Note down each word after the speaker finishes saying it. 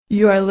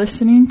You are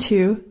listening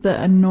to the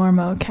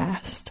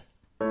Enormocast.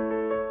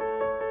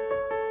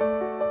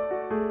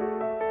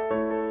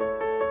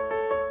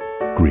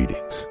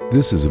 Greetings.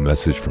 This is a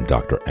message from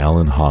Dr.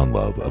 Alan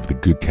Honlove of the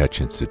Good Catch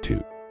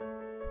Institute.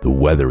 The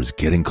weather is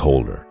getting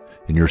colder,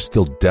 and you're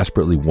still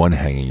desperately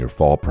one-hanging your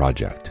fall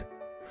project.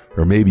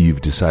 Or maybe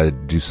you've decided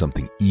to do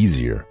something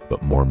easier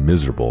but more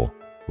miserable,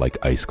 like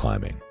ice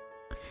climbing.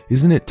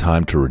 Isn't it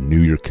time to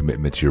renew your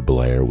commitment to your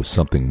belayer with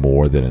something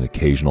more than an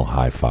occasional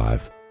high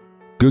five?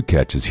 Good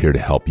Catch is here to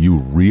help you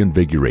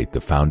reinvigorate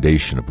the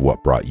foundation of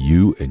what brought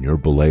you and your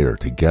belayer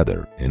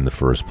together in the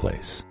first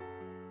place.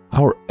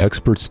 Our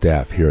expert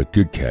staff here at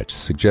Good Catch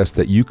suggests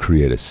that you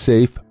create a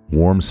safe,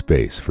 warm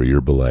space for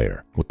your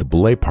belayer with the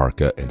belay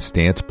parka and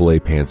stance belay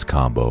pants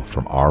combo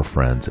from our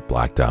friends at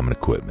Black Diamond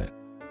Equipment.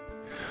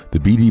 The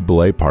BD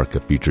belay parka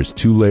features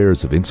 2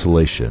 layers of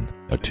insulation,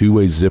 a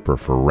 2-way zipper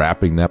for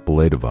wrapping that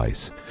belay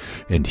device,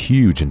 and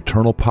huge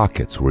internal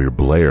pockets where your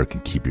belayer can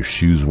keep your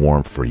shoes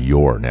warm for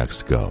your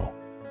next go.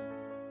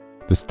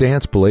 The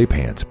stance belay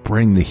pants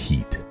bring the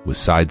heat with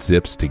side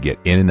zips to get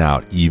in and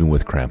out even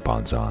with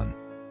crampons on.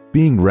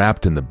 Being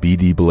wrapped in the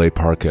BD belay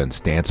parka and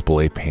stance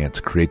belay pants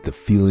create the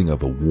feeling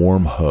of a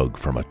warm hug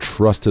from a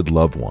trusted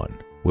loved one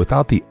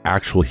without the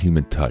actual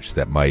human touch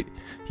that might,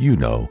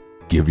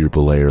 give your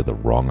belayer the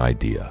wrong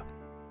idea.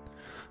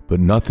 But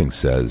nothing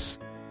says,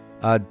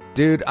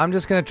 dude, I'm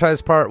just going to try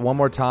this part one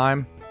more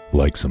time,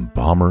 like some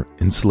bomber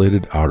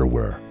insulated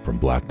outerwear from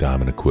Black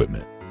Diamond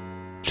Equipment.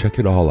 Check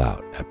it all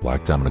out at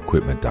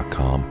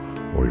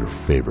blackdiamondequipment.com or your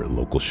favorite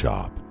local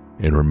shop.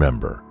 And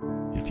remember,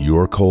 if you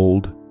are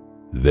cold,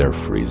 they're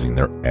freezing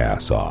their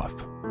ass off.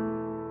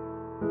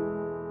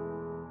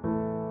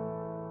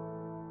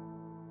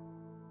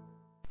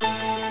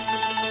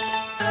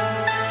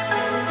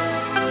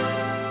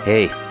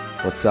 Hey,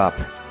 what's up?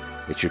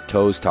 It's your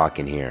toes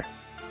talking here.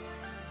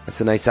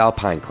 That's a nice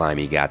alpine climb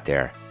you got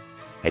there.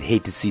 I'd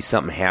hate to see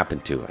something happen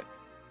to it.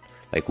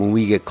 Like when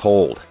we get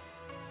cold.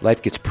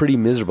 Life gets pretty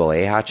miserable,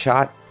 eh,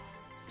 hotshot?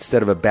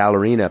 Instead of a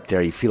ballerina up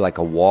there, you feel like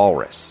a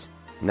walrus.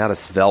 Not a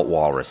svelte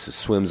walrus who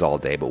swims all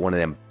day, but one of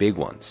them big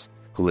ones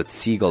who let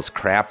seagulls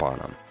crap on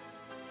them.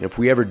 And if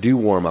we ever do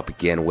warm up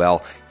again,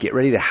 well, get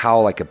ready to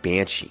howl like a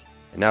banshee.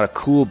 And not a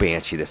cool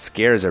banshee that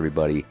scares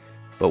everybody,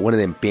 but one of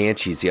them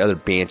banshees the other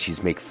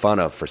banshees make fun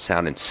of for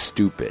sounding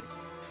stupid.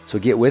 So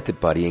get with it,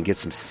 buddy, and get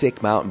some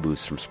sick mountain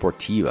boots from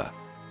Sportiva.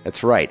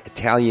 That's right,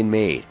 Italian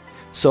made.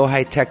 So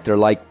high-tech they're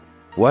like,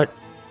 what?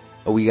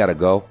 Oh, we gotta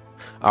go?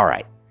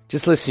 Alright,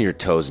 just listen to your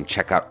toes and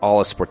check out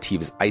all of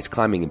Sportiva's ice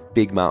climbing and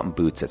big mountain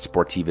boots at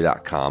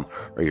Sportiva.com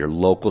or your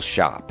local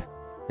shop.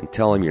 And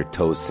tell them your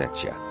toes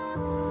sent you.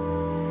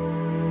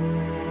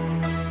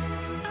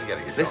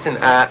 Listen,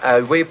 where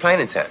are you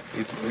playing in town?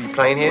 Are you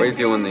playing here? We're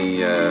doing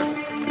the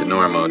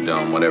Enormo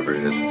Dome, whatever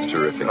it is. It's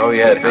terrific. Oh, it's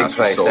yeah, big big house.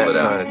 place We sold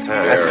outside it of out.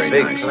 town. That's a Very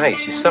big nice.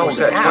 place. You sold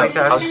it out.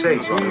 20,000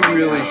 seats. We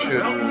really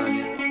should.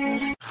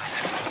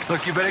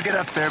 Look, you better get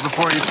up there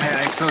before you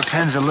panic. Those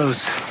pens are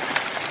loose.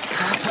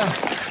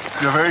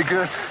 You're very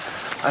good.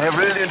 I have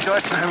really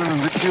enjoyed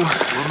climbing with you.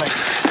 We'll make it.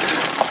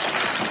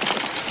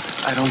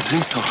 I don't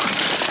think so.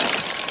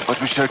 But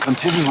we shall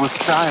continue with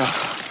style.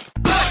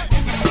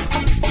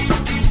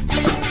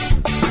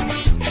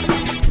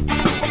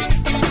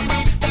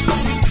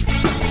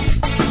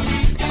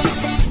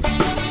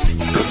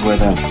 Good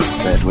weather,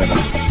 bad weather.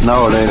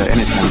 Now or later,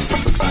 anytime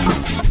for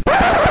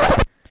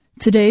climbing.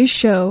 Today's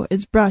show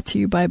is brought to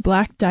you by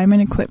Black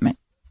Diamond Equipment,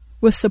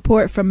 with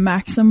support from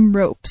Maxim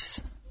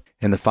Ropes.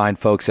 and the fine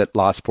folks at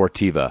La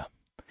Sportiva.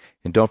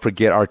 And don't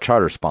forget our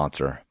charter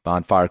sponsor,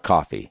 Bonfire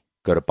Coffee.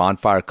 Go to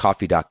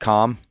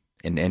bonfirecoffee.com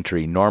and enter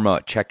Enormo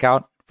at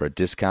checkout for a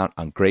discount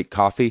on great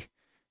coffee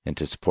and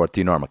to support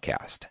the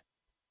Enormocast.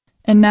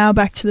 And now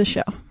back to the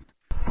show.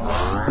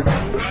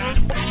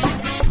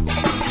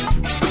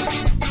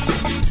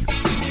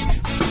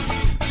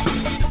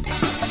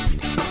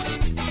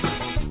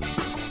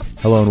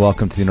 Hello and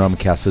welcome to the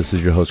Enormocast. This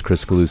is your host,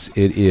 Chris Galus.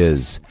 It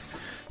is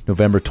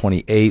November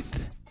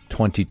 28th,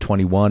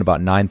 2021, about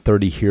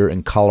 9:30 here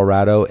in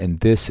Colorado, and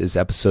this is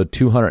episode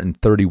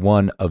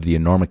 231 of the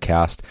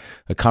Enormocast,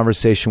 a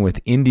conversation with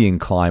Indian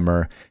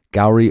climber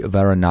Gowri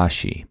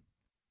Varanashi.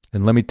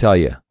 And let me tell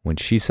you, when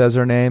she says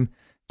her name,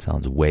 it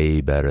sounds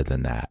way better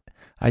than that.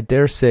 I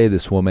dare say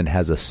this woman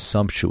has a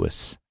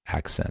sumptuous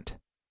accent.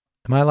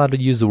 Am I allowed to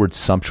use the word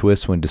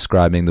sumptuous when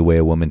describing the way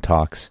a woman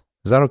talks?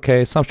 Is that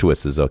okay?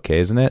 Sumptuous is okay,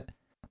 isn't it?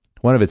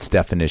 One of its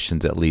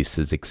definitions, at least,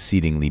 is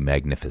exceedingly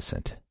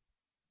magnificent.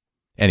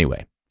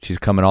 Anyway, she's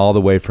coming all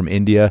the way from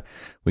India.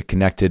 We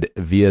connected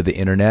via the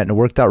internet, and it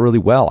worked out really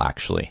well,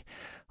 actually.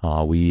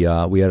 We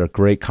had a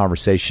great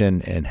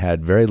conversation and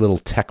had very little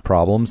tech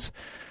problems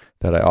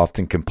that I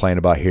often complain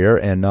about here.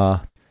 And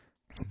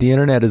the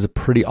internet is a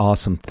pretty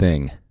awesome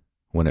thing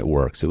when it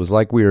works. It was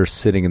like we were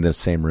sitting in the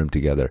same room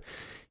together,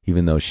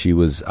 even though she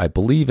was, I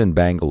believe, in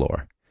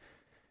Bangalore,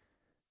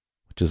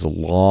 which is a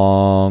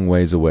long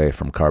ways away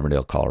from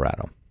Carbondale,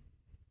 Colorado.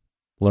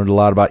 Learned a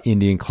lot about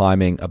Indian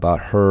climbing,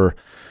 about her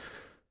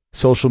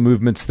social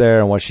movements there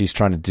and what she's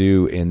trying to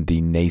do in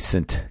the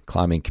nascent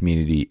climbing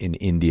community in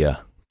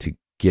India to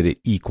get it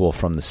equal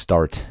from the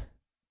start.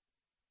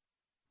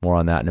 More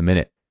on that in a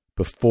minute.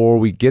 Before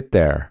we get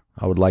there,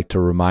 I would like to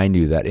remind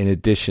you that in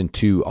addition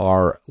to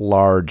our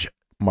large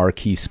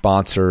marquee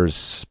sponsors,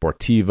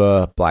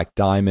 Sportiva, Black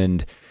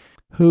Diamond,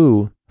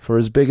 who, for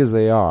as big as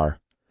they are,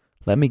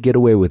 let me get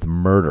away with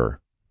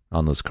murder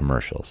on those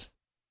commercials.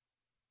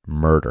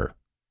 Murder.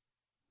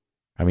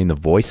 I mean, the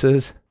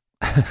voices.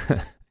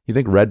 You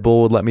think Red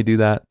Bull would let me do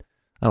that?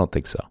 I don't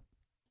think so.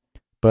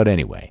 But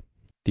anyway,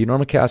 the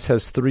Enormocast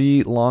has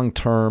 3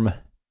 long-term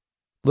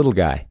little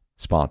guy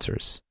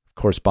sponsors. Of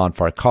course,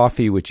 Bonfire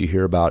Coffee, which you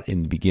hear about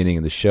in the beginning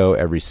of the show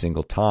every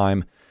single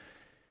time,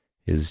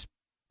 is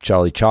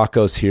Charlie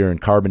Chacos here in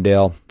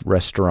Carbondale,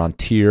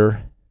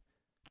 restaurateur.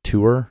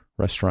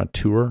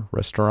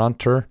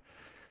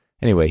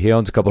 Anyway, he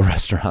owns a couple of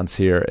restaurants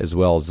here as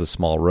well as a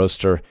small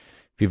roaster.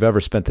 If you've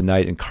ever spent the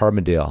night in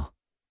Carbondale,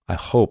 I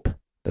hope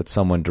that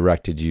someone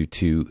directed you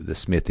to the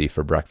Smithy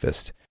for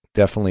breakfast.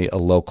 Definitely a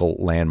local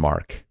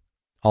landmark.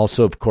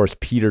 Also, of course,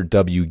 Peter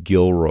W.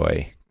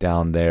 Gilroy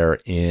down there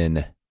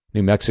in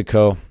New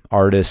Mexico,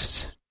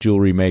 artist,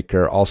 jewelry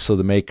maker, also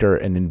the maker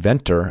and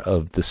inventor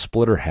of the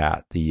splitter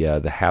hat,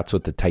 the hats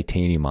with the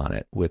titanium on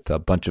it, with a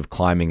bunch of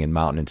climbing and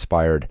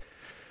mountain-inspired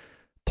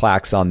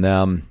plaques on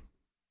them.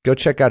 Go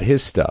check out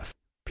his stuff,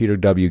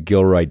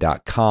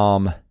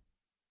 peterwgilroy.com.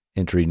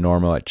 Enter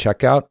Enormo at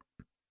checkout.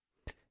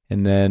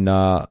 And then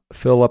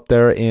Phil up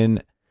there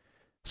in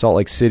Salt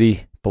Lake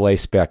City, Belay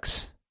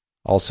Specs,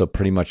 also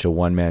pretty much a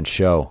one-man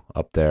show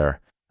up there,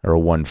 or a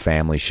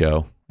one-family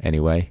show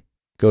anyway.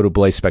 Go to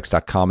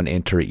belayspecs.com and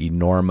enter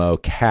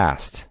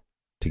Enormocast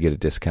to get a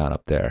discount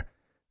up there.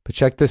 But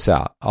check this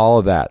out, all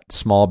of that,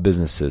 small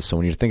businesses. So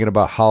when you're thinking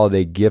about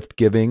holiday gift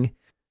giving,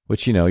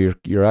 which, you know,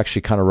 you're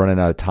actually kind of running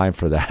out of time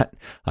for that.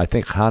 I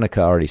think Hanukkah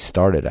already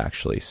started,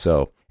 actually.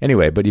 So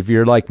anyway, but if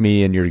you're like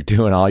me and you're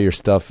doing all your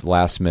stuff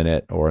last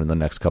minute or in the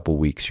next couple of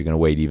weeks, you're going to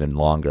wait even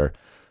longer.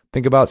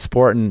 Think about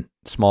supporting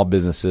small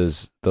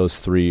businesses. Those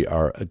 3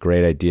 are a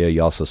great idea.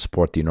 You also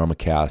support the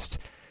Enormocast.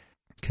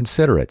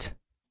 Consider it.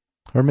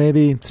 Or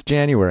maybe it's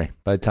January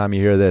by the time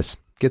you hear this.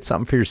 Get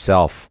something for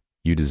yourself.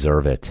 You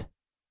deserve it.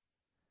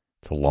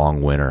 It's a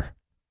long winter.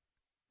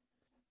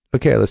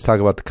 Okay, let's talk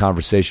about the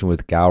conversation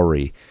with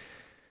Gowri.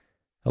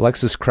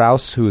 Alexis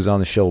Krauss, who was on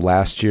the show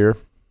last year,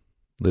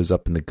 lives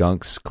up in the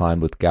Gunks,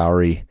 climbed with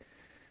Gowri,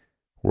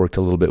 worked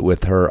a little bit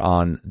with her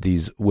on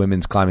these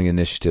women's climbing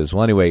initiatives.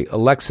 Well, anyway,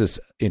 Alexis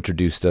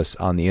introduced us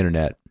on the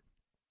internet,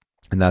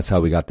 and that's how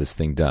we got this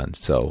thing done.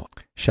 So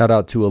shout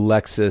out to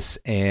Alexis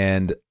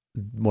and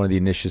one of the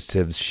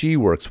initiatives she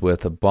works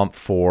with, a bump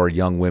for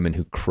young women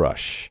who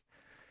crush,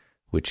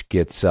 which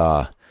gets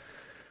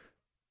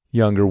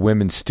younger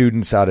women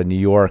students out of New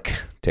York,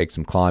 takes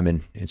them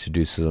climbing,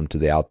 introduces them to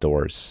the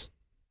outdoors.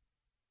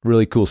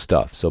 Really cool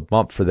stuff. So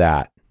bump for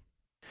that.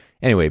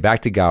 Anyway,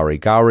 back to Gowri.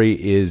 Gowri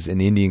is an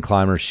Indian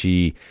climber.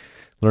 She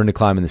learned to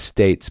climb in the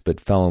States,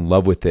 but fell in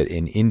love with it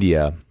in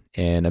India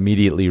and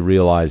immediately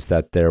realized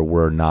that there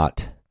were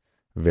not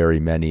very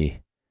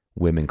many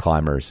women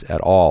climbers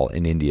at all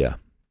in India,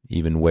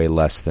 even way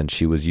less than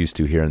she was used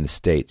to here in the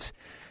States.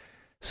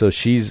 So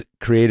she's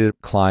created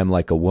Climb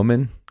Like a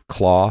Woman,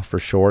 CLAW for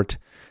short,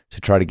 to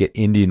try to get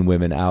Indian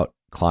women out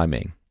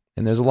climbing.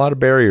 And there's a lot of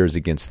barriers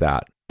against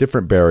that.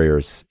 Different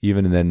barriers,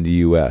 even in the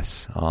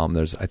U.S.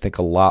 There's, I think,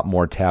 a lot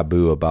more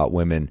taboo about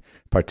women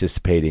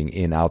participating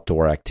in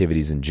outdoor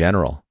activities in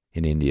general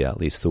in India,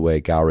 at least the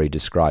way Gowri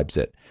describes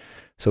it.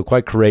 So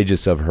quite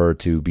courageous of her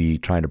to be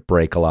trying to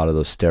break a lot of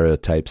those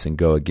stereotypes and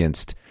go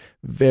against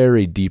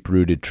very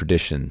deep-rooted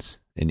traditions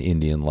in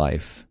Indian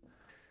life.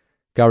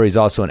 Gowri is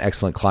also an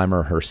excellent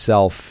climber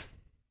herself,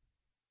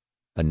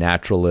 a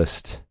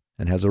naturalist,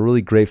 and has a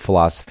really great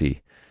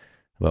philosophy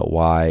about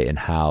why and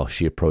how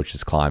she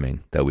approaches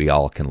climbing that we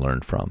all can learn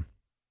from.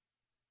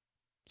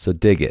 So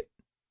dig it.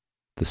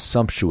 The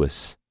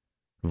sumptuous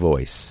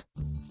voice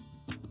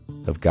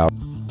of Gowri.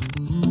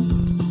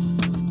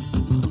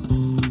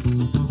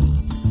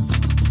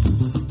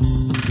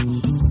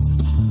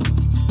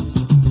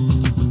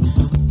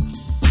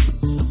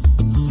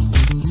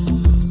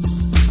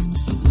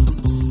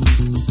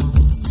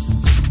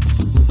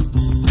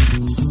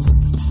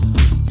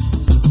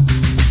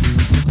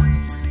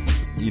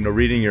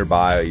 Reading your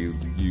bio,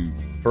 you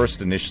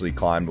first initially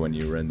climbed when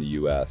you were in the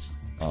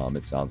U.S.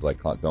 It sounds like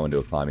going to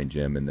a climbing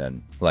gym, and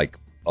then, like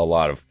a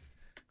lot of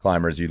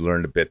climbers, you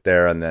learned a bit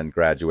there and then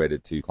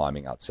graduated to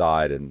climbing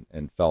outside and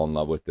fell in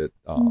love with it,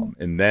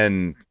 and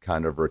then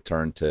kind of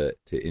returned to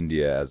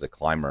India as a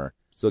climber.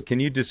 So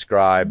can you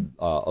describe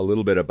a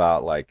little bit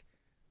about like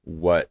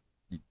what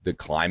the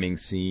climbing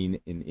scene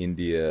in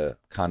India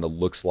kind of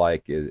looks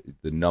like, the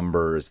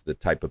numbers, the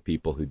type of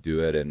people who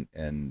do it,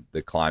 and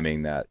the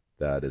climbing that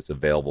is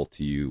available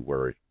to you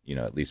where, you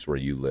know, at least where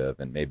you live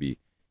and maybe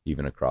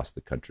even across the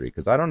country?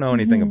 Because I don't know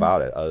anything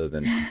about it other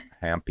than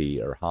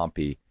Hampi.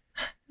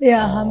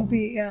 Yeah,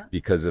 Hampi, yeah.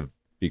 Because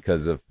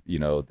of, you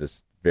know,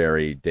 this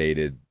very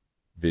dated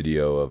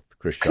video of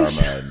Chris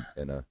Sharma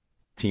in a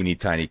teeny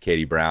tiny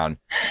Katie Brown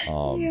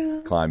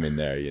climbing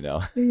there,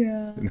 Yeah.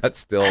 And that's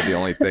still the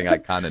only thing I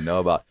kind of know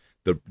about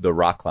the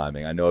rock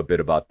climbing. I know a bit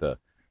about the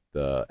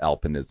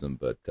alpinism,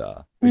 but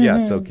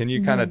yeah. So can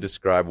you kind of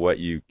describe what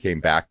you came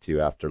back to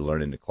after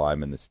learning to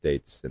climb in the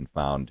States and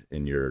found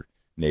in your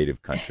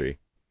native country?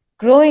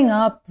 Growing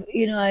up,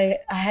 I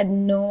had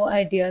no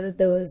idea that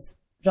there was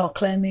rock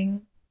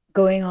climbing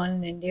going on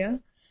in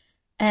India.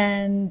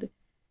 And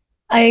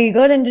I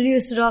got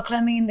introduced to rock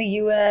climbing in the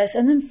US.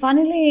 And then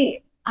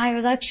funnily, I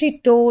was actually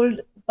told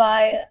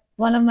by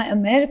one of my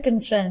American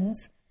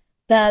friends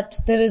that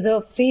there is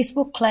a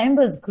Facebook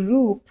climbers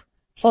group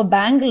for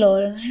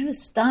Bangalore. And I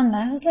was stunned.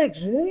 I was like,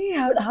 really?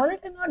 How did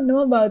I not know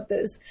about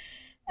this?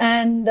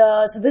 And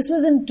so this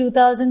was in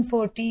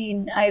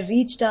 2014. I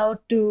reached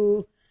out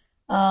to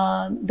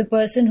the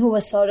person who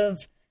was sort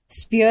of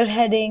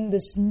spearheading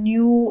this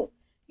new,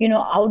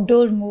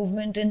 outdoor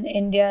movement in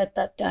India at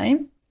that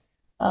time.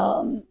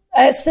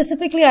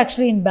 Specifically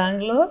actually in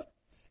Bangalore.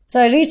 So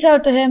I reached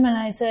out to him and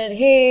I said,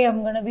 hey,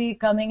 I'm going to be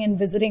coming and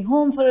visiting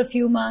home for a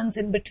few months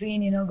in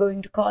between,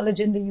 going to college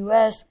in the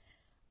US.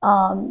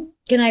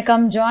 Can I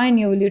come join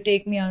you? Will you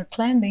take me out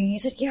climbing? He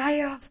said,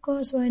 yeah, of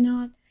course. Why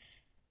not?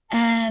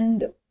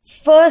 And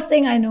first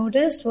thing I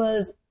noticed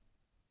was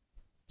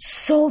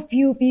so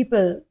few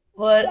people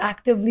were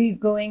actively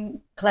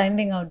going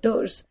climbing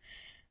outdoors.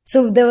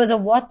 So there was a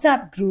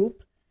WhatsApp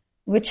group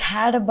which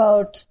had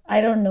about,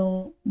 I don't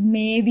know,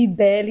 maybe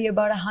barely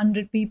about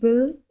 100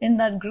 people in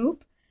that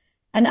group.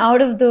 And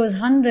out of those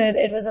 100,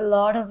 it was a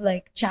lot of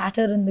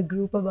chatter in the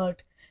group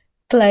about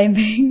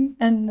climbing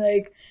and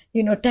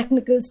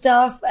technical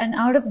stuff. And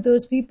out of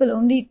those people,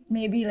 only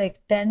maybe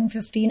 10,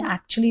 15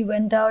 actually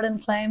went out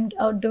and climbed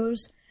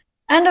outdoors.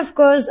 And of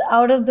course,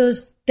 out of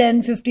those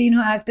 10, 15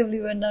 who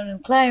actively went out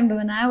and climbed,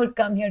 when I would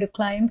come here to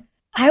climb,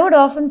 I would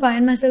often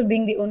find myself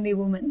being the only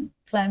woman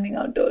climbing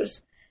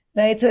outdoors,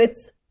 right? So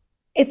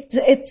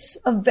it's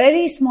a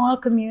very small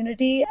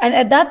community. And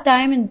at that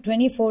time in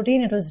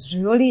 2014, it was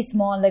really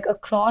small.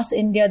 Across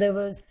India, there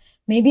was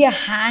maybe a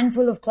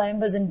handful of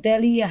climbers in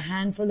Delhi, a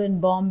handful in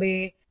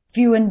Bombay,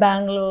 few in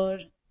Bangalore.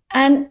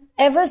 And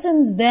ever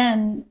since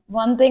then,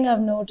 one thing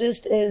I've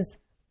noticed is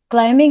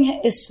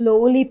climbing is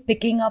slowly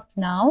picking up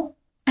now.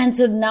 And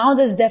so now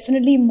there's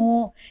definitely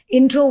more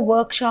intro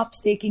workshops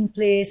taking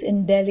place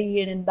in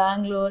Delhi and in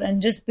Bangalore.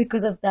 And just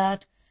because of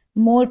that,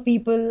 more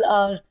people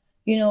are,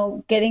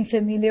 getting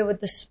familiar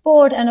with the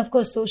sport. And of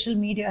course, social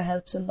media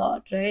helps a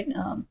lot, right?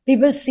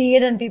 People see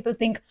it and people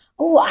think,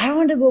 oh, I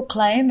want to go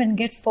climb and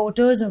get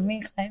photos of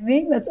me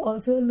climbing. That's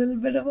also a little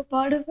bit of a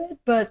part of it.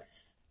 But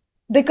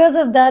because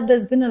of that,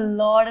 there's been a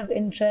lot of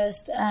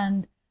interest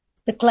and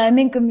the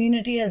climbing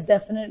community has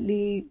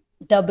definitely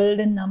doubled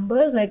in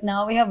numbers.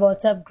 Now we have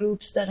WhatsApp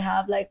groups that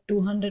have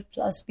 200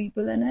 plus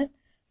people in it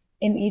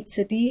in each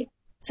city.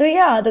 So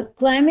yeah, the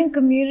climbing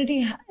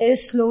community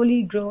is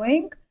slowly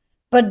growing,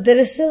 but there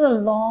is still a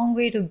long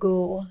way to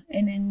go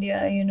in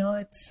India.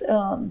 It's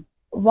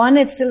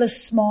it's still a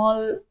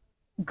small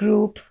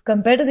group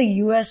compared to the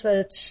US where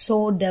it's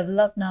so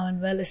developed now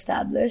and well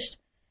established.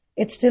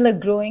 It's still a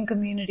growing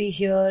community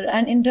here.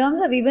 And in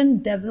terms of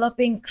even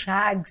developing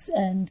crags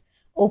and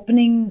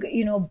opening,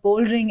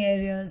 bouldering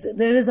areas,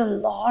 there is a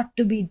lot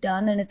to be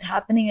done and it's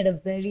happening at a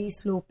very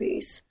slow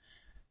pace.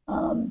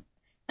 And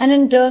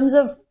in terms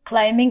of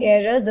climbing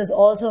areas, there's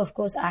also, of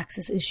course,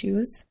 access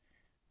issues.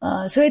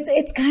 So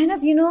it's kind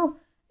of,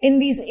 in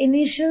these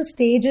initial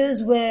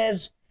stages where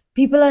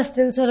people are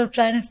still sort of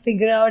trying to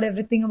figure out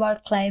everything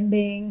about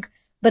climbing,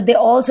 but they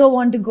also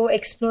want to go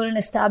explore and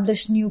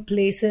establish new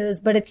places.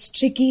 But it's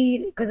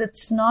tricky because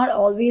it's not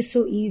always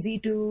so easy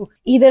to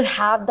either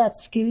have that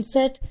skill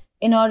set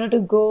in order to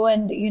go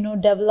and,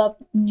 develop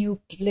new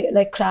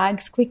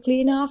crags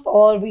quickly enough,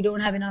 or we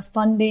don't have enough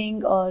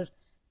funding or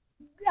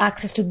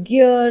access to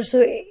gear. So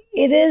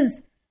it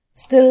is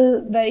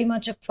still very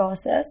much a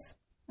process.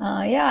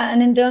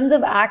 And in terms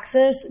of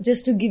access,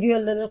 just to give you a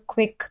little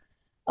quick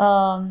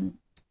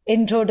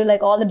intro to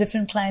all the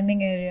different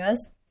climbing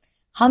areas.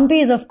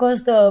 Hampi is, of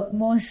course, the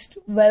most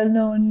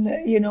well-known,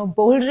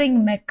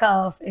 bouldering mecca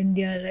of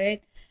India,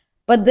 right?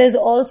 But there's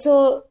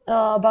also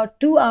about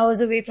 2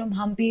 hours away from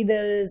Hampi,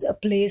 there is a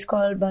place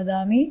called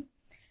Badami.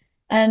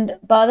 And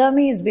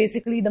Badami is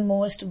basically the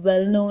most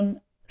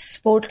well-known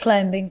sport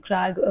climbing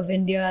crag of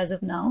India as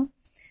of now.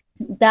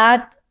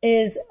 That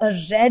is a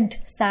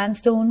red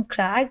sandstone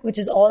crag, which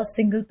is all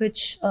single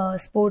pitch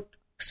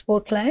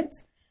sport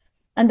climbs.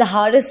 And the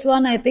hardest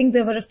one, I think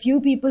there were a few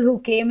people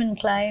who came and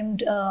climbed,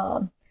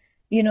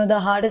 the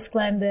hardest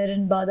climb there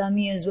in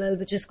Badami as well,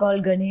 which is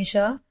called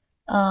Ganesha.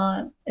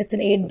 It's an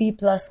 8B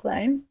plus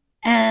climb.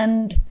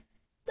 And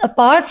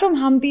apart from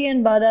Hampi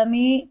and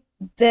Badami,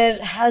 there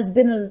has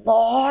been a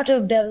lot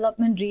of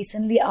development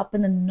recently up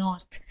in the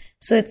north.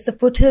 So it's the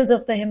foothills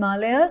of the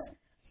Himalayas.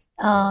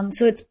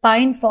 So it's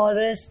pine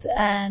forest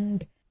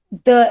and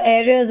the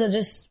areas are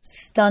just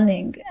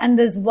stunning. And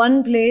there's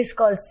one place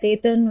called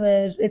Setan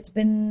where it's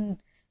been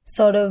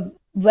sort of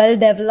well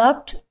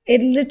developed.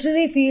 It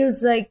literally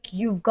feels like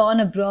you've gone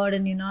abroad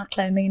and you're not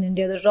climbing in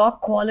India. The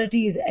rock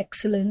quality is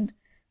excellent.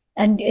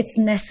 and it's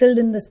nestled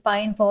in this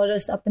pine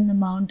forest up in the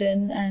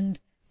mountain, and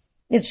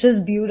it's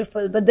just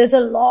beautiful. But there's a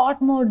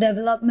lot more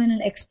development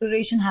and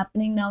exploration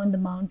happening now in the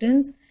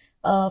mountains.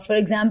 For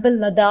example,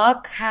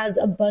 Ladakh has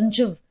a bunch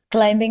of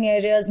climbing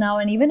areas now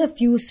and even a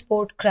few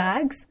sport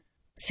crags.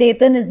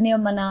 Setan is near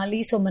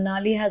Manali, so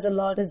Manali has a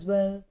lot as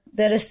well.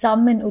 There is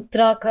some in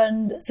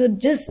Uttarakhand. So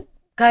just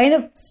kind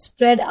of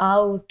spread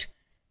out,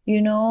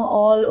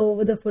 all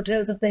over the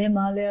foothills of the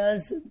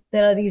Himalayas.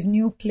 There are these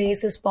new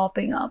places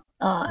popping up.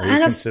 Are you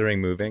considering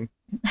moving?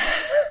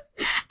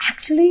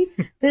 Actually,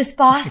 this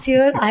past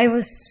year,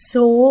 this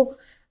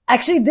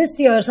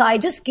year, so I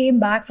just came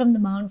back from the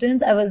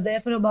mountains. I was there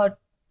for about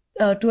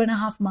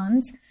 2.5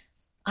 months.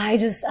 I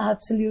just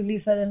absolutely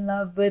fell in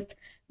love with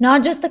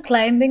not just the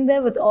climbing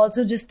there, but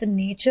also just the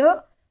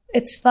nature.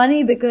 It's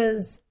funny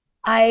because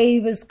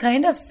I was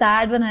kind of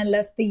sad when I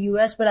left the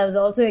US, but I was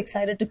also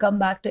excited to come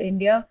back to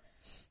India.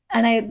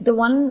 And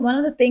one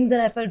of the things that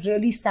I felt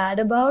really sad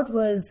about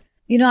was,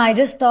 I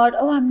just thought,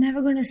 I'm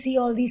never going to see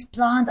all these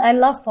plants. I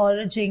love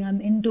foraging.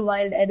 I'm into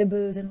wild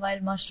edibles and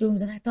wild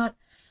mushrooms. And I thought,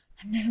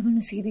 I'm never going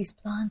to see these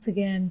plants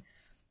again.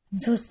 I'm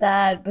so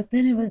sad. But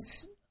then it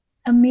was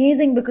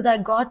amazing because I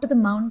got to the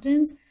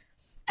mountains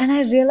and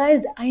I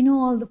realized I know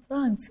all the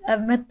plants.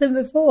 I've met them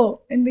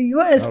before in the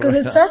US because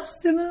it's such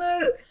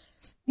similar,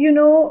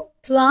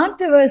 plant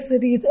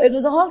diversity. It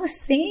was all the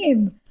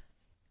same.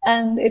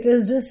 And it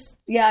was just,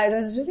 it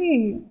was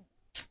really,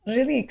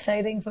 really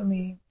exciting for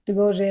me to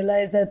go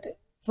realize that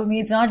for me,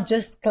 it's not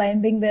just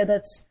climbing there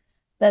that's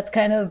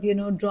kind of,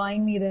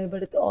 drawing me there,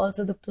 but it's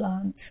also the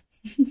plants.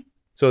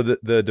 So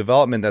the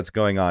development that's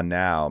going on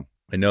now,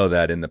 I know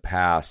that in the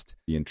past,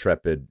 the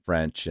intrepid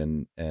French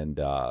and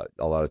a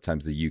lot of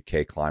times the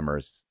UK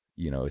climbers,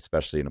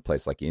 especially in a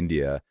place like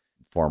India,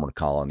 former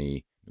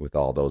colony with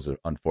all those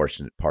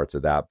unfortunate parts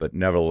of that, but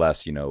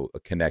nevertheless, a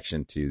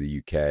connection to the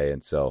UK.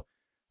 And so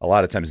a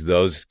lot of times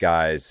those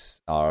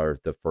guys are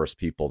the first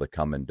people to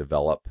come and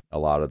develop a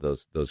lot of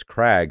those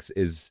crags.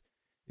 Is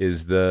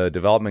the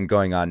development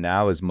going on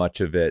now? Is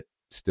much of it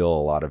still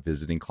a lot of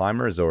visiting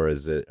climbers, or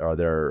are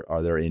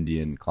there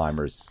Indian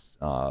climbers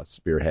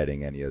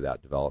spearheading any of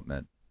that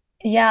development?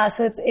 Yeah,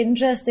 so it's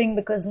interesting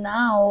because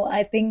now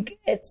I think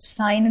it's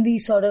finally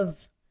sort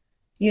of,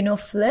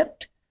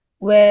 flipped,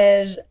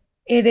 where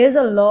it is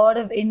a lot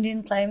of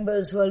Indian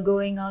climbers who are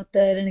going out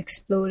there and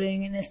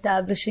exploring and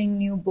establishing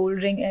new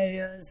bouldering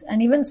areas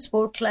and even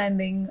sport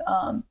climbing.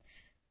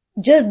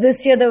 Just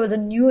this year, there was a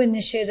new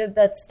initiative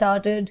that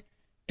started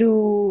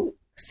to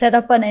set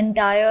up an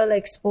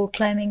entire sport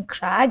climbing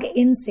crag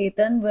in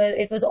Setan, where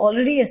it was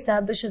already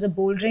established as a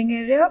bouldering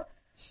area.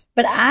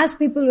 But as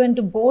people went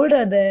to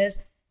boulder there,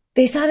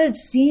 they started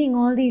seeing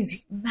all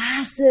these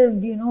massive,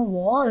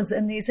 walls,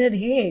 and they said,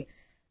 hey,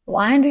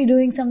 why aren't we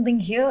doing something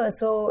here?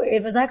 So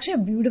it was actually a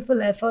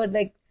beautiful effort.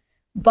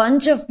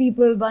 Bunch of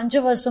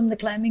us from the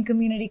climbing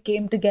community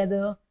came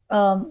together,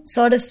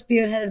 sort of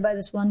spearheaded by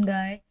this one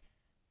guy.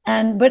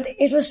 But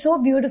it was so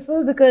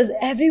beautiful because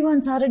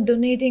everyone started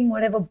donating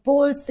whatever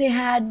bolts they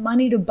had,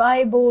 money to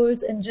buy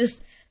bolts, and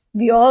just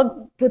we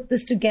all put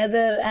this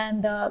together,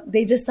 and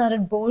they just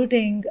started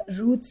bolting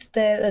routes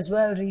there as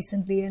well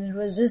recently. And it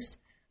was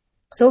just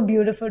so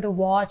beautiful to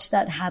watch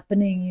that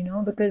happening,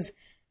 because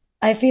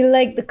I feel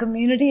like the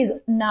community is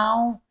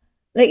now,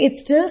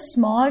 it's still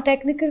small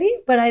technically,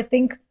 but I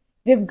think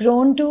we've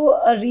grown to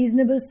a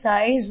reasonable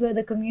size where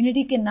the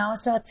community can now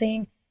start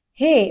saying,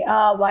 hey,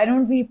 why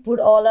don't we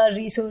put all our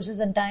resources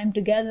and time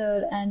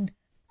together and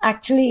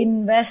actually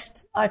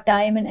invest our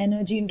time and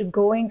energy into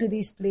going to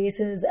these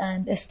places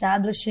and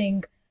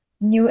establishing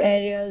new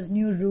areas,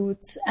 new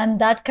routes,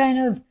 and that kind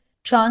of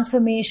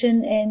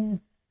transformation in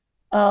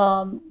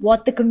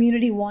what the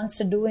community wants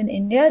to do in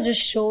India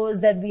just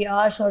shows that we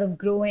are sort of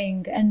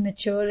growing and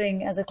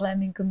maturing as a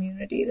climbing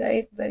community,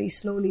 right? Very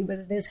slowly, but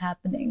it is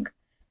happening.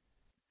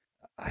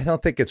 I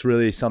don't think it's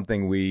really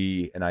something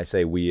and I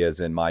say we as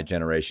in my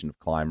generation of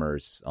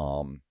climbers,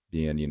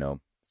 being,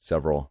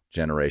 several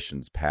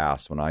generations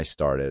past when I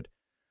started,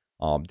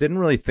 didn't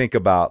really think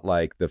about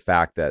the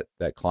fact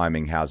that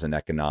climbing has an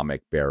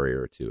economic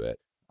barrier to it.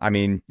 I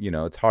mean,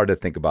 it's hard to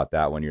think about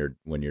that when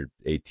you're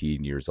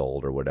 18 years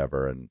old or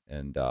whatever,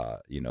 and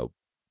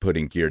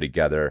putting gear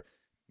together.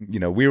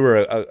 We were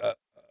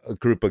a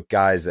group of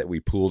guys that we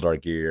pooled our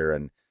gear,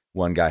 and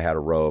one guy had a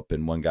rope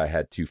and one guy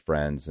had two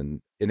friends,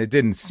 and it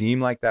didn't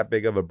seem like that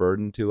big of a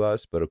burden to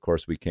us. But of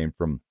course, we came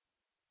from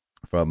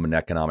an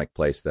economic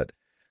place that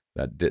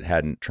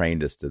hadn't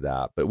trained us to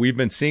that. But we've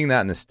been seeing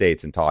that in the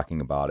States and talking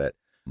about it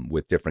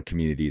with different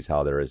communities,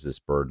 how there is this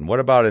burden. What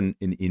about in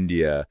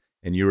India?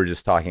 And you were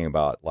just talking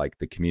about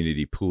the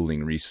community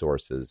pooling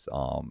resources.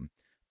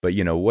 But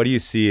what do you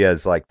see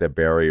as the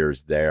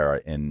barriers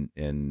there? And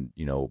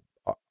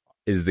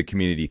is the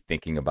community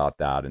thinking about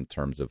that in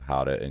terms of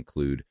how to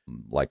include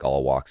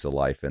all walks of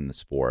life in the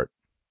sport?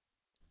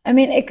 I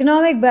mean,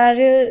 economic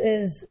barrier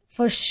is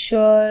for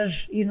sure,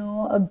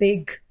 a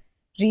big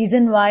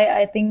reason why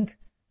I think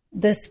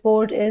the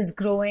sport is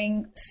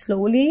growing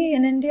slowly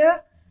in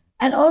India.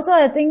 And also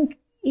I think,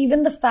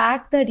 even the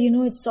fact that,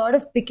 it's sort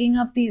of picking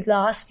up these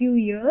last few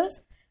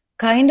years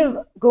kind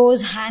of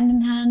goes hand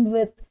in hand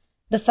with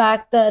the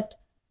fact that,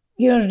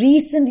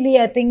 recently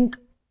I think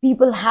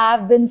people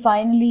have been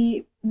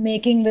finally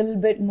making a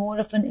little bit more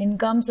of an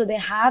income. So they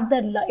have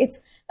that,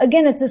 it's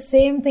the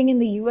same thing in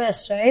the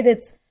US, right?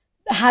 It's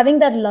having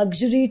that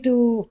luxury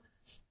to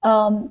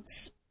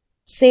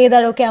say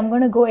that, okay, I'm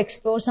going to go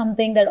explore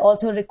something that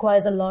also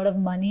requires a lot of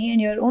money.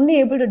 And you're only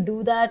able to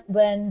do that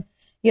when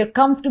you're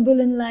comfortable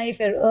in life,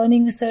 you're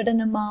earning a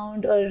certain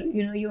amount, or,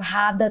 you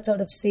have that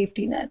sort of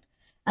safety net.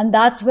 And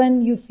that's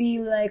when you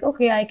feel like,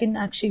 okay, I can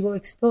actually go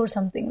explore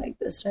something like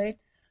this, right?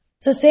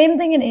 So same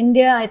thing in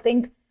India. I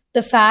think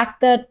the fact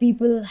that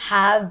people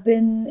have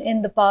been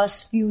in the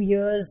past few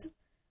years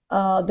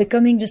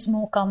becoming just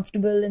more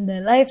comfortable in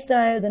their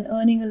lifestyles and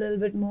earning a little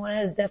bit more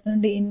has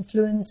definitely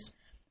influenced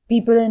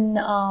people in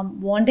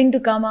wanting to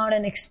come out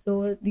and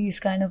explore these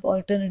kind of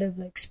alternative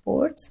like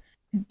sports.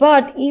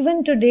 But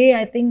even today,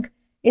 I think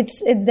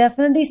it's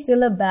definitely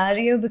still a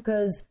barrier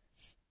because,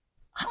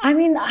 I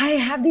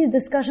have these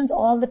discussions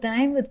all the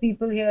time with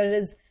people here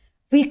is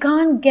we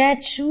can't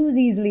get shoes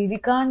easily. We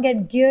can't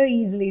get gear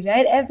easily,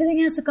 right? Everything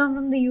has to come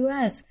from the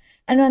US.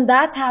 And when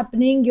that's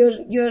happening, you're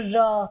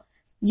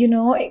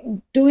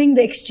doing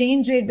the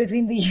exchange rate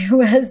between the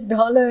US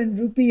dollar and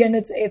rupee, and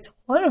it's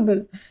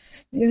horrible.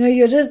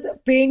 You're just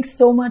paying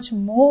so much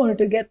more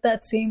to get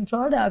that same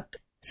product.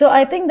 So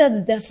I think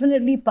that's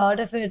definitely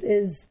part of it,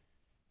 is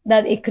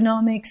that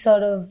economic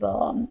sort of,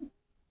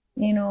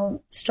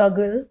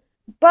 struggle.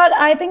 But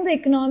I think the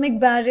economic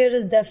barrier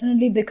is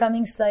definitely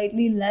becoming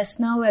slightly less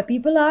now, where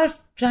people are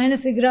trying to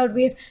figure out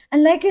ways.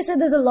 And like you said,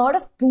 there's a lot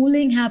of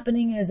pooling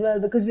happening as well,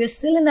 because we're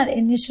still in that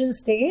initial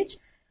stage.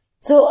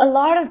 So a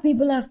lot of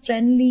people are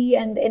friendly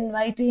and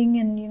inviting,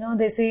 and,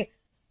 they say,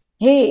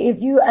 hey,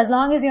 as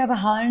long as you have a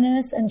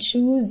harness and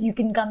shoes, you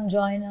can come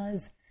join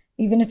us,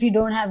 even if you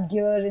don't have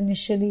gear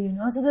initially,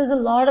 So there's a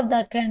lot of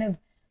that kind of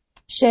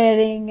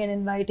sharing and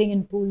inviting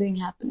and pooling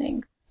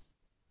happening.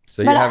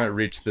 So you haven't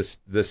reached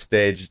this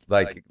stage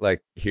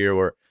like here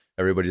where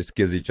everybody just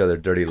gives each other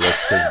dirty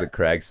looks because the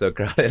crag's so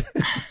crowded.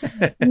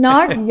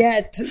 Not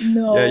yet,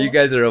 no. Yeah, you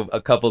guys are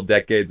a couple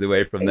decades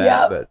away from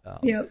that,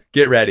 but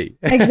get ready.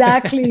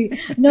 Exactly.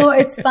 No,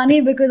 it's funny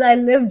because I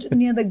lived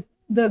near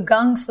the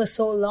gungs for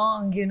so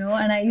long,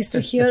 and I used to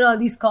hear all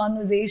these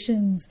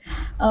conversations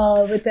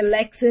with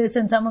Alexis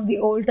and some of the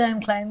old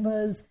time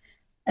climbers.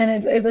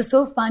 And it was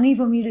so funny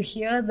for me to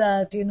hear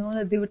that,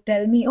 that they would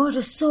tell me, oh, it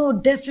was so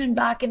different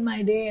back in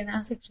my day. And I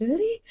was like,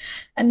 really?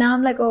 And now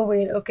I'm like, oh,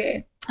 wait,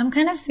 okay. I'm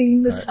kind of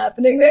seeing this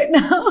happening right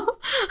now.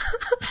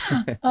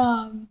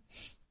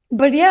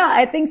 But yeah,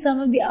 I think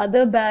some of the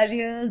other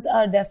barriers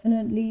are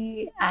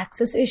definitely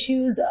access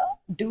issues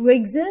do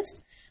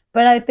exist.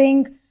 But I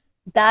think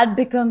that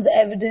becomes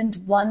evident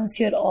once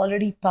you're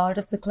already part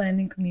of the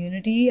climbing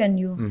community and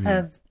you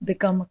have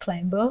become a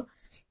climber.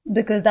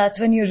 Because that's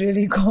when you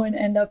really go and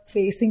end up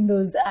facing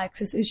those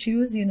access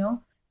issues,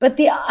 But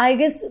I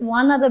guess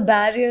one other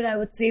barrier I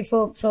would say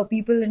for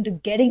people into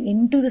getting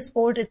into the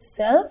sport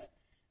itself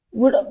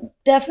would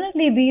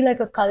definitely be like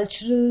a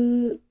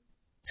cultural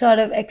sort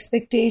of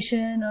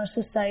expectation or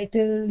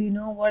societal,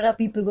 what are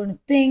people going to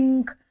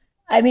think?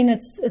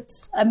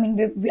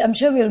 I'm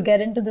sure we'll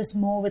get into this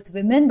more with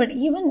women, but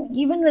even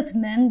with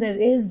men, there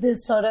is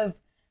this sort of,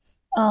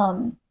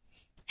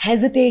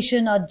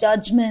 hesitation or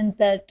judgment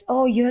that,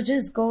 oh, you're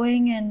just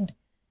going and,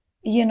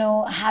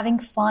 having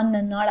fun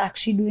and not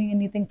actually doing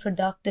anything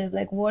productive.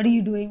 Like, what are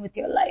you doing with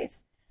your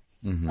life?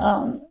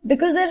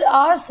 Because there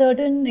are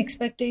certain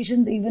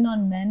expectations even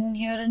on men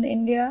here in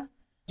India,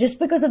 just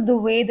because of the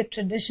way the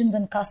traditions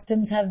and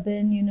customs have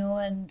been,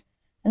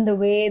 and the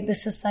way the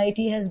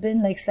society has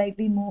been like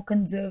slightly more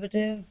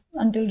conservative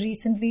until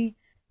recently.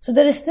 So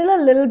there is still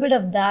a little bit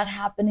of that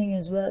happening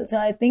as well. So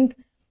I think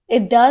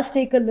it does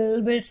take a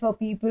little bit for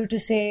people to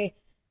say,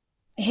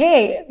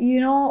 hey,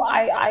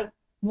 I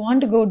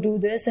want to go do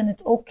this, and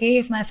it's okay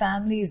if my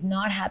family is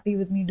not happy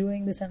with me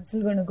doing this. I'm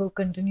still going to go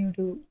continue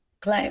to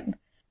climb.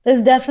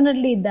 There's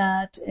definitely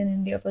that in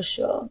India for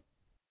sure.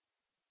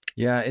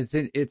 Yeah,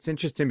 it's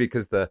interesting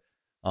because there's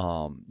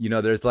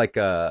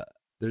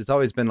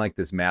always been like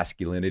this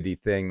masculinity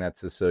thing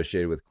that's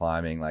associated with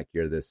climbing. Like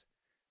you're this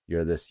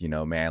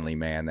manly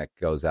man that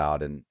goes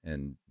out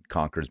and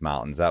conquers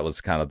mountains. That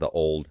was kind of the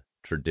old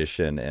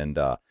tradition, and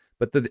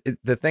but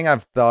the thing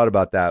I've thought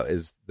about that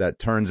is that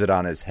turns it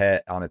on its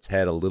head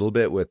a little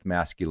bit with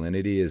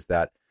masculinity is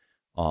that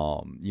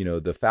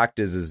the fact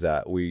is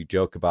that we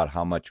joke about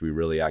how much we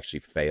really actually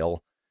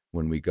fail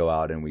when we go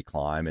out and we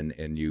climb, and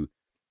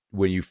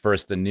when you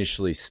first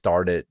initially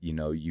start it,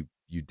 you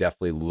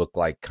definitely look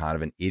like kind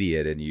of an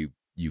idiot, and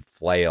you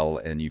flail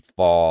and you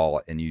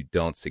fall and you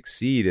don't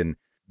succeed. And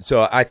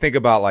so I think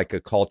about like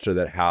a culture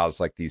that has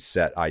like these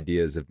set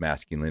ideas of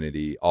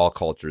masculinity, all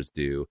cultures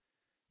do,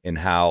 and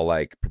how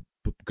like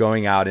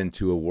going out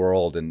into a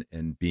world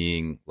and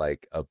being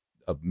like a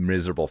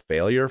miserable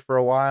failure for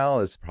a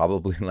while is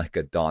probably like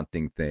a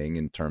daunting thing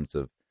in terms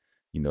of,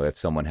 if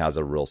someone has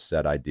a real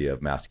set idea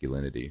of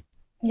masculinity.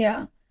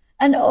 Yeah.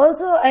 And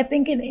also, I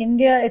think in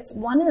India, it's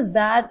one is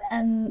that,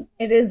 and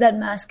it is that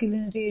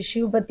masculinity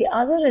issue, but the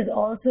other is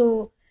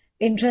also,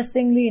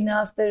 interestingly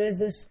enough, there is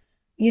this,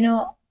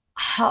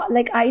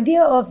 like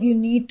idea of you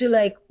need to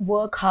like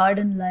work hard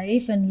in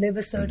life and live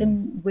a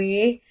certain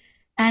way.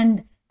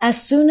 And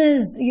as soon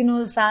as,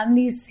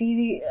 families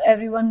see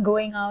everyone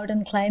going out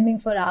and climbing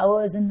for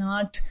hours and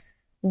not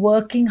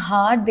working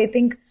hard, they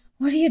think,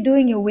 what are you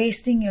doing? You're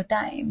wasting your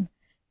time.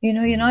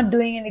 You're not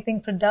doing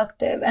anything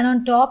productive. And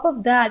on top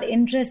of that,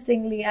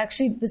 interestingly,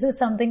 actually, this is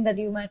something that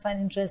you might find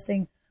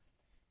interesting.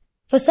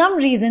 For some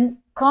reason,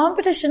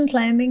 competition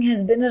climbing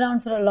has been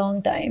around for a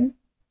long time,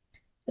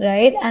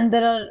 right? And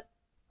there are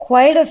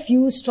quite a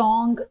few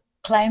strong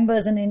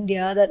climbers in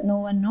India that no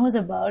one knows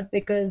about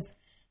because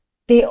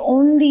they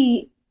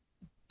only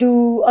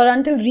do, or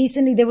until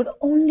recently, they would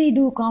only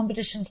do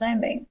competition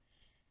climbing.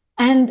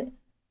 And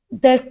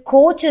they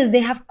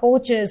have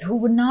coaches who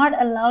would not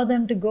allow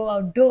them to go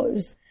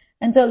outdoors.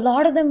 And so a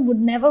lot of them would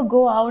never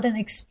go out and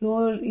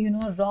explore,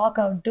 rock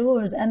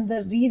outdoors. And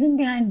the reason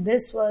behind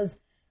this was,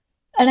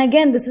 and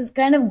again, this is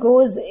kind of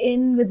goes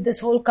in with this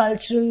whole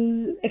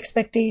cultural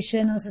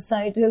expectation or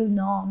societal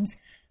norms.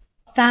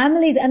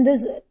 Families, and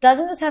this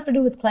doesn't just have to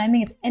do with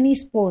climbing, it's any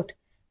sport.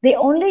 They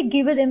only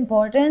give it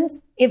importance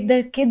if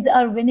their kids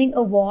are winning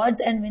awards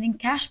and winning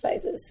cash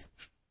prizes.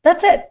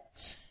 That's it.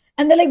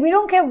 And they're like, we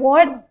don't care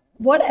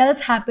what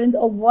else happens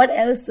or what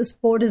else the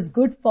sport is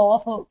good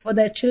for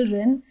their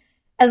children,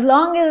 as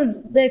long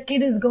as their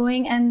kid is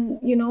going and,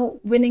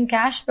 winning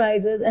cash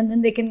prizes, and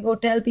then they can go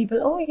tell people,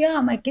 oh yeah,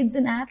 my kid's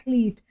an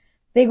athlete.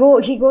 He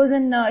or she goes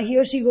and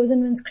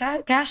wins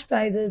cash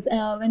prizes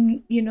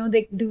when,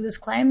 they do this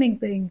climbing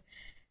thing.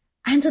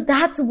 And so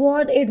that's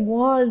what it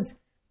was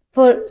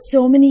for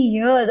so many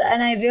years.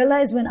 And I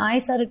realized when I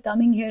started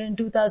coming here in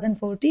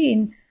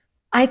 2014,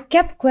 I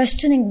kept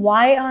questioning,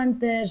 why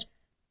aren't there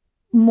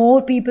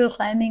more people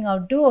climbing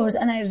outdoors?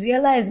 And I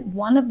realized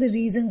one of the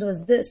reasons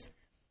was this.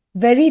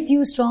 Very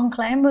few strong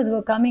climbers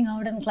were coming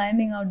out and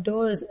climbing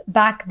outdoors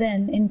back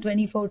then in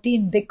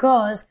 2014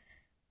 because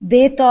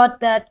they thought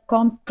that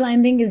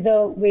climbing is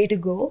the way to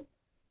go.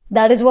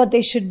 That is what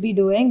they should be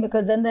doing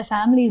because then their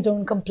families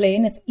don't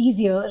complain. It's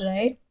easier,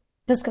 right?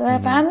 Because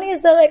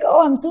families are like,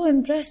 oh, I'm so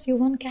impressed. You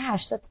won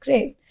cash. That's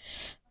great.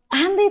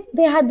 And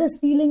they had this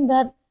feeling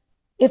that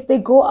if they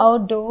go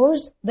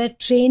outdoors, their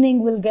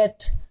training will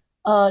get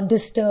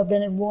disturbed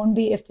and it won't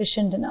be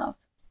efficient enough.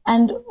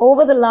 And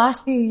over the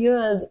last few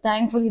years,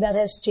 thankfully that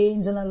has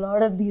changed, and a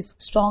lot of these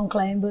strong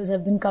climbers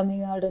have been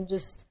coming out and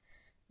just,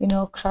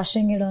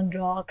 crushing it on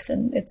rocks.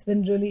 And it's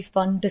been really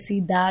fun to see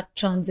that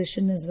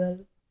transition as well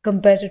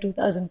compared to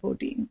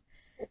 2014.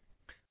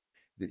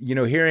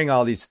 Hearing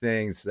all these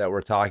things that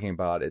we're talking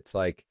about, it's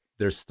like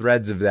there's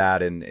threads of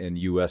that in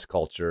U.S.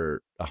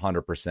 culture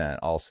 100%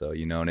 also,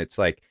 and it's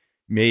like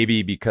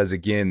maybe because,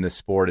 again, the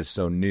sport is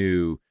so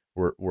new,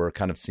 we're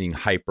kind of seeing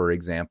hyper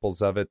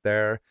examples of it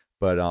there.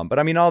 But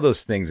I mean, all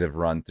those things have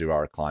run through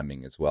our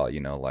climbing as well.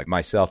 Like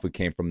myself, who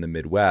came from the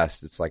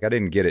Midwest, it's like I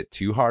didn't get it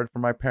too hard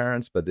from my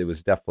parents, but it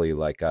was definitely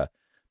like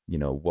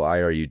why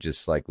are you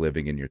just like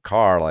living in your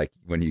car, like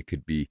when you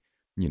could be,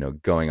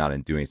 going out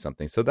and doing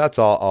something. So that's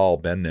all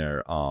been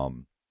there.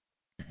 Talking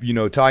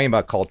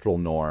about cultural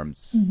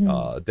norms,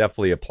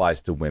 definitely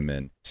applies to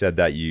women. Said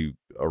that you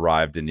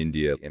arrived in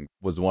India and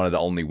was one of the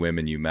only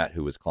women you met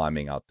who was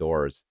climbing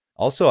outdoors.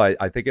 Also,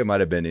 I think it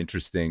might have been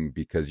interesting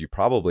because you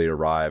probably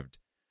arrived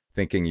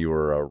thinking you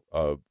were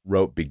a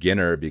rope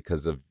beginner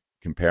because of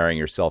comparing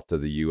yourself to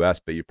the U.S.,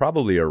 but you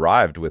probably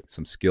arrived with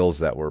some skills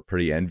that were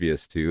pretty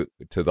envious to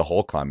the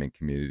whole climbing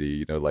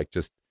community, like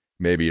just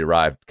maybe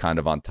arrived kind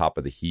of on top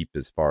of the heap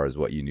as far as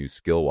what you knew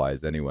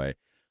skill-wise anyway,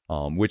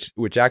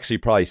 which actually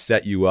probably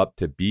set you up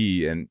to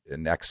be an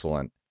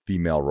excellent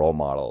female role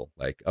model.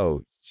 Like,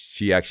 oh,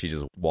 she actually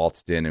just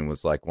waltzed in and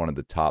was like one of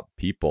the top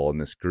people in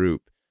this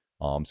group.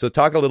 So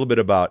talk a little bit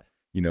about,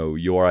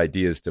 your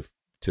ideas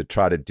to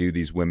try to do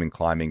these women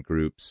climbing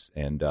groups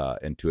and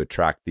to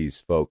attract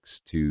these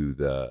folks to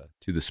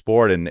the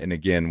sport, and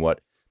again, what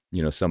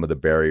some of the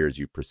barriers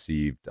you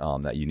perceived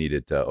that you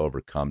needed to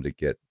overcome to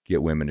get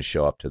women to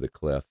show up to the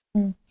cliff.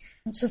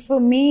 So for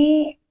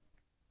me,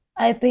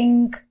 I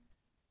think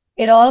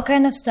it all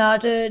kind of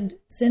started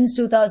since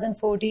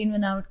 2014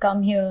 when I would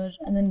come here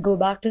and then go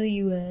back to the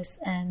US,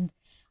 and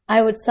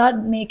I would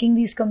start making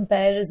these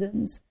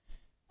comparisons.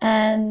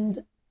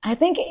 And I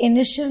think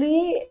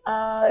initially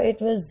it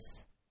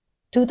was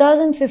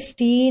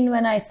 2015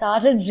 when I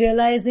started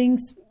realizing,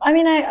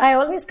 I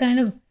always kind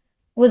of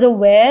was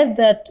aware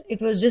that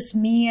it was just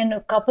me and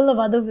a couple of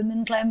other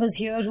women climbers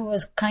here who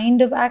was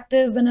kind of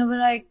active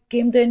whenever I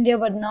came to India,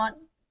 but not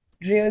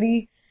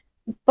really.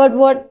 But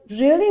what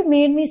really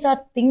made me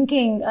start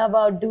thinking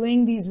about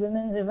doing these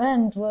women's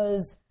events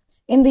was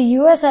in the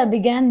US, I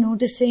began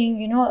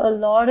noticing, a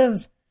lot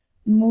of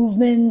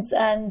movements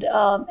and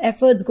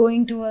efforts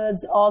going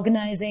towards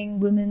organizing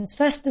women's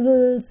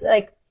festivals.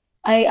 Like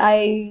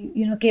I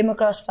came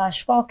across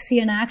Flash Foxy,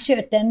 and I actually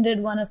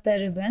attended one of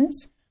their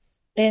events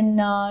in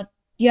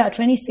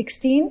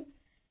 2016.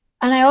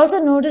 And I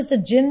also noticed the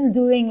gyms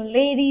doing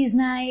ladies'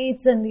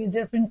 nights and these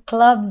different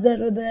clubs that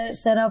were there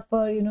set up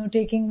for,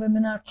 taking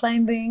women out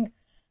climbing.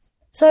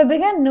 So I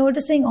began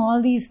noticing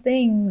all these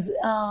things.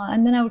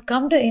 And then I would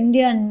come to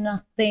India and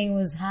nothing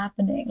was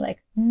happening.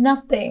 Like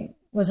nothing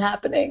was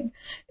happening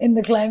in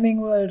the climbing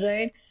world,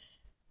 right?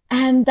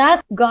 And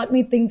that got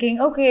me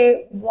thinking,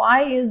 okay,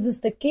 why is this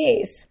the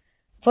case?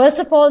 First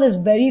of all, there's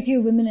very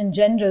few women in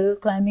general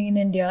climbing in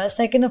India.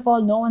 Second of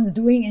all, no one's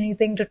doing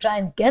anything to try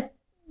and get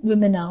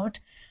women out,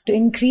 to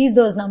increase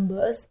those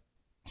numbers.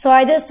 So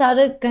I just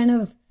started kind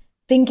of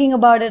thinking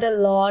about it a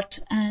lot.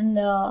 And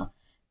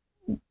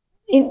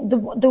in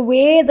the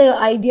way the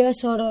idea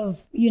sort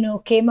of,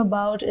 came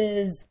about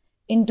is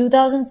in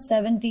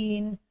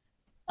 2017,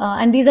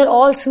 and these are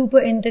all super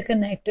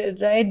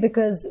interconnected, right?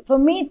 Because for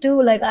me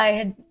too, like I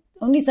had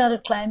only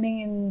started climbing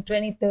in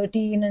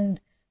 2013, and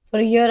for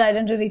a year I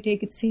didn't really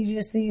take it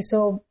seriously.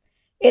 So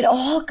it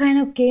all kind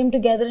of came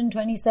together in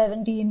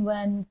 2017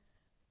 when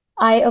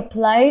I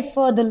applied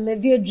for the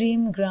Live Your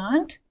Dream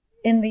grant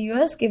in the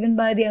US given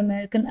by the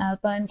American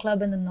Alpine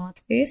Club in the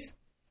North Face.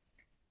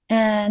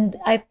 And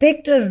I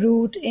picked a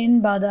route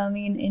in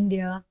Badami in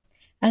India.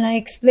 And I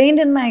explained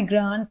in my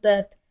grant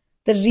that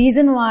the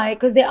reason why,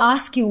 because they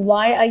ask you,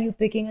 why are you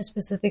picking a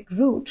specific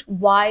route?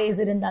 Why is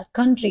it in that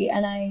country?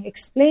 And I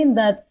explained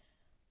that,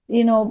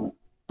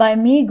 by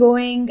me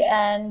going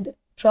and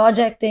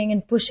projecting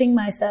and pushing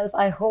myself,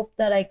 I hope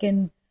that I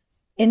can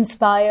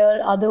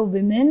inspire other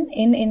women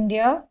in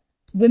India,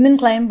 women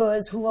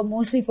climbers who are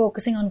mostly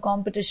focusing on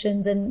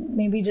competitions and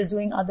maybe just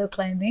doing other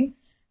climbing,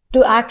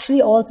 to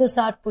actually also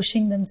start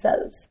pushing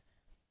themselves.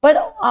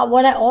 But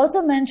what I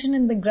also mentioned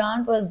in the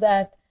grant was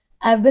that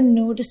I've been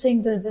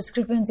noticing this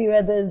discrepancy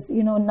where there's,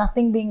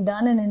 nothing being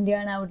done in India,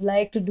 and I would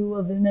like to do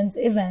a women's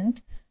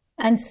event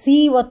and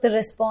see what the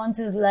response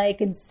is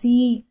like and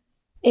see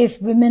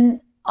if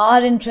women are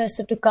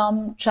interested to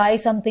come try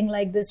something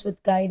like this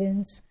with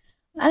guidance.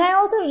 And I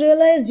also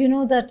realized,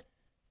 that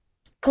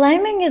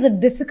climbing is a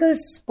difficult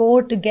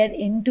sport to get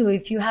into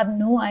if you have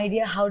no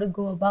idea how to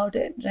go about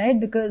it, right?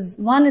 Because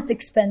one, it's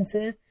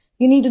expensive.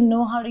 You need to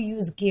know how to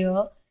use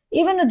gear.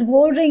 Even with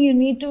bouldering, you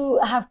need to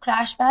have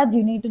crash pads.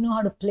 You need to know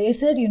how to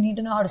place it. You need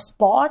to know how to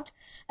spot.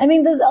 I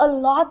mean, there's a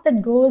lot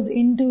that goes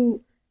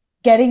into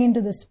getting into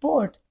the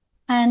sport.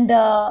 And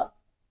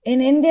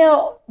in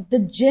India, the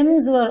gym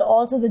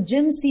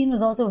scene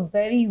was also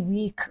very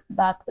weak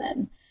back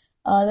then.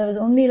 There was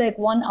only like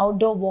one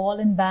outdoor wall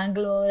in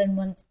Bangalore and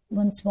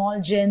one small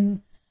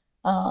gym.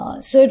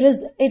 So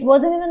it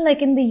wasn't even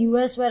like in the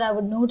US where I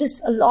would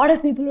notice a lot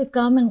of people would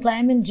come and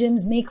climb in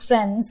gyms, make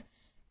friends,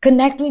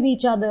 connect with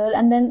each other,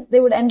 and then they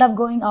would end up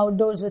going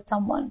outdoors with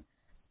someone.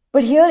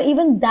 But here,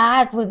 even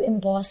that was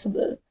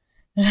impossible,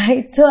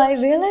 right? So I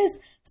realized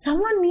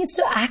someone needs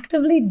to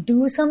actively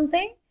do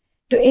something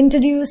to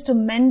introduce, to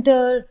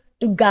mentor,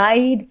 to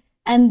guide.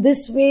 And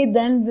this way,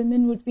 then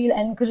women would feel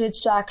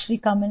encouraged to actually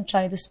come and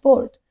try the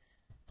sport.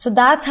 So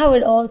that's how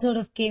it all sort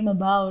of came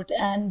about.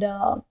 And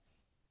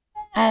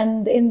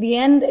in the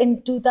end,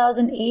 in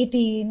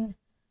 2018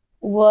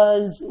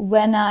 was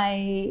when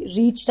I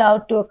reached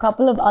out to a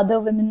couple of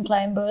other women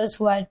climbers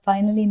who I'd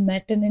finally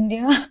met in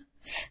India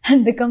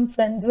and become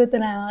friends with.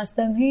 And I asked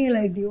them, hey,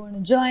 like, do you want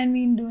to join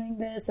me in doing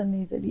this? And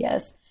they said,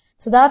 yes.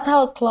 So that's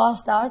how Claw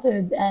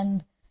started.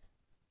 And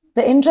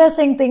the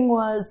interesting thing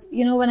was,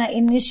 when I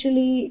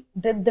initially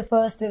did the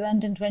first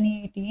event in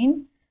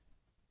 2018,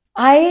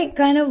 I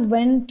kind of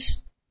went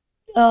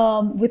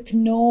with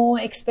no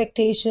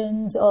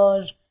expectations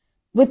or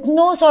with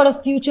no sort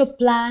of future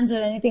plans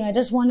or anything. I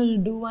just wanted to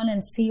do one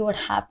and see what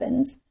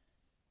happens.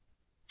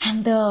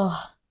 And the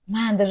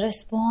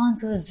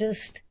response was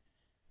just,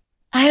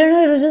 I don't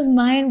know, it was just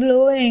mind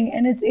blowing.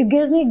 And it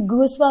gives me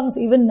goosebumps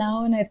even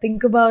now when I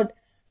think about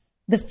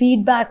the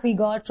feedback we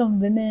got from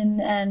women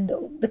and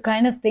the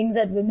kind of things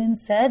that women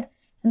said.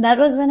 And that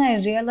was when I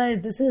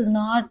realized this is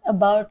not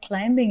about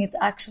climbing. It's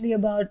actually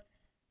about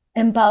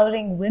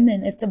empowering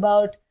women. It's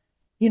about,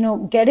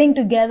 getting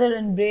together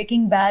and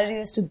breaking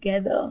barriers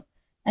together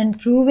and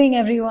proving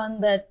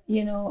everyone that,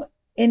 in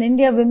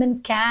India, women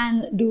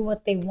can do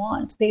what they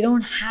want. They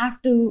don't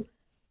have to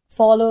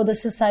follow the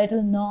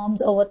societal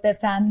norms or what their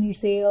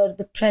families say or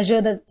the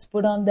pressure that's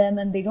put on them.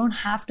 And they don't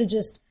have to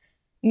just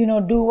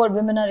do what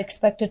women are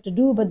expected to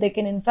do, but they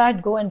can in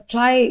fact go and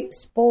try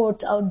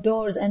sports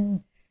outdoors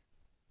and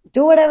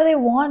do whatever they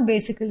want,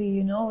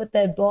 basically, with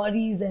their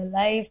bodies, their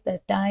life,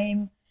 their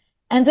time.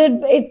 And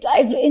so it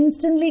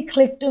instantly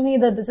clicked to me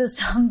that this is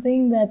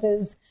something that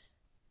is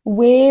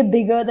way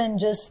bigger than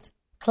just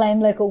climb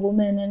like a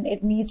woman, and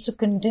it needs to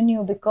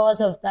continue because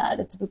of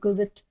that. It's because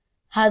it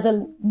has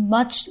a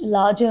much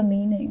larger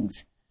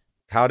meanings.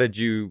 How did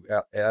you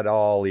at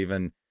all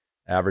even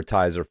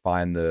advertise or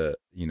find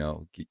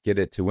get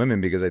it to women?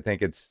 Because I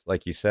think it's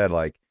like you said,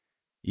 like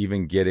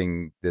even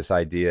getting this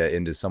idea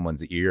into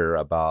someone's ear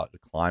about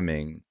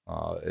climbing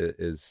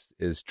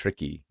is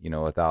tricky,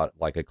 without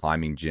like a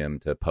climbing gym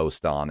to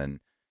post on and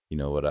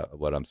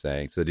what I'm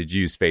saying. So did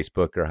you use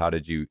Facebook, or how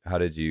did you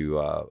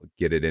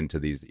get it into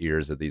these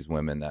ears of these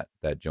women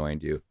that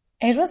joined you?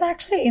 It was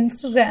actually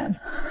Instagram.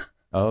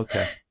 Oh,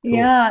 okay. Cool.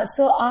 Yeah.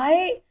 So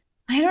I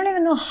don't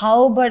even know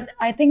how, but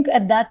I think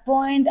at that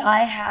point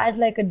I had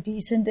like a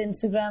decent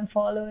Instagram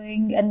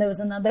following, and there was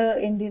another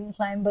Indian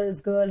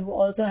climbers girl who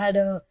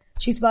also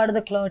she's part of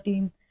the claw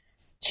team.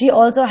 She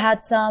also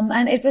had some,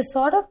 and it was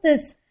sort of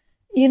this,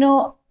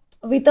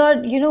 we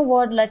thought, you know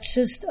what, let's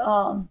just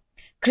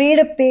create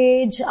a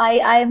page.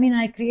 I mean,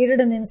 I created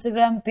an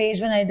Instagram page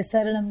when I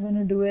decided I'm going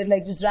to do it,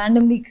 like just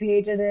randomly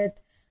created it,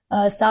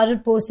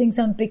 started posting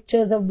some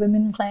pictures of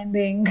women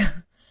climbing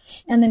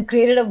and then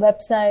created a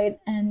website,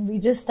 and we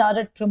just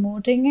started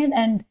promoting it.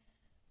 And,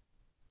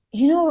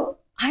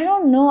 I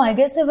don't know, I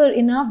guess there were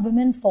enough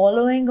women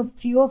following a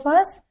few of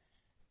us.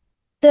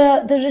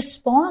 The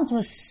response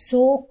was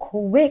so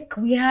quick.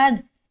 We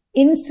had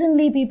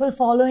instantly people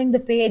following the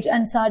page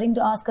and starting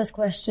to ask us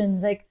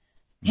questions like,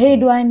 hey,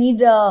 do I need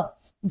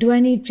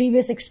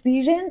previous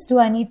experience? Do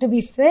I need to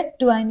be fit?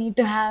 Do I need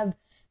to have,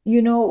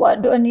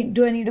 what do I need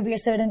to be a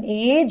certain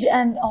age?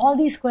 And all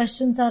these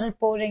questions started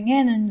pouring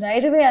in, and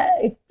right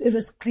away it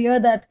was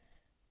clear that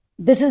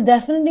this is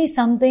definitely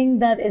something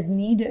that is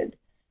needed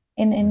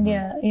in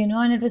India,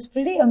 and it was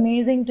pretty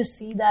amazing to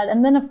see that.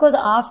 And then, of course,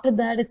 after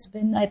that, it's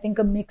been, I think,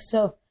 a mix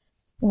of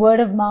word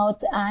of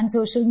mouth and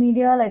social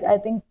media. Like, I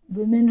think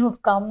women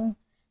who've come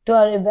to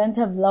our events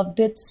have loved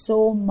it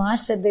so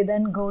much that they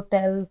then go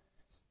tell,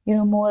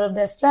 more of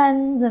their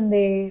friends, and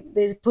they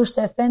push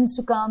their friends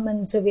to come.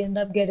 And so we end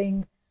up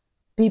getting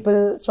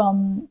people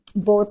from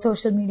both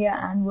social media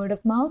and word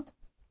of mouth.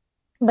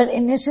 But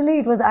initially,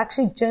 it was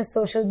actually just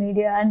social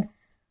media, and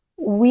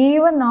we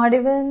were not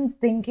even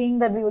thinking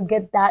that we would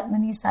get that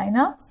many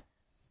signups,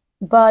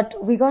 but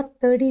we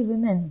got 30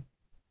 women.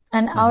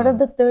 And out of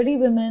the 30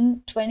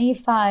 women,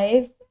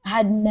 25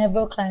 had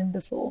never climbed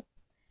before.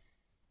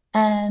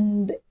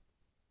 And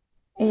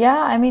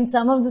yeah, I mean,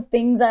 some of the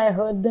things I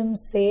heard them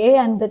say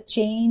and the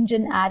change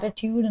in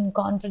attitude and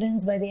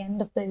confidence by the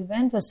end of the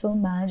event was so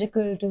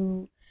magical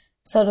to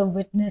sort of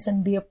witness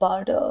and be a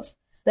part of,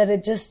 that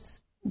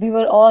we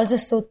were all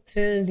just so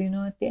thrilled,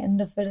 at the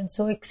end of it, and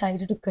so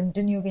excited to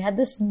continue. We had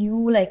this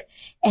new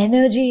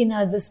energy in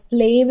us, this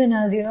flame in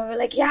us, we're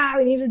like, yeah,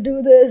 we need to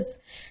do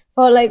this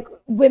for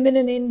women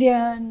in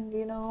India and,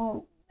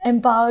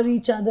 empower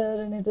each other.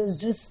 And it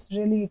was just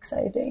really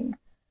exciting.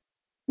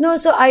 No,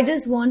 so I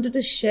just wanted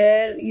to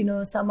share,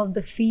 some of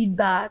the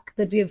feedback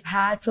that we've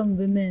had from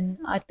women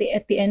at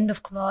the end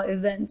of claw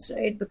events,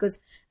 right? Because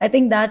I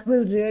think that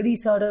will really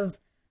sort of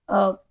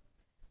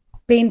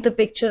paint the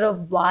picture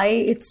of why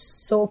it's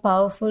so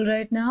powerful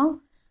right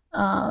now.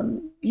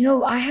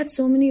 I had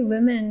so many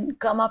women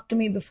come up to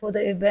me before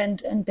the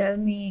event and tell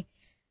me,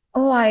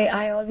 oh,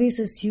 I always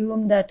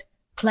assumed that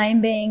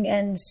climbing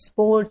and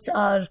sports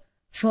are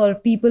for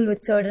people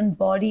with certain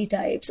body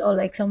types, or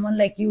like someone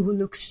like you who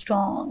looks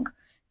strong,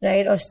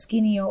 right? Or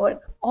skinny,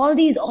 or all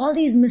these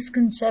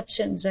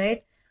misconceptions,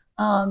 right?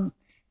 And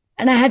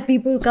I had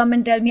people come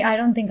and tell me, I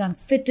don't think I'm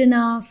fit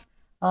enough.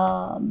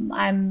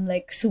 I'm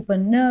super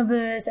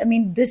nervous. I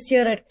mean, this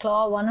year at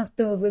Claw, one of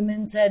the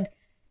women said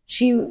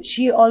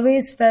she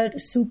always felt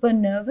super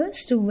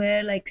nervous to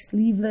wear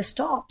sleeveless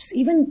tops.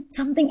 Even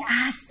something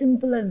as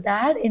simple as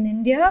that in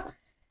India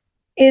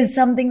is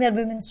something that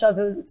women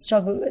struggle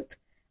with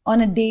on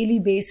a daily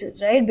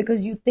basis, right?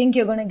 Because you think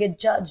you're going to get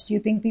judged. You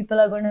think people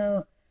are going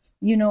to,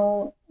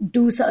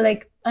 do so,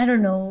 I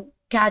don't know,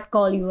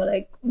 catcall you,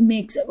 or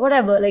makes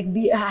whatever,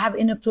 have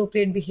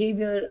inappropriate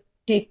behavior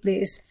take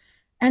place.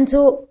 And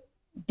so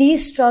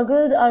these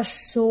struggles are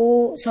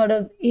so sort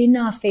of in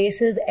our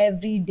faces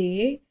every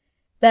day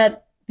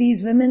that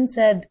these women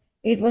said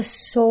it was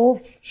so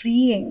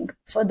freeing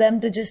for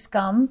them to just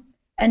come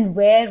and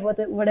wear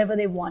whatever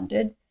they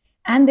wanted.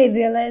 And they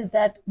realized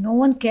that no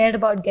one cared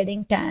about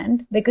getting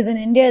tanned, because in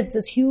India, it's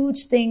this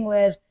huge thing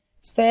where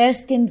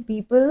fair-skinned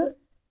people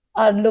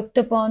are looked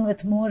upon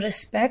with more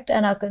respect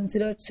and are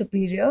considered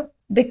superior.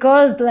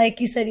 Because, like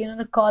you said,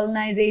 the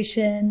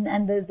colonization,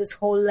 and there's this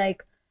whole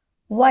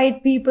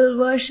white people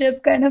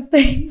worship kind of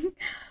thing.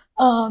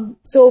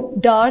 So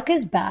dark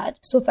is bad.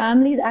 So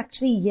families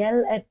actually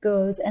yell at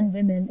girls and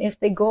women if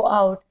they go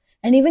out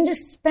and even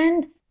just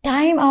spend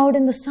time out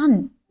in the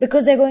sun,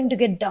 because they're going to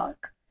get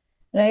dark,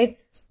 right?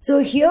 So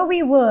here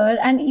we were,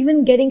 and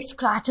even getting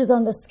scratches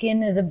on the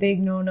skin is a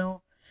big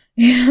no-no.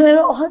 There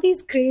are all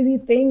these crazy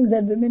things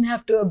that women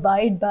have to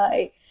abide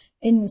by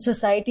in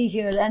society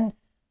here. And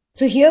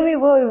so here we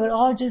were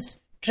all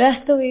just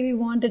dressed the way we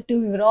wanted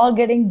to. We were all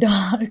getting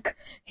dark,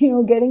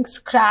 getting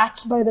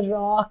scratched by the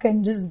rock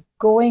and just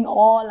going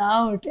all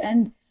out.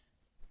 And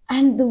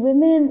the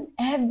women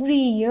every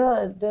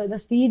year, the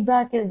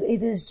feedback is,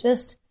 it is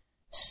just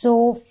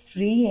so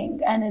freeing,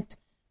 and it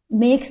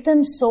makes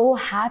them so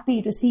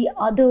happy to see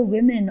other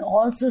women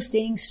also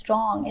staying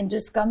strong and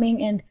just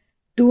coming and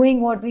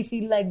doing what we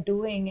feel like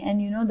doing.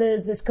 And,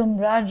 there's this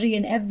camaraderie,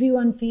 and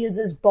everyone feels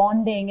this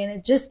bonding, and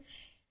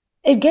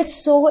it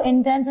gets so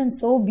intense and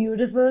so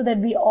beautiful that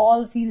we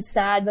all feel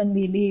sad when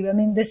we leave. I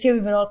mean, this year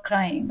we were all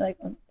crying,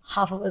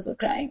 half of us were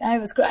crying. I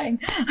was crying.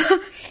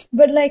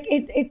 But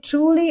it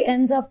truly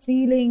ends up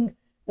feeling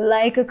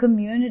like a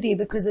community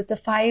because it's a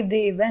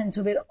 5-day event.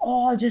 So we're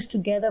all just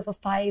together for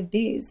 5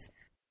 days.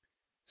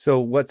 So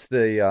what's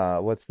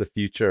the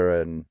future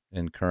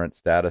and current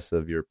status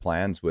of your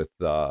plans with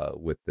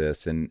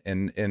this?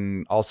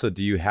 And also,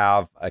 do you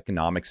have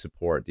economic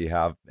support? Do you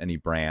have any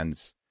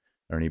brands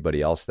or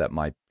anybody else that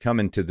might come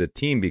into the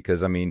team?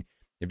 Because, I mean,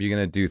 if you're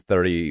going to do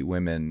 30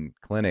 women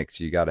clinics,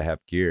 you got to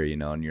have gear,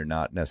 and you're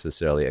not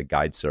necessarily a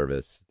guide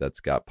service that's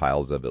got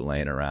piles of it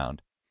laying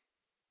around.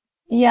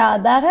 Yeah,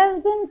 that has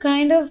been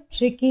kind of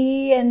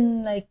tricky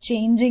and like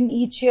changing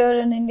each year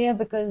in India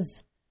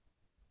because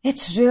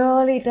it's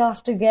really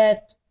tough to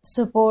get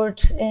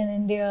support in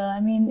India.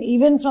 I mean,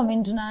 even from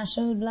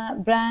international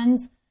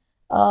brands,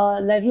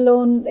 let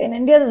alone in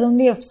India, there's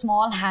only a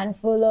small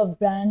handful of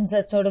brands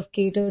that sort of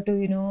cater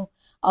to,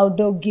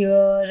 outdoor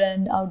gear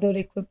and outdoor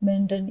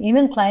equipment and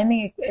even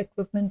climbing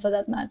equipment for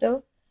that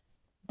matter.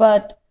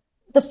 But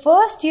the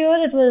first year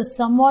it was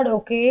somewhat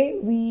okay.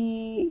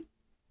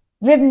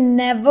 We've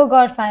never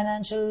got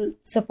financial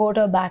support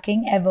or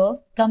backing ever.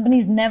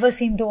 Companies never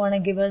seem to want to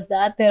give us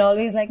that. They're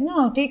always like,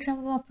 no, take some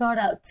of our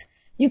products.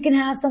 You can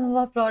have some of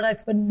our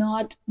products, but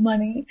not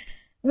money,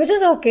 which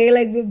is okay.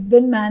 Like we've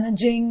been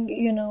managing,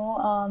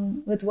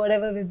 with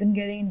whatever we've been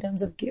getting in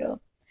terms of gear.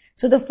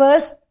 So the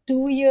first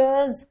 2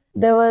 years,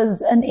 there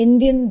was an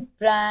Indian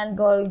brand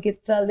called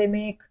Gipfel. They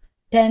make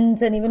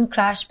tents and even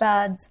crash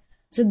pads.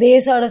 So they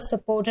sort of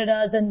supported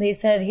us and they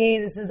said, hey,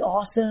 this is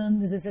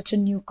awesome. This is such a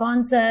new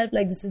concept.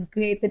 Like, this is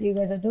great that you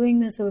guys are doing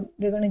this. So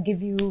we're going to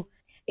give you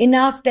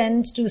enough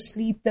tents to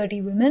sleep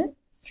 30 women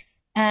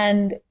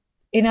and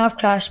enough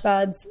crash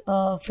pads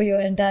for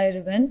your entire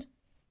event.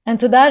 And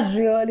so that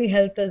really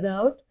helped us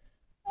out.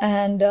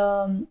 And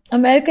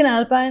American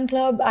Alpine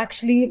Club,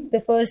 actually, the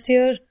first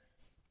year,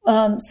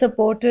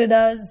 supported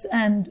us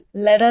and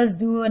let us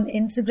do an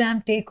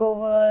Instagram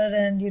takeover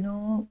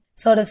and,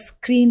 sort of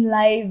screen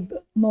live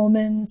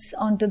moments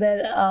onto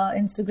their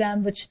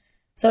Instagram, which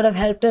sort of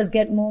helped us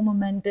get more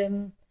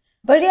momentum.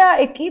 But yeah,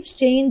 it keeps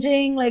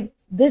changing. Like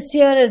this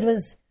year, it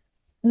was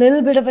a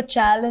little bit of a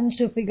challenge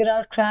to figure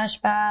out crash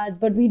pads,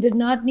 but we did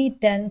not need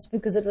tents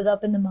because it was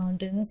up in the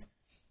mountains.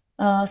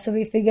 So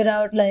we figured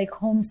out like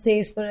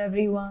homestays for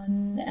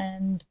everyone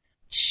and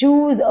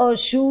shoes.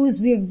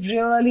 We've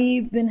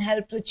really been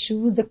helped with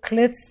shoes. The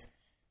Cliffs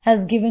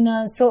has given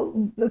us,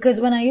 so because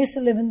when I used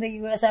to live in the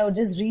US, I would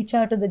just reach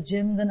out to the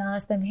gyms and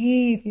ask them,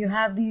 hey, if you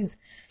have these,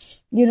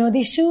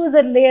 these shoes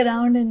that lay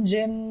around in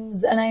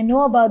gyms, and I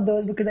know about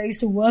those because I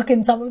used to work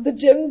in some of the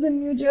gyms in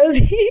New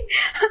Jersey.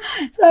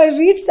 So I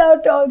reached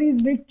out to all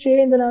these big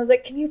chains and I was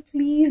like, can you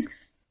please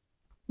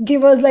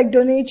give us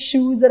donate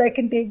shoes that I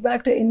can take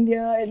back to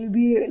India? It'll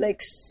be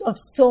of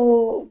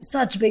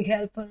such big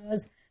help for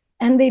us.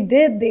 And they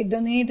did. They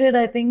donated,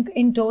 I think,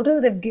 in total,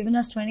 they've given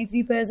us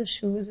 23 pairs of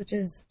shoes, which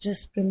is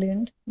just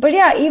brilliant. But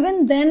yeah,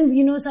 even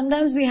then,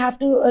 sometimes we have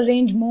to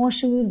arrange more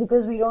shoes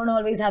because we don't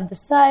always have the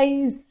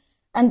size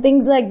and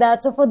things like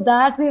that. So for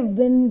that, we've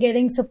been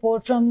getting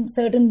support from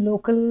certain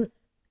local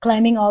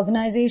climbing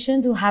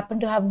organizations who happen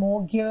to have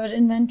more gear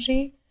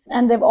inventory.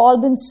 And they've all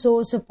been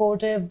so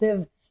supportive.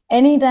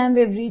 Anytime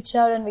we've reached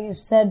out and we've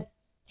said,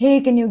 hey,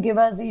 can you give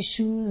us these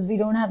shoes? We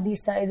don't have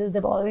these sizes.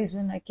 They've always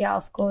been like, yeah,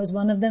 of course.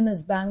 One of them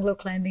is Bangalore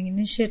Climbing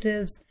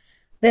Initiatives.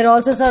 They're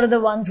also sort of the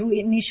ones who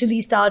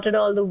initially started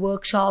all the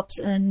workshops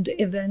and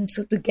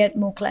events to get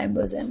more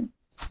climbers in.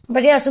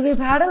 But yeah, so we've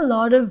had a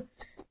lot of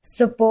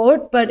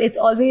support, but it's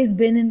always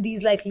been in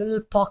these little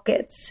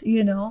pockets,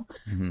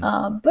 Mm-hmm.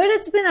 But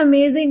it's been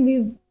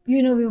amazing.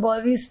 We've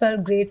always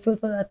felt grateful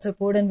for that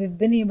support, and we've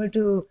been able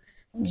to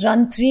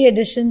run 3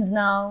 editions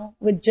now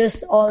with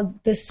just all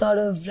this sort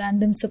of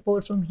random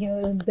support from here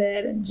and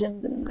there and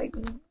gyms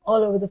and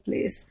all over the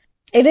place.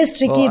 It is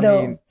tricky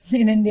in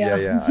India.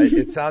 Yeah.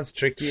 It sounds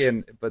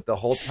tricky, but the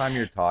whole time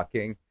you're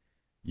talking,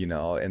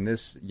 and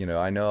this,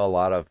 I know a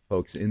lot of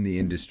folks in the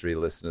industry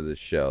listen to this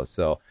show.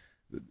 So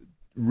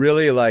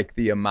really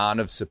the amount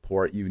of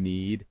support you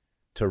need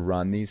to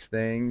run these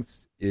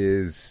things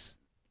is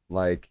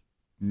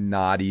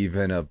not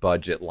even a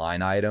budget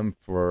line item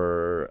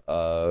for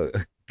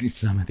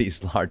some of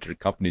these larger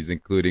companies,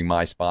 including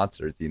my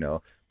sponsors,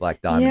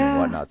 Black Diamond and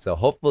whatnot. So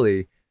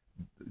hopefully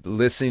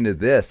listening to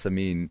this, I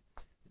mean,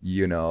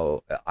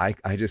 I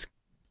just,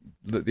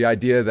 the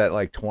idea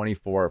that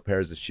 24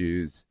 pairs of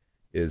shoes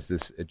is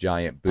a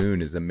giant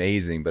boon is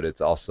amazing, but it's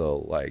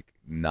also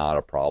not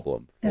a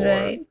problem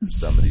for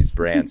some of these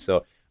brands.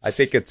 So I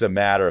think it's a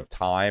matter of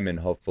time, and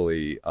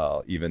hopefully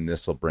even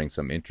this will bring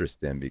some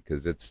interest in,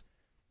 because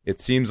it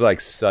seems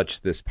like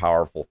such this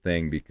powerful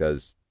thing,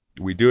 because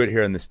we do it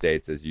here in the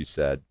States, as you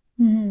said.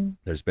 Mm-hmm.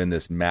 There's been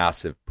this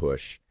massive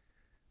push,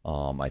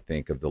 I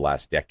think, of the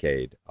last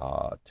decade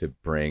to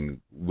bring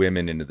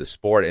women into the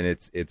sport, and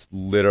it's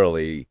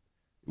literally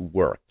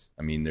worked.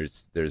 I mean,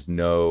 there's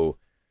no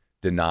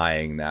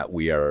denying that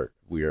we are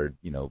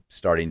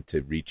starting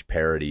to reach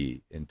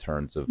parity in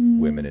terms of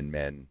women and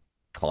men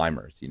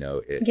climbers.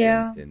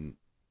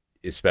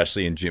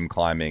 Especially in gym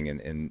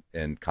climbing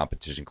and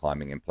competition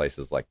climbing and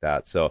places like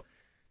that. So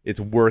it's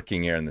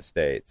working here in the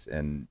States,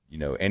 and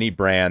any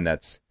brand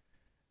that's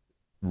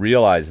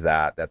realize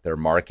that their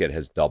market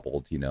has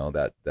doubled,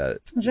 that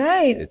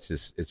Right. it's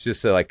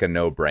just like a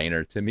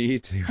no-brainer to me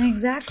to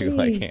Exactly. to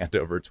like hand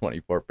over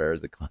 24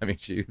 pairs of climbing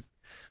shoes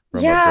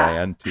from Yeah. a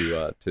brand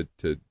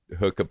to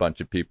hook a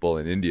bunch of people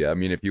in India. I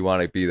mean, if you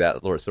want to be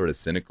that sort of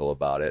cynical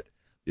about it,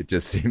 it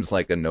just seems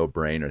like a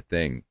no-brainer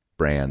thing.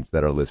 Brands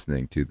that are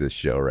listening to this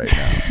show right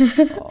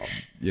now,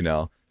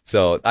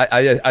 So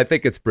I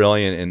think it's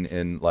brilliant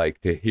and like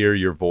to hear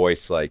your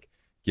voice like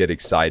get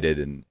excited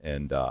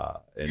and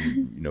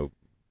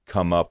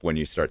come up when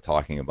you start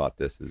talking about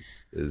this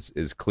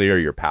is clear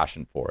your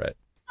passion for it.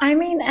 I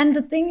mean, and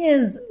the thing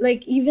is,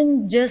 like,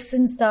 even just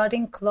since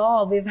starting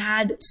Claw, we've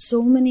had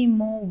so many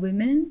more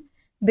women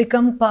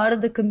become part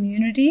of the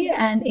community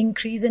and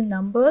increase in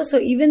numbers. So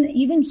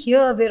even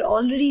here, we're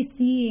already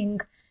seeing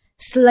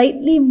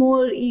slightly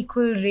more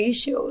equal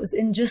ratios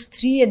in just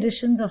 3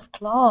 editions of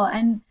Claw.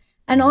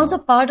 And also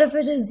part of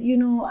it is,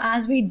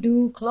 as we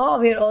do Claw,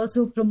 we're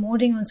also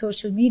promoting on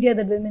social media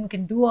that women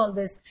can do all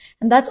this.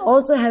 And that's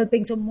also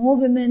helping. So more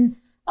women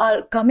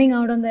are coming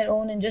out on their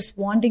own and just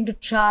wanting to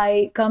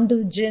try, come to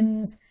the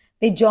gyms.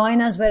 They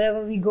join us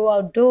wherever we go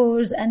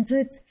outdoors. And so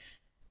it's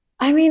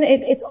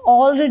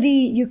already,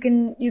 you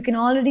can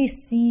already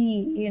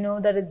see,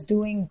 that it's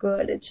doing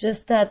good. It's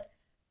just that,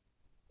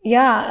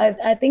 yeah,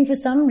 I think for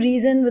some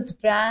reason with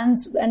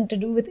brands and to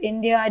do with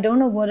India, I don't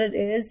know what it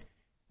is.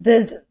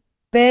 There's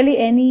barely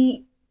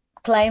any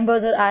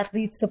climbers or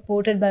athletes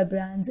supported by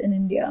brands in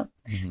India.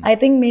 Mm-hmm. I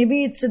think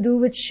maybe it's to do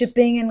with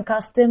shipping and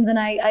customs, and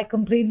I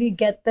completely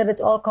get that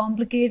it's all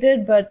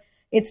complicated, but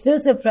it still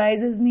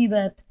surprises me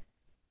that,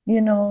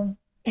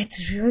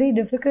 it's really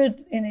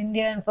difficult in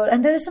India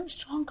and there are some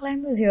strong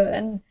climbers here,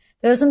 and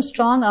there are some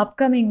strong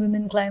upcoming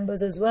women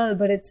climbers as well,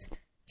 but it's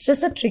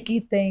just a tricky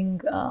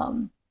thing.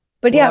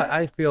 But yeah,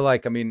 I feel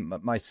like,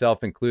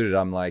 myself included,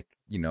 I'm like,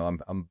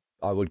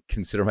 I would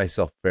consider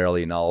myself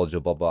fairly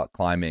knowledgeable about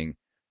climbing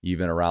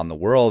even around the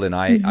world. And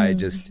I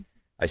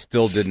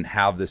still didn't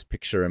have this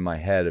picture in my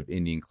head of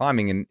Indian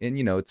climbing. And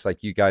it's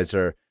like you guys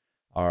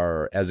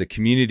are as a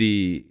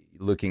community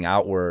looking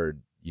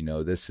outward,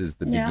 this is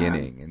the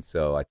beginning. And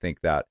so I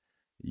think that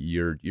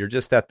you're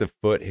just at the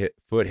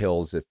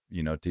foothills, if,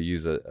 to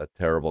use a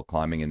terrible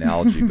climbing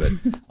analogy, but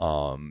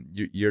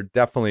you're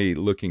definitely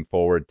looking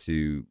forward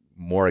to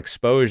more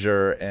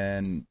exposure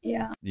and,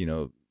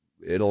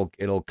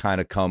 it'll kind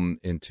of come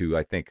into,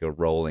 I think, a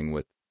rolling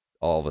with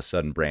all of a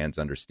sudden brands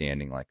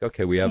understanding like,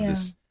 okay, we have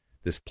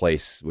this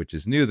place which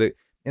is new.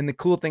 And the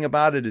cool thing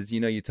about it is,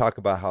 you talk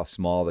about how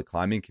small the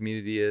climbing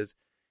community is.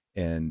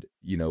 And,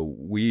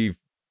 we've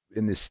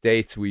in the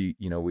States, we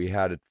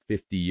had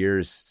 50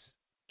 years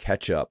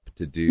catch up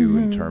to do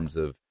in terms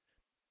of,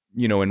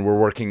 and we're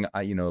working,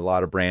 a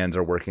lot of brands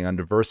are working on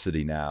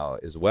diversity now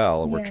as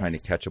well. And we're trying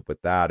to catch up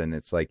with that. And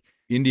it's like,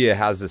 India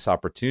has this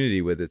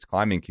opportunity with its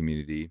climbing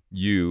community.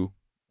 You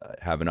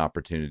have an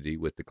opportunity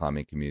with the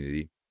climbing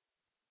community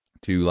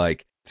to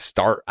like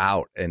start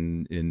out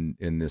in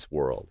this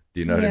world. Do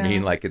you know what I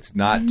mean? Like it's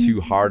not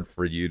too hard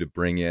for you to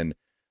bring in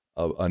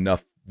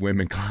enough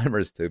women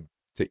climbers to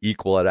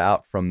equal it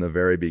out from the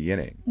very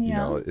beginning.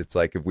 It's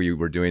like if we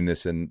were doing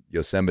this in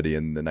Yosemite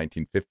in the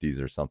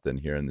 1950s or something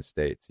here in the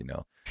States.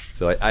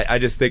 So I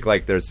just think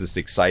like there's this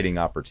exciting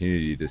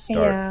opportunity to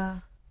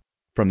start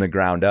from the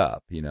ground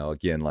up,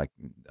 again, like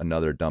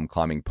another dumb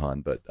climbing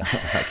pun, but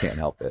I can't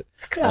help it.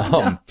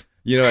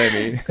 You know what I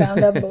mean?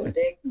 Ground up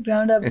boating,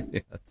 ground up.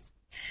 Yes.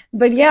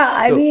 But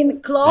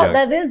Claw,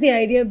 that is the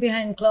idea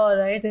behind Claw,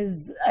 right?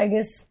 Is I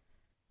guess,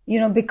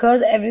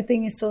 because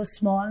everything is so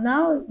small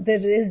now, there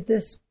is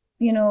this,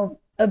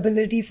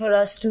 ability for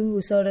us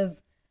to sort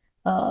of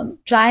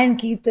try and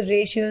keep the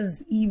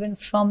ratios even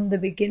from the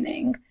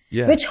beginning,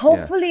 which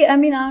hopefully,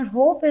 our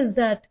hope is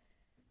that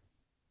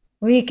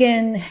we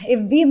can, if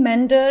we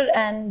mentor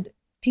and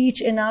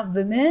teach enough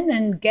women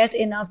and get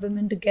enough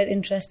women to get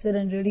interested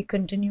and really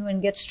continue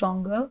and get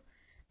stronger,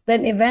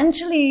 then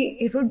eventually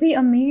it would be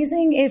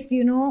amazing if,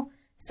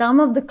 some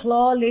of the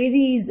Claw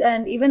ladies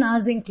and even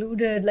us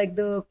included, like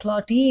the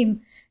Claw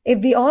team,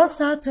 if we all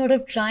start sort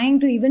of trying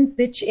to even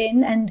pitch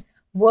in and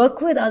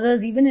work with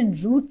others, even in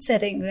route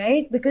setting,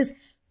 right? Because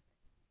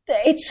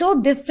it's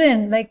so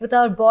different, like with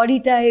our body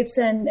types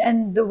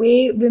and the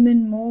way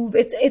women move,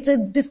 it's a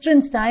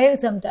different style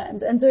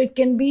sometimes. And so it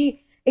can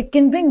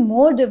bring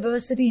more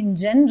diversity in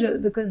general,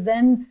 because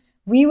then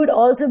we would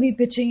also be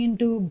pitching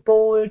into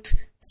bolt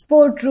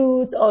sport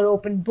routes or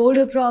open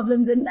boulder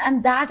problems.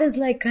 And that is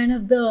like kind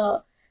of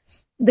the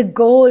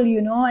goal,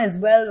 as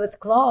well with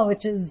Claw,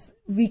 which is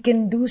we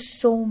can do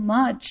so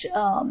much.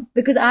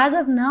 Because as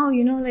of now,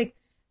 like,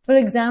 for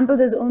example,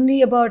 there's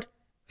only about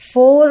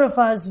 4 of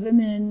us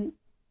women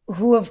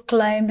who have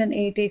climbed an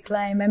 8A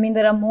climb.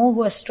 There are more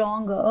who are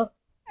stronger,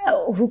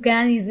 who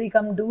can easily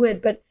come do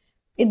it. But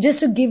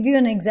just to give you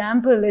an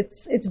example,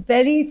 it's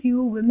very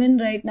few women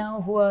right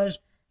now who are,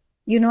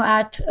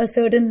 at a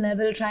certain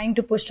level, trying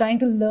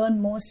to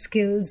learn more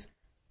skills.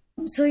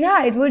 So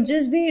yeah, it would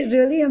just be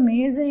really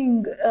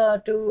amazing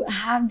to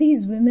have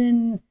these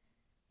women,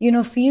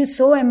 feel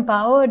so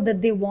empowered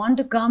that they want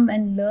to come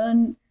and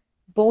learn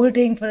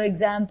bolting, for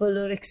example,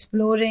 or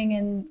exploring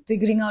and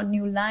figuring out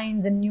new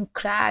lines and new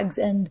crags,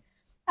 and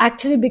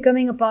actually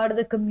becoming a part of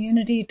the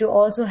community to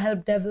also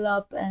help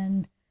develop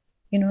and,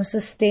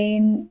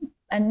 sustain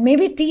and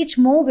maybe teach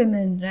more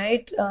women,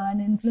 right?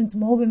 And influence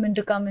more women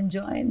to come and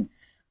join.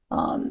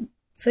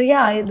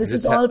 This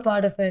is all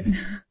part of it.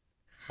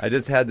 I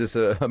just had this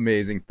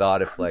amazing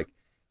thought if like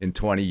in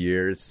 20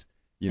 years,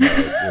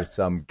 there's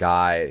some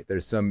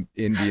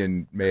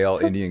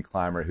Indian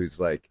climber who's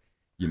like,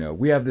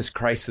 we have this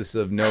crisis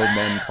of no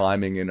men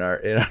climbing in our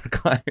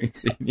climbing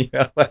scene.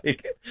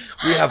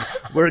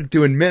 We're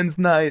doing men's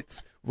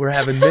nights. We're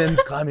having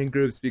men's climbing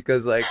groups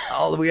because like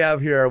all we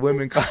have here are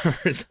women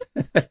climbers.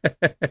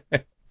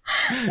 That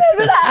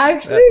would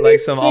actually like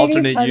some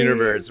alternate funny.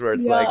 Universe where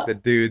it's like the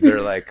dudes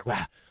are like,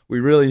 wow, we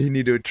really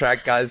need to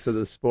attract guys to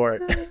the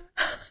sport.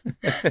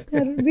 That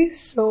would be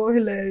so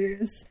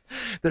hilarious.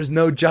 There's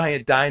no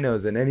giant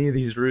dinos in any of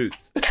these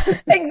routes.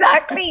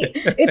 Exactly.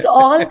 It's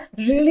all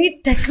really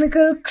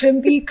technical,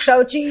 crimpy,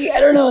 crouchy, I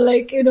don't know,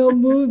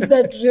 moves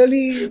that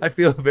really... I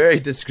feel very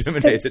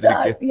discriminated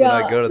against when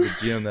I go to the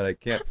gym that I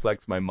can't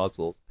flex my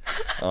muscles.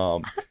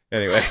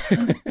 Anyway.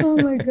 Oh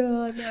my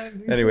God.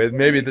 Anyway,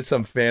 maybe there's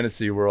some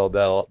fantasy world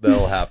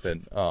that'll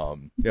happen.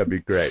 It'd be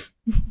great.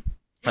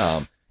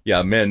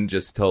 Men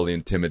just totally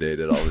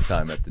intimidated all the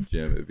time at the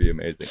gym. It'd be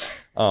amazing.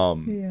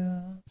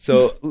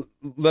 So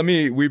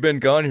we've been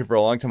going here for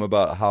a long time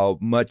about how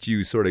much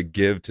you sort of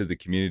give to the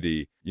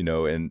community,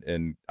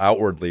 and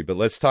outwardly, but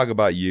let's talk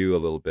about you a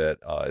little bit,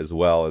 as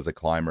well as a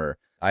climber.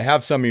 I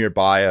have some of your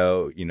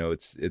bio,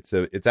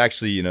 it's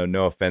actually,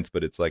 no offense,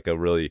 but it's like a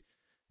really,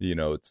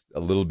 it's a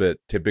little bit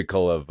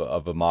typical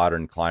of a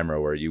modern climber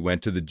where you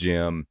went to the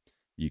gym,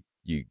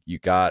 you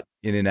got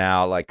in and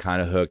out, like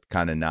kind of hooked,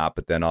 kind of not,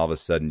 but then all of a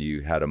sudden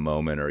you had a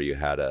moment or you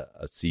had a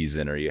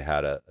season or you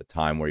had a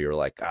time where you were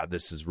like, God,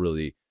 this is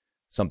really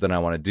something I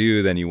want to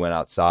do. Then you went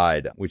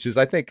outside, which is,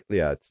 I think,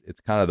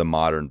 it's kind of the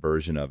modern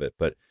version of it.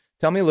 But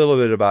tell me a little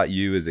bit about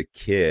you as a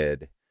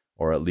kid,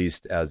 or at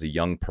least as a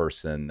young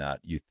person,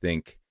 that you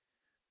think,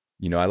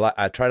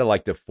 I try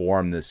to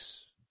form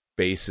this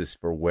basis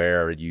for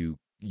where you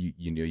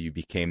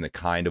became the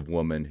kind of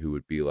woman who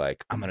would be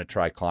like, I'm going to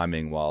try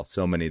climbing, while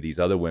so many of these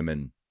other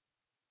women,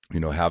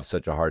 have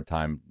such a hard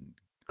time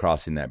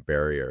crossing that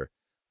barrier.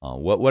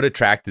 What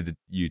attracted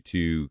you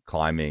to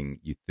climbing,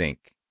 you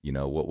think?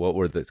 What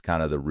were the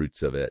kind of the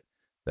roots of it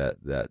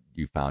that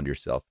you found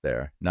yourself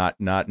there? Not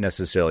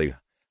necessarily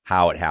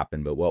how it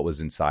happened, but what was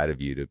inside of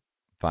you to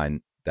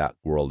find that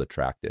world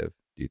attractive,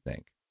 do you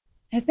think?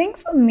 I think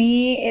for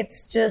me,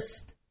 it's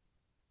just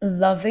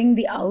loving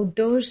the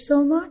outdoors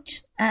so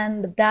much,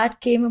 and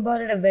that came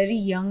about at a very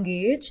young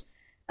age.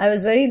 I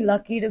was very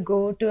lucky to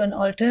go to an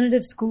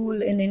alternative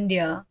school in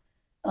India,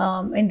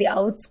 in the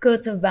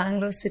outskirts of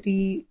Bangalore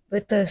city,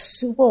 with a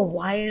super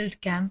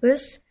wild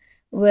campus,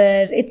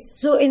 where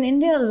in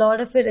India, a lot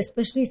of it,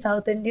 especially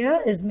South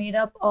India, is made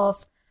up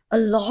of a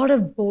lot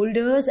of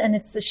boulders, and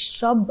it's a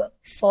shrub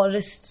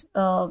forest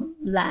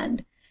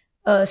land,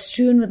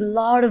 strewn with a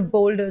lot of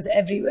boulders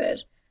everywhere.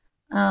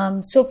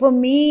 So for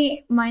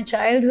me, my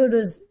childhood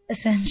was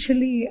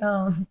essentially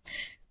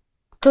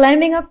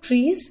climbing up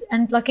trees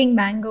and plucking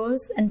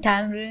mangoes and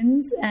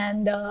tamarinds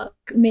and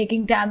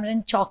making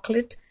tamarind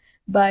chocolate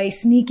by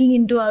sneaking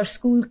into our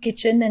school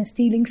kitchen and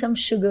stealing some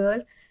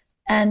sugar.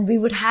 And we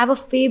would have a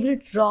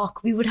favorite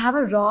rock. We would have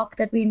a rock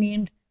that we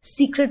named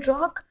Secret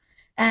Rock.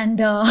 And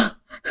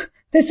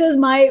this was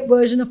my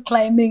version of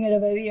climbing at a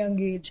very young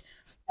age.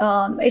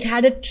 It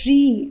had a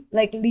tree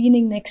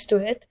leaning next to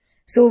it.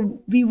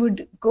 So we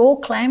would go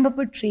climb up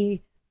a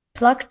tree,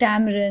 pluck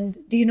tamarind.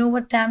 Do you know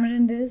what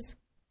tamarind is?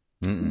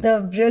 Mm-mm.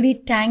 The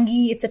really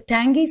it's a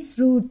tangy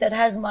fruit that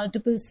has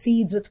multiple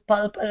seeds with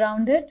pulp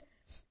around it.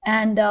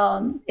 And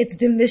it's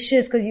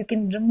delicious because you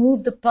can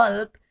remove the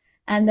pulp,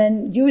 and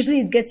then usually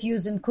it gets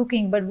used in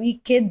cooking. But we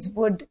kids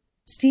would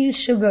steal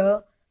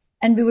sugar,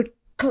 and we would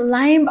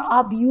climb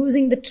up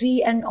using the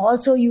tree and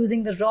also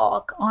using the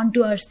rock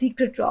onto our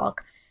secret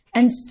rock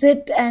and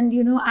sit and,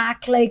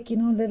 act like,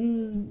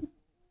 little...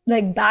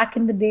 like back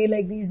in the day,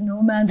 like these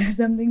nomads or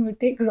something would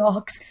take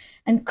rocks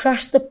and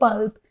crush the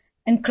pulp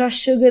and crush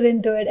sugar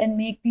into it and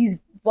make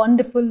these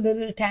wonderful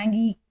little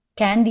tangy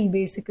candy,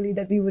 basically,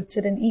 that we would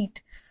sit and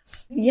eat.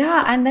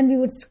 Yeah, and then we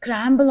would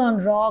scramble on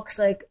rocks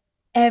like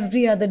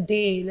every other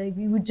day. Like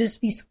we would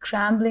just be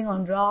scrambling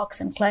on rocks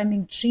and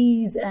climbing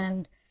trees.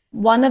 And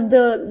one of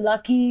the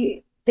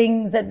lucky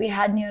things that we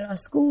had near our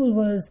school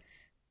was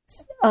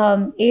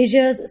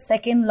Asia's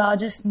second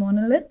largest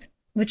monolith,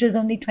 which was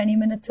only 20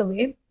 minutes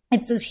away.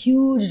 It's this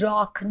huge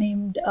rock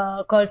named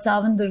called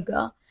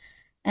Savandurga.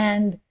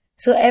 And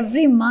so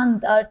every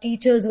month our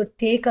teachers would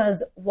take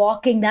us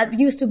walking. That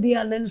used to be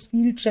our little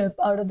field trip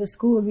out of the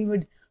school. We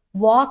would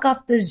walk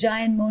up this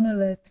giant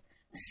monolith,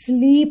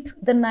 sleep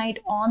the night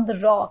on the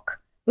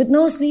rock with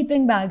no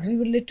sleeping bags. We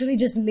would literally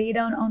just lay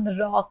down on the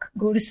rock,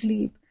 go to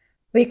sleep,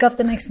 wake up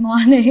the next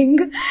morning.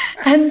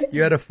 And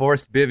you had a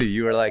forced bivvy.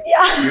 You were like,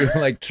 you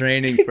were like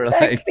training for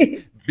exactly.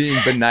 like being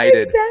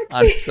benighted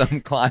on Exactly.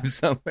 some climb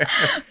somewhere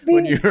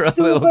when Being you're a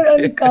super little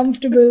kid.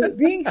 uncomfortable.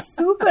 Being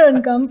super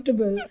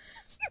uncomfortable.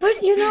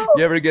 But You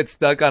ever get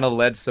stuck on a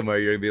ledge somewhere,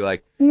 you're going to be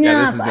like, yeah,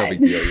 Nah, this is no fine.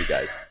 big deal, you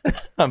guys.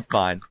 I'm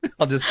fine.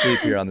 I'll just sleep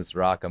here on this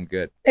rock. I'm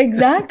good.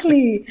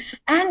 Exactly.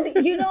 And,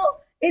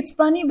 it's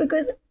funny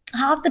because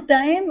half the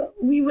time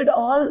we would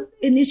all,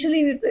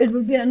 initially it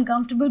would be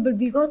uncomfortable, but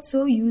we got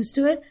so used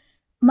to it.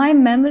 My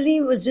memory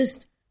was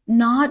just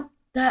not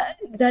that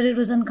it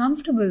was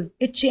uncomfortable.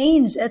 It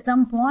changed at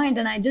some point,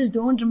 and I just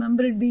don't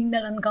remember it being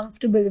that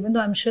uncomfortable, even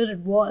though I'm sure it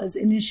was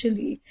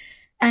initially.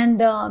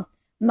 And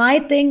my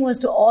thing was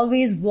to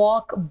always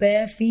walk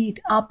bare feet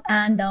up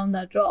and down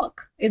that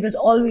rock. It was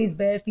always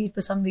bare feet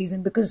for some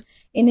reason, because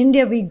in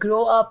India we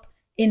grow up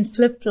in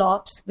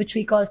flip-flops, which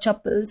we call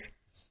chappals.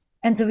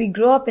 And so we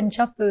grow up in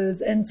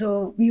chappals, and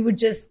so we would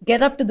just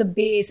get up to the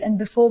base, and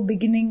before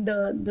beginning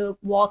the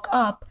walk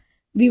up,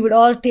 we would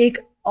all take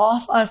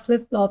off our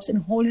flip-flops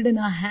and hold it in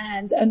our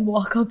hands and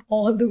walk up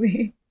all the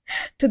way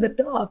to the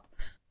top.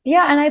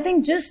 Yeah, and I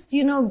think just,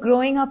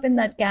 growing up in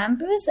that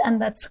campus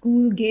and that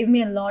school gave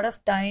me a lot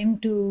of time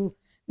to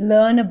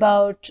learn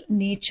about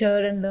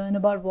nature and learn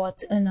about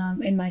what's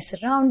in my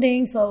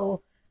surroundings.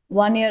 So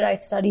one year I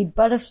studied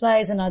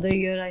butterflies, another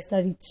year I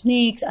studied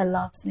snakes. I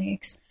love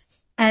snakes.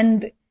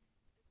 And,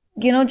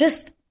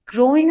 just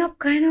growing up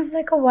kind of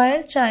like a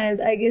wild child,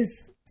 I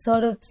guess,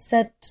 sort of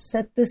set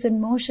this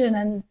in motion.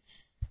 And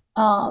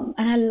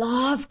I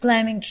loved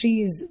climbing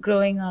trees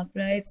growing up,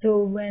 right? So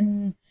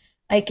when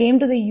I came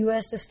to the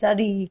US to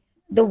study,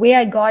 the way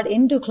I got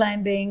into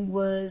climbing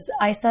was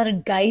I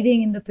started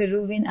guiding in the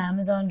Peruvian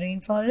Amazon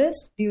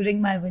rainforest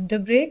during my winter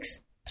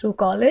breaks through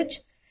college.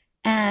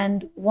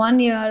 And one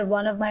year,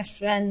 one of my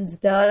friends,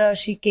 Dara,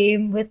 she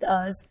came with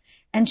us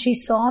and she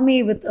saw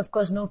me with, of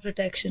course, no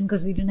protection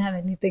because we didn't have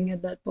anything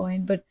at that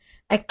point. But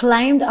I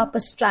climbed up a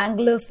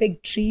strangler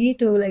fig tree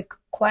to like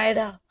quite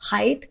a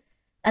height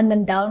and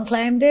then down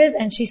climbed it.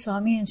 And she saw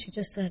me and she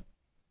just said,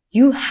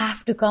 "You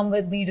have to come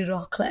with me to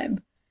rock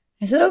climb."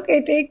 I said,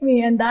 "Okay, take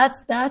me." And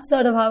that's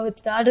sort of how it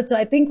started. So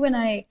I think when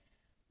I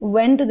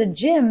went to the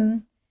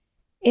gym,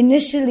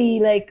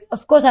 initially, like,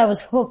 of course I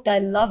was hooked. I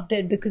loved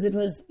it because it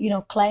was,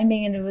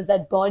 climbing, and it was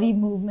that body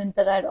movement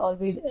that I'd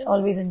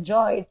always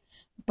enjoyed.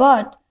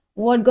 But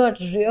what got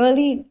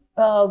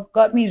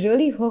me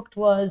really hooked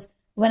was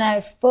when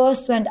I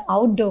first went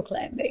outdoor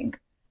climbing.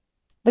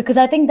 Because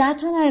I think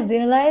that's when I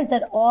realized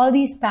that all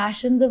these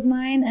passions of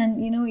mine and,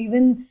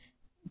 even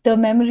the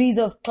memories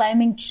of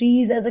climbing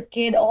trees as a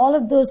kid, all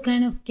of those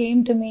kind of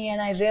came to me,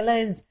 and I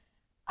realized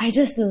I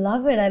just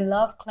love it. I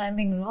love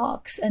climbing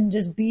rocks and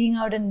just being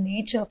out in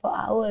nature for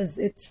hours.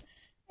 It's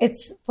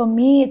for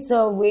me, it's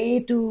a way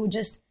to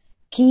just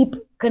keep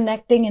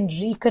connecting and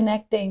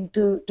reconnecting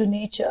to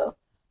nature.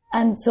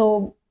 And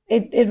so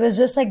it was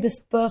just like this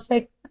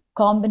perfect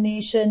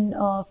combination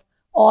of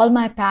all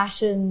my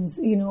passions,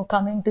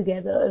 coming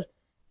together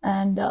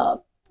and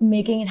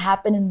making it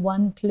happen in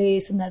one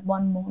place in that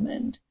one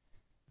moment.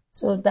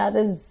 So that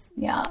is,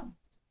 yeah.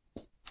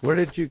 Where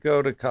did you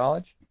go to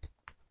college?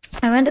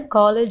 I went to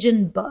college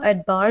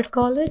at Bard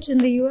College in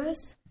the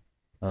US.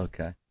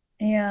 Okay.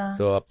 Yeah.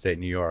 So upstate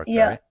New York,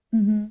 Yeah. right?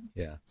 Mm-hmm.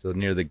 Yeah. So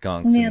near the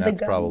Gunks. Near and the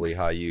that's probably Gunks.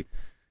 how you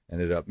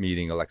ended up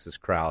meeting Alexis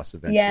Krauss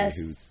eventually,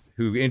 Yes.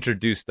 who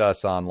introduced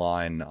us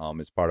online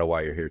as part of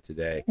why you're here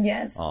today.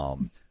 Yes.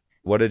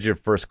 What did your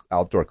first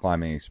outdoor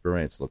climbing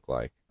experience look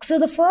like? So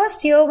the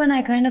first year when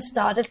I kind of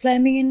started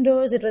climbing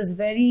indoors, it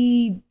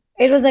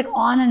was like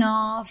on and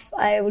off.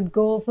 I would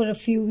go for a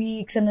few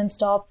weeks and then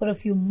stop for a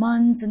few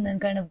months and then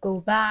kind of go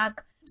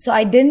back. So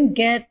I didn't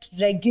get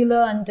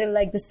regular until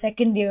like the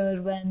second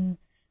year when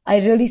I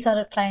really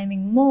started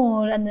climbing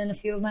more. And then a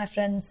few of my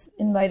friends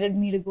invited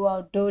me to go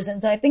outdoors.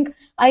 And so I think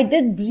I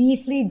did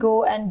briefly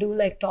go and do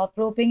like top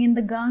roping in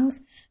the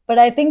Gunks. But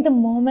I think the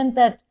moment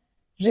that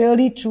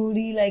really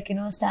truly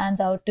stands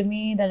out to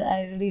me that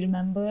I really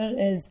remember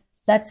is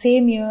that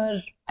same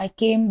year I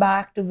came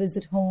back to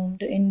visit home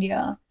to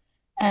India.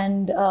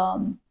 And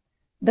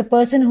the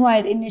person who I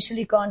had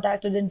initially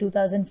contacted in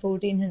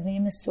 2014, his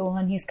name is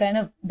Sohan. He's kind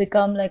of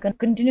become like a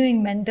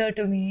continuing mentor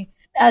to me.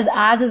 As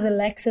is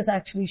Alexis,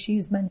 actually.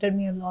 She's mentored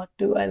me a lot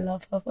too. I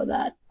love her for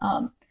that.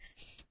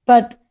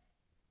 But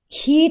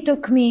he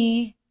took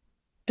me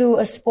to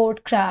a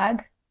sport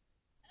crag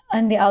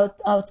on the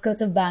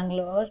outskirts of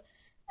Bangalore.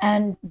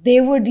 And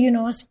they would,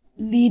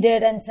 lead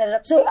it and set it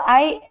up. So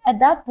at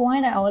that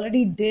point, I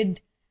already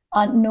did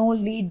no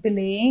lead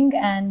belaying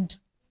and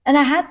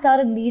I had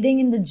started leading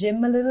in the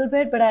gym a little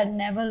bit, but I had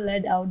never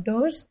led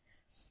outdoors.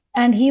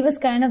 And he was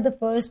kind of the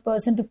first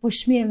person to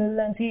push me a little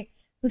and say,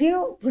 would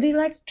you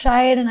like to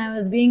try it? And I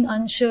was being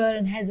unsure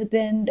and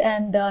hesitant.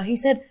 And he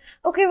said,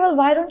 okay, well,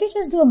 why don't you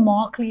just do a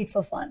mock lead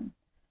for fun?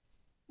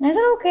 And I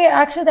said, okay,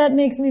 actually that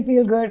makes me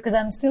feel good because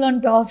I'm still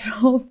on top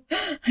rope.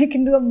 I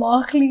can do a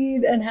mock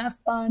lead and have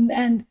fun.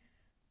 And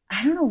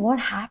I don't know what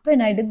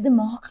happened. I did the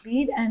mock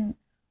lead and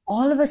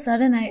all of a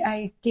sudden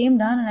I came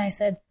down and I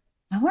said,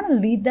 I want to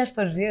lead that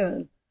for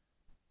real.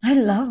 I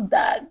love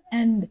that.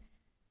 And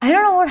I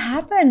don't know what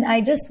happened.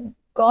 I just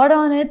got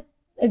on it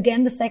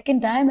again the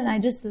second time, and I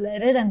just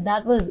let it, and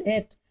that was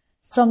it.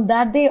 From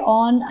that day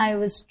on, I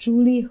was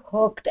truly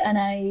hooked, and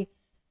I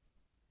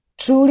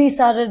truly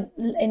started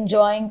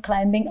enjoying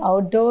climbing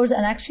outdoors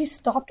and actually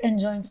stopped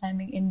enjoying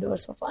climbing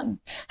indoors for fun.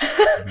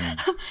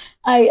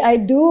 I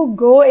do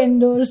go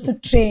indoors to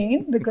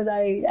train because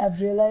I have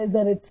realized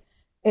that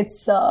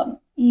it's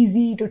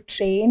easy to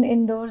train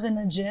indoors in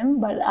a gym,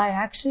 but I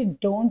actually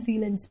don't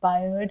feel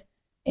inspired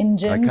in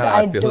gyms.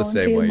 I feel don't the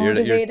same feel way.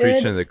 motivated.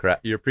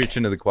 You're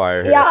preaching to the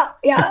choir here.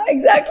 Yeah,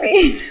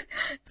 exactly.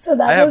 So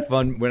that I was have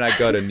fun when I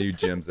go to new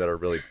gyms that are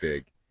really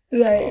big.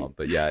 right.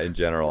 But yeah, in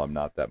general, I'm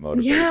not that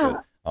motivated.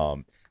 Yeah.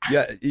 But,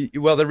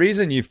 well, the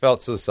reason you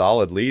felt so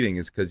solid leading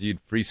is because you'd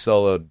free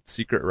soloed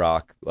Secret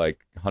Rock like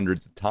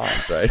hundreds of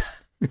times, right?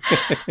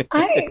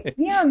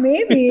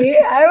 Maybe.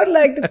 I would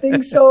like to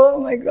think so. Oh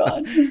my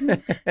God.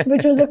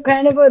 Which was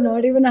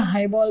not even a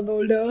highball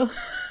boulder.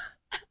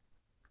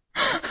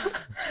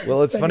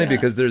 Well, it's funny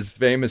because there's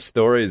famous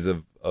stories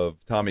of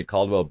Tommy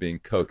Caldwell being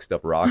coaxed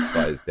up rocks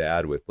by his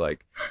dad with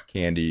like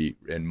candy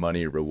and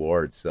money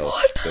rewards. So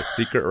the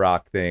Secret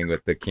Rock thing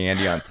with the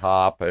candy on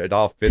top, it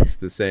all fits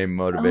the same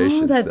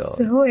motivation. Oh, that's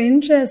so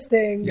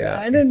interesting. Yeah,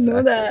 I didn't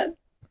know that.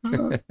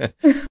 Uh-huh.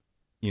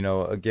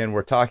 Again,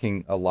 we're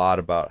talking a lot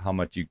about how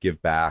much you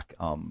give back.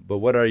 But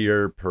what are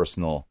your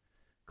personal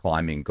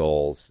climbing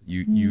goals?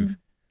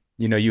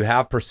 You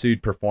have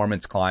pursued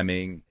performance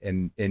climbing,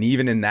 and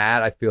even in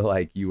that, I feel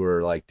like you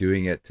were like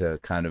doing it to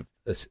kind of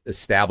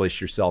establish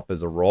yourself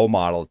as a role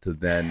model to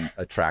then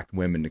attract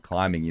women to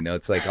climbing.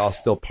 It's like all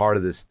still part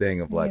of this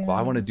thing of like, well,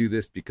 I want to do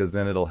this because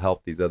then it'll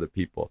help these other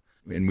people.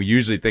 And we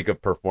usually think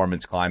of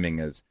performance climbing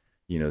as,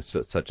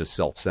 such a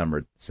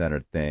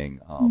self-centered thing.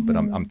 But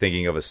I'm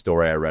thinking of a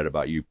story I read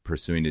about you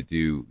pursuing to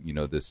do,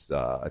 this,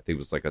 I think it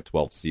was like a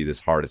 12C,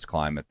 this hardest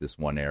climb at this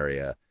one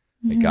area.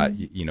 It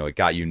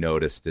got you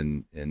noticed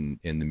in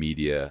the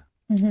media,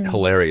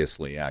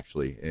 hilariously,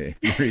 actually, if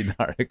you read the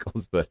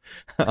articles, but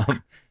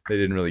they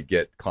didn't really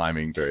get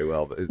climbing very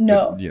well. But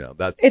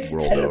it's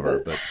world terrible.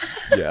 over. But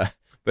yeah,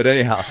 but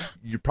anyhow,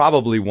 you're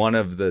probably one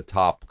of the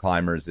top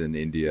climbers in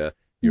India.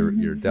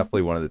 You're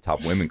definitely one of the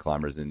top women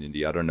climbers in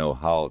India. I don't know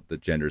how the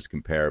genders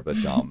compare, but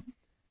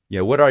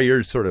what are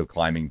your sort of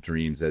climbing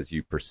dreams as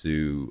you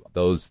pursue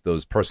those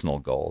personal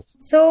goals?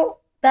 So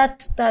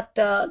that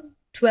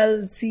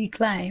 12C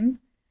climb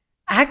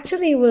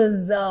actually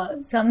was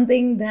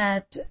something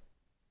that,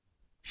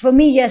 for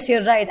me, yes,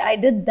 you're right. I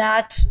did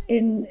that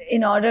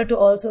in order to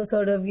also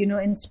sort of,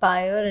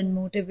 inspire and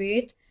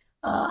motivate.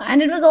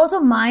 And it was also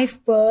my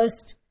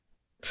first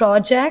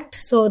project.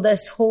 So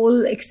this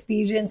whole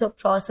experience or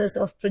process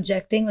of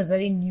projecting was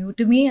very new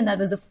to me. And that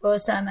was the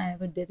first time I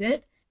ever did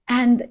it.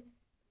 And,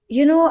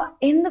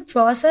 in the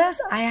process,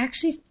 I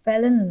actually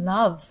fell in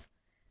love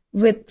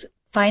with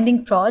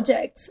finding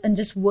projects and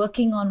just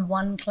working on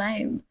one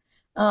climb.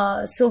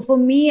 So for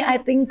me, I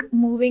think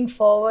moving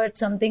forward,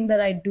 something that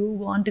I do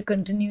want to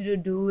continue to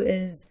do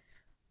is,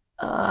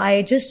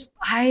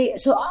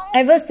 so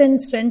ever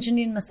since French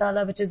Indian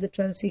Masala, which is the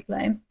 12C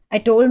climb, I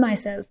told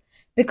myself,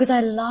 because I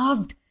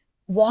loved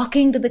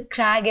walking to the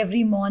crag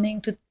every morning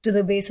to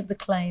the base of the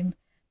climb.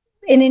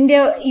 In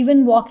India,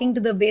 even walking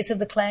to the base of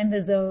the climb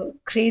is a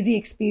crazy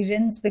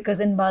experience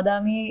because in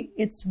Badami,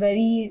 it's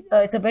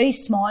a very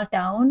small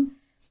town.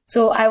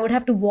 So I would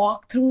have to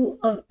walk through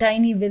a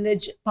tiny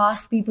village,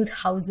 past people's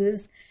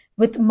houses,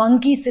 with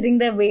monkeys sitting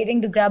there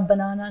waiting to grab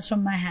bananas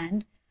from my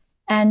hand.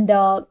 And,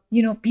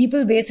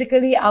 people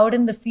basically out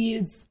in the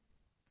fields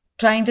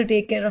trying to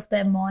take care of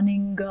their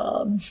morning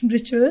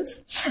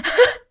rituals.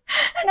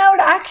 And I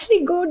would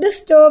actually go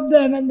disturb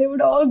them, and they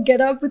would all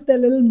get up with their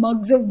little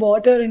mugs of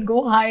water and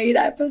go hide.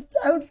 I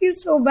would feel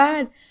so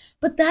bad.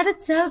 But that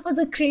itself was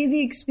a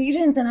crazy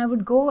experience. And I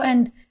would go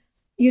and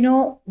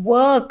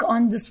work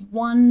on this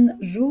one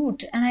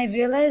route. And I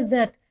realized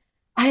that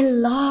I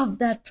loved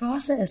that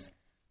process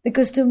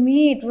because to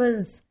me, it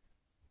was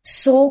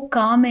so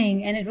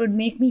calming and it would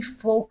make me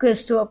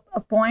focus to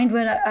a point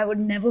where I would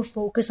never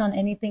focus on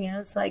anything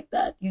else like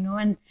that,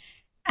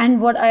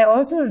 And what I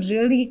also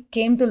really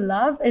came to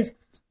love is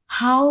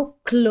how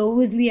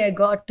closely I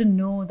got to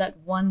know that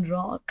one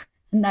rock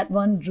and that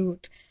one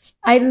route.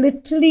 I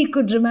literally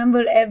could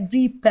remember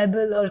every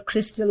pebble or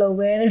crystal or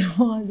where it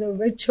was or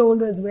which hole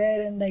was where.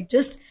 And like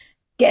just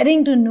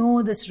getting to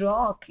know this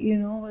rock,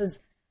 was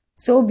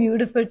so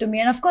beautiful to me.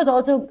 And of course,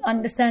 also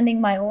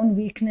understanding my own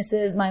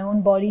weaknesses, my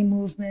own body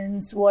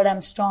movements, what I'm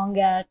strong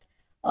at,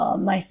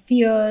 my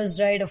fears,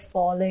 right, of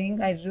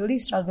falling. I really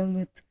struggle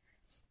with.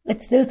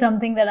 It's still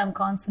something that I'm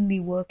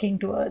constantly working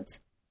towards.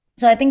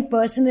 So I think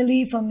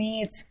personally for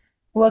me, it's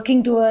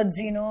working towards,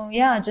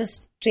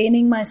 just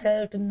training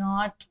myself to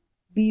not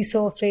be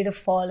so afraid of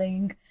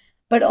falling.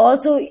 But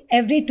also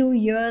every 2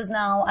 years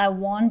now, I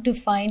want to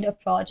find a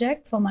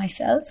project for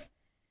myself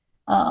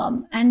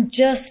and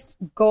just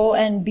go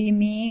and be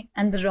me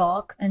and the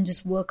rock and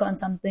just work on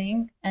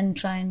something and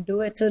try and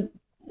do it. So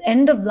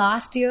end of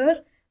last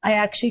year, I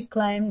actually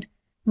climbed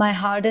my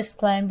hardest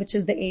climb, which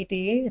is the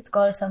 8A. It's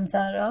called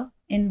Samsara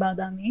in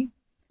Badami.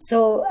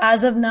 So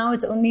as of now,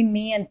 it's only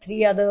me and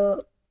 3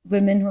 other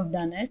women who have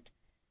done it.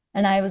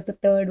 And I was the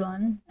third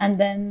one. And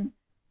then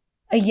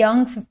a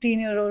young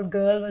 15-year-old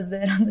girl was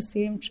there on the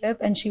same trip,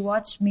 and she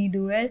watched me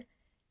do it,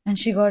 and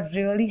she got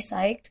really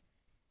psyched,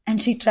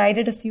 and she tried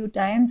it a few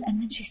times,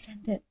 and then she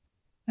sent it.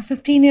 A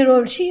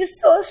 15-year-old, she is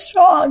so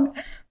strong.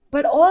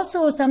 But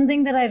also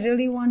something that I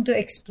really want to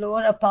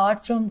explore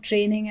apart from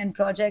training and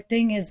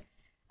projecting is,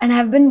 and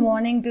I've been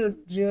wanting to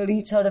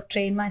really sort of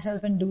train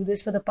myself and do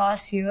this for the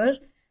past year,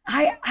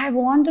 I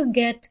want to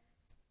get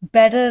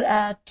better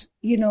at,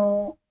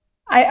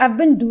 I've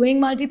been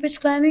doing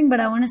multi-pitch climbing, but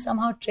I want to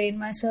somehow train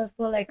myself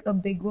for like a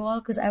big wall,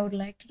 because I would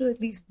like to do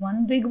at least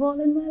one big wall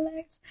in my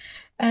life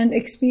and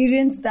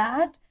experience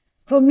that.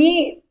 For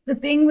me, the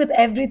thing with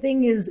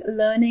everything is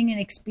learning and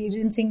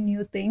experiencing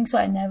new things. So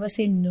I never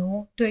say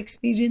no to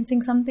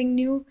experiencing something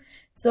new.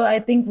 So I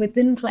think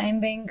within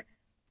climbing,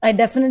 I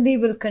definitely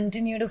will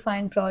continue to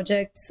find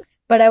projects.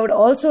 But I would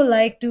also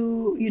like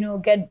to,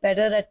 get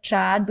better at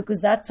trad,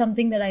 because that's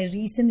something that I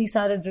recently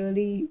started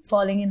really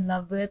falling in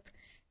love with.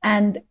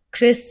 And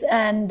Chris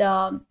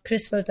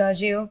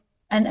Voltaggio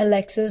and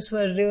Alexis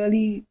were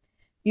really,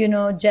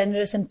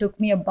 generous and took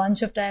me a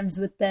bunch of times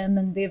with them,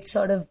 and they've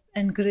sort of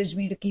encouraged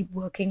me to keep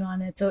working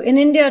on it. So in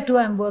India too,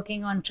 I'm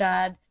working on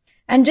trad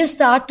and just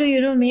start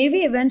to, maybe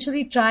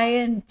eventually try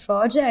and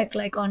project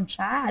like on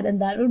trad,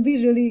 and that would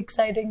be really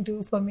exciting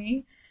too for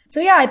me. So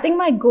yeah, I think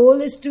my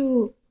goal is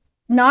to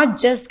not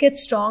just get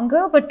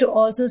stronger, but to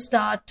also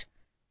start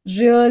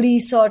really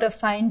sort of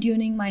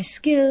fine-tuning my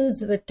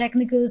skills with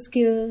technical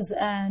skills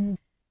and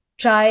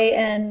try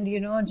and,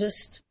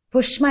 just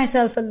push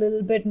myself a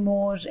little bit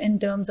more in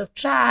terms of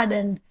trad,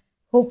 and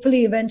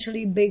hopefully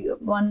eventually big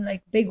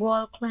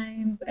wall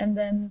climb. And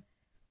then,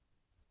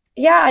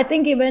 yeah, I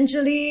think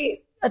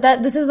eventually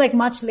that this is like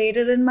much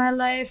later in my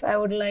life. I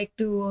would like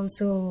to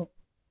also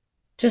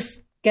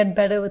just get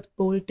better with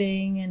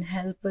bolting and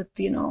help with,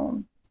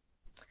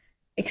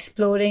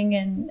 exploring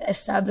and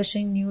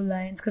establishing new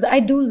lines, because I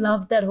do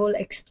love that whole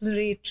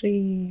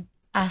exploratory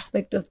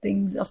aspect of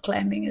things, of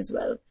climbing as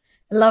well.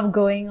 I love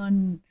going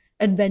on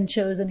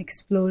adventures and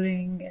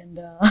exploring and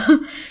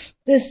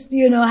just,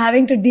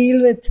 having to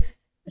deal with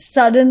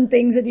sudden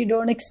things that you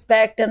don't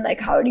expect, and like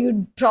how do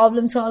you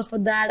problem solve for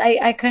that.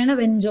 I kind of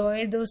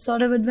enjoy those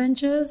sort of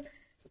adventures.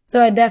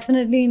 So I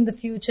definitely in the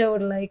future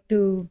would like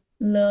to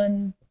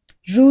learn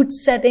route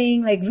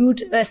setting, like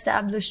route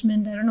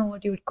establishment. I don't know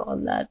what you would call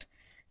that,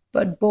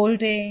 but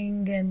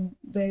bolting and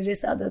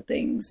various other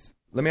things.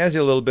 Let me ask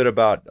you a little bit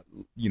about,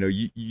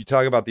 you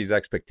talk about these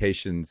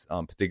expectations,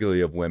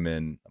 particularly of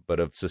women, but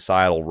of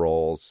societal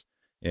roles.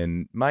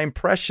 And my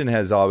impression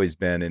has always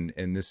been,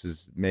 and this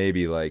is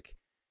maybe like,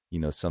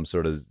 some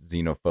sort of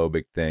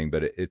xenophobic thing,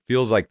 but it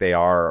feels like they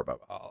are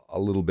a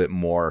little bit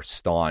more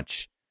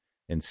staunch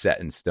and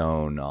set in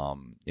stone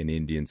in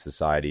Indian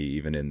society,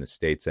 even in the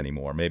States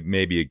anymore.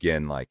 Maybe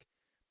again, like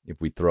if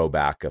we throw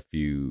back a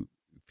few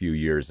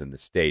years in the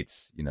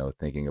States,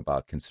 thinking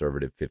about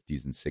conservative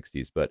 50s and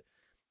 60s. But,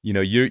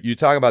 you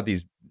talk about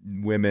these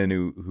women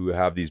who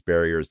have these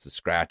barriers, the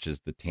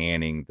scratches, the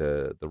tanning,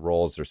 the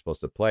roles they're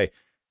supposed to play.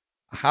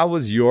 How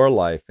was your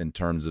life in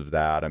terms of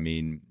that? I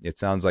mean, it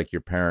sounds like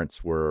your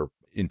parents were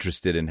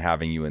interested in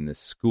having you in this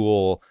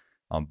school,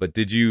 but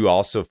did you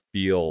also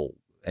feel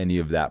any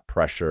of that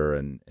pressure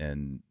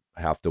and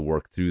have to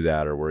work through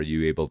that, or were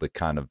you able to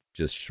kind of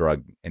just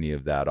shrug any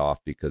of that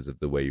off because of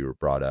the way you were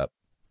brought up?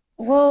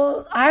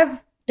 Well,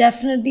 I've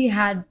definitely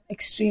had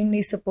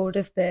extremely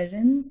supportive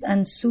parents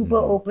and super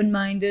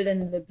open-minded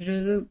and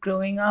liberal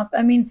growing up.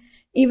 I mean,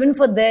 even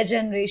for their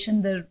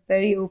generation, they're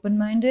very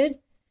open-minded.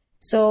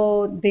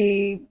 So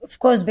they, of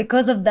course,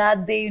 because of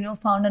that, they,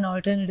 found an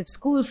alternative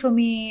school for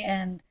me,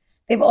 and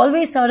they've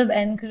always sort of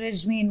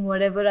encouraged me in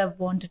whatever I've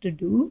wanted to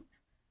do.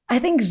 I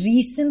think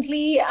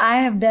recently I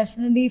have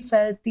definitely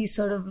felt these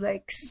sort of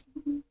like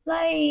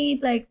slight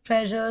like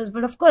pressures,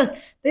 but of course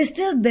they're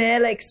still there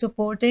like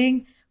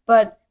supporting.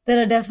 But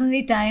there are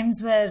definitely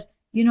times where,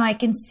 I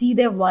can see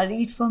they're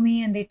worried for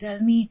me, and they tell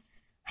me,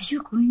 are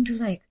you going to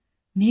like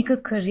make a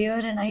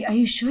career? And are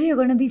you sure you're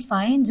going to be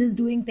fine just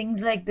doing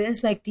things like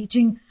this, like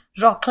teaching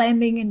rock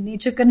climbing and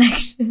nature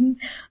connection?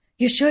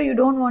 You're sure you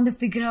don't want to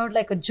figure out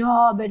like a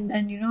job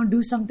and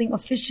do something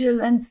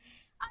official? And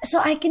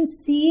so I can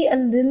see a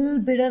little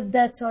bit of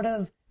that sort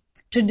of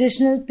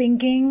traditional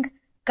thinking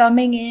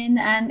coming in,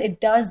 and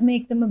it does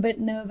make them a bit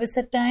nervous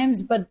at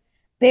times, but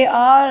they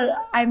are,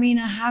 I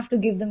have to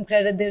give them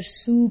credit. They're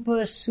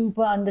super,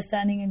 super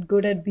understanding and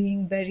good at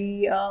being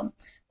very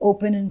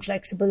open and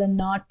flexible and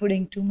not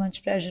putting too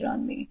much pressure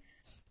on me.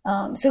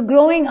 So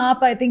growing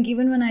up, I think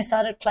even when I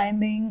started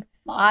climbing,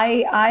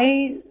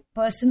 I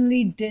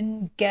personally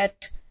didn't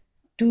get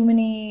too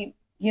many,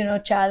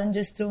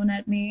 challenges thrown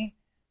at me,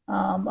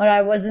 or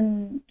I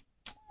wasn't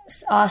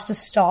asked to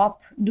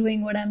stop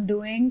doing what I'm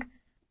doing.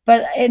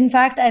 But in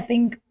fact, I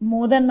think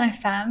more than my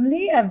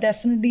family, I've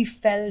definitely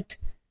felt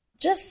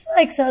just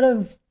like sort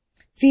of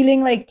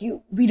feeling like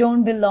we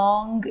don't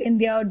belong in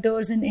the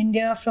outdoors in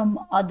India from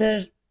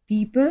other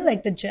people,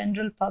 like the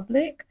general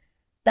public.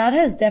 That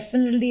has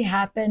definitely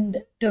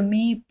happened to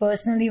me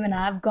personally when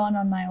I've gone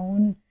on my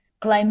own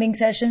climbing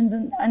sessions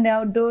and the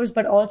outdoors,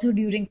 but also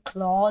during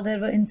claw, there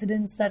were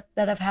incidents that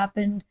have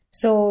happened.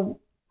 So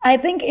I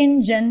think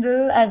in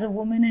general, as a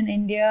woman in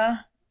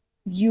India,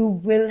 you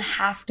will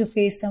have to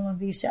face some of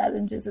these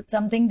challenges. It's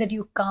something that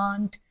you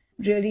can't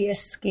really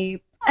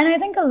escape. And I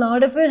think a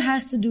lot of it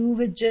has to do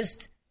with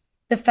just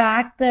the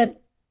fact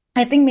that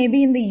I think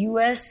maybe in the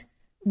US,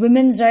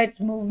 women's rights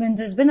movement,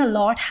 there's been a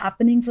lot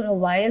happening for a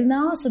while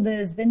now. So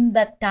there's been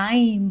that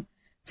time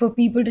for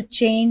people to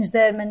change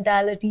their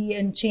mentality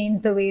and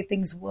change the way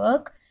things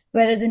work.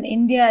 Whereas in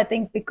India, I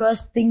think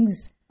because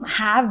things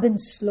have been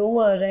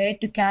slower, right,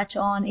 to catch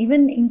on,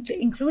 even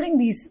including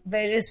these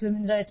various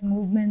women's rights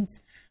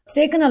movements, it's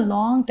taken a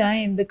long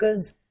time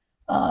because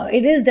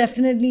it is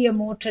definitely a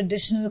more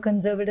traditional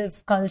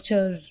conservative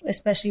culture,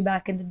 especially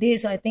back in the day.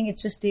 So I think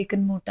it's just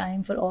taken more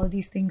time for all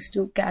these things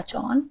to catch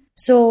on.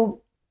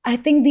 So I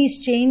think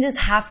these changes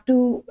have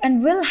to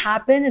and will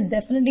happen. It's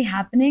definitely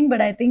happening,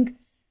 but I think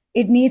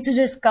it needs to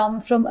just come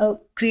from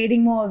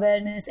creating more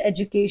awareness,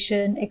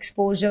 education,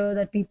 exposure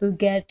that people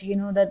get,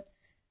 that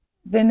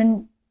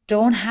women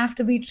don't have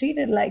to be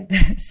treated like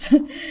this,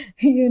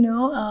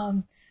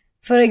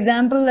 For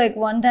example, like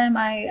one time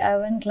I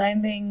went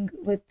climbing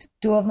with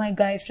two of my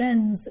guy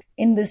friends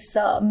in this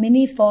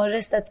mini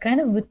forest that's kind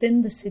of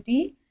within the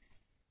city.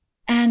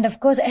 And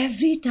of course,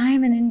 every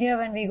time in India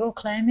when we go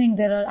climbing,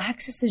 there are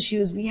access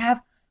issues. We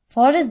have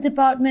forest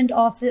department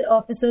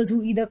officers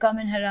who either come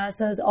and harass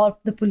us or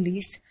the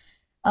police.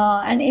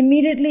 And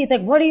immediately it's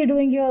like, what are you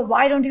doing here?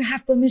 Why don't you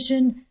have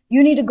permission?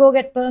 You need to go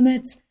get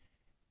permits.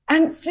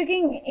 And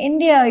freaking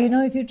India,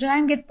 if you try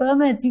and get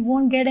permits, you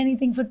won't get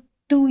anything for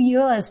 2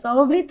 years,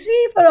 probably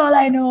 3 for all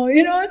I know,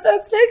 so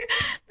it's like,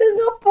 there's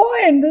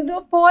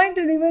no point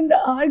in even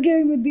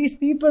arguing with these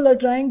people or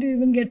trying to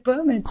even get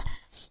permits.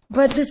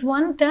 But this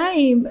one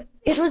time,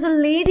 it was a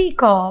lady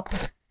cop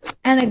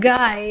and a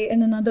guy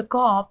and another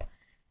cop,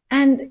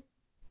 and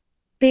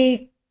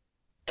they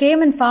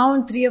came and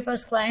found 3 of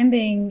us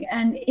climbing,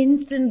 and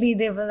instantly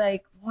they were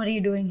like, what are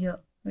you doing here?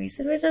 We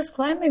said, we're just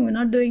climbing, we're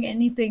not doing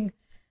anything.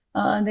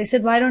 And they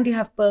said, why don't you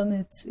have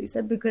permits? We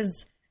said,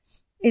 because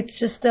it's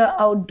just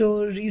a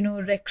outdoor,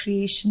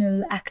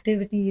 recreational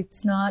activity.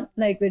 It's not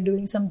like we're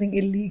doing something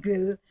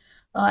illegal.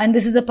 And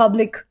this is a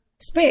public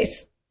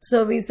space.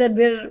 So we said,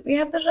 we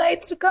have the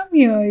rights to come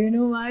here.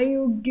 Why are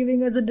you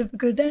giving us a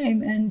difficult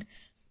time? And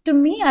to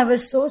me, I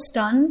was so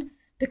stunned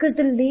because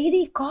the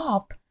lady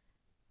cop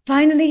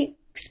finally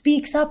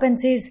speaks up and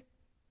says,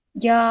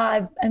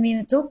 yeah, I mean,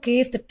 it's okay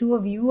if the 2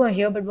 of you are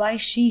here, but why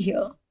is she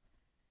here?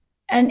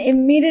 And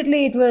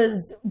immediately it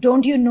was,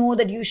 don't you know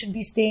that you should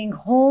be staying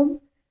home?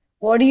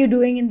 What are you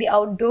doing in the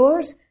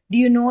outdoors? Do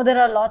you know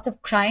there are lots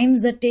of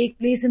crimes that take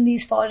place in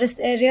these forest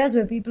areas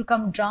where people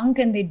come drunk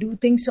and they do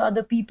things to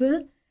other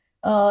people?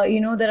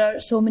 There are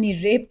so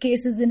many rape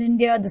cases in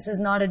India. This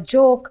is not a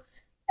joke.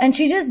 And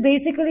she just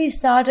basically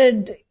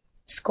started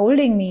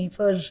scolding me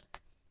for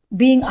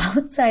being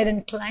outside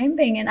and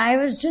climbing. And I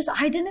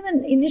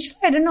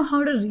didn't know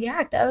how to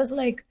react. I was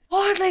like,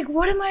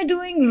 what am I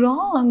doing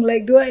wrong?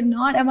 Like,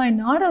 am I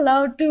not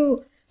allowed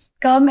to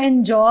come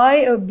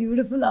enjoy a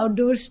beautiful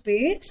outdoor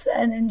space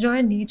and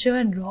enjoy nature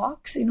and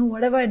rocks?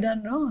 What have I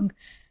done wrong?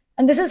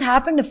 And this has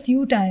happened a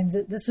few times.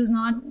 This is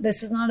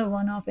not a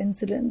one-off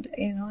incident,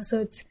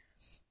 so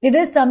it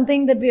is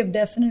something that we have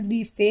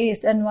definitely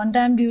faced. And one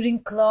time during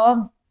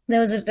Claw,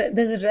 there's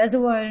a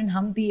reservoir in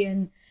Hampi,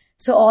 and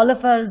so all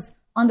of us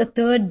on the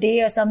 3rd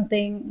day or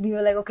something, we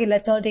were like, okay,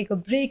 let's all take a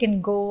break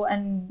and go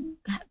and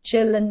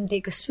chill and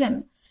take a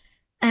swim.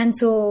 And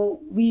so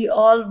we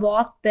all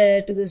walked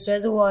there to this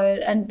reservoir,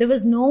 and there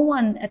was no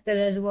one at the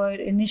reservoir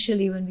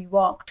initially when we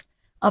walked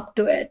up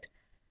to it.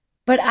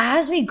 But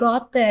as we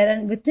got there,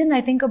 and within,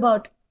 I think,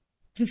 about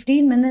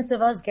 15 minutes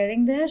of us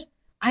getting there,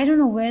 I don't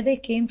know where they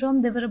came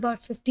from. There were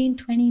about 15,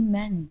 20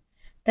 men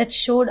that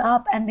showed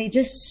up, and they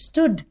just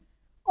stood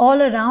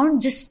all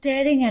around, just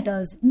staring at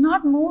us,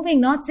 not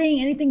moving, not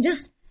saying anything,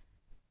 just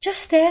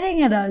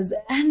staring at us.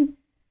 And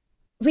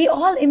we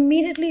all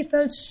immediately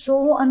felt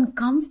so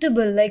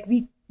uncomfortable, like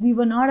we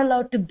were not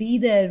allowed to be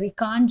there. We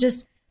can't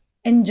just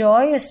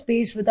enjoy a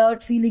space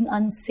without feeling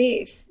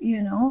unsafe,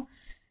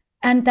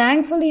 And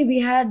thankfully,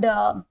 we had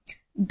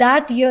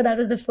that year, that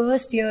was the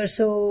first year,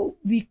 so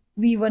we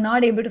were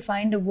not able to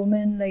find a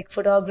woman like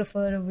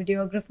photographer or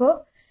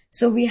videographer.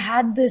 So we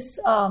had this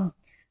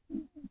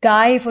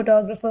guy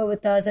photographer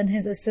with us and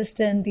his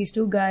assistant, these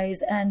 2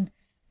 guys, and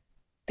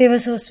they were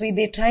so sweet.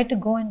 They tried to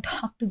go and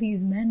talk to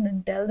these men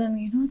and tell them,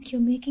 you're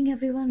making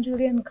everyone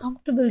really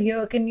uncomfortable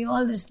here. Can you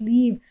all just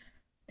leave?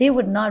 They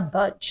would not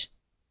budge.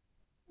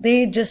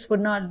 They just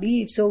would not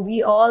leave. So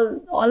we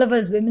all of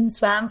us women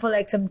swam for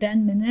like some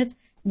 10 minutes.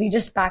 We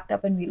just packed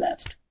up and we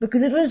left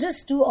because it was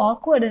just too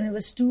awkward, and it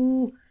was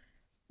too,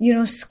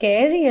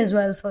 scary as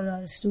well for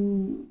us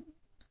to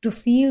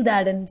feel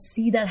that and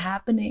see that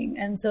happening.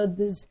 And so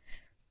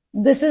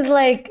this is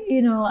like,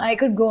 I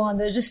could go on.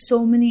 There's just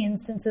so many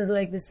instances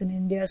like this in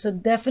India. So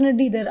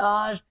definitely there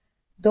are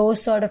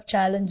those sort of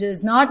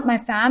challenges. My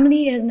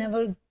family has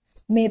never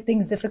made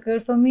things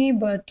difficult for me,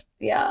 but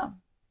yeah,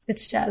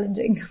 it's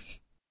challenging.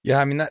 Yeah,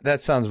 I mean,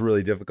 that sounds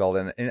really difficult.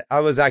 And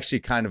I was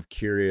actually kind of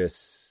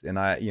curious, and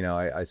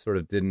I sort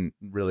of didn't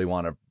really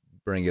want to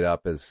bring it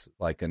up as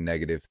like a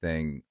negative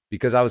thing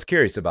because I was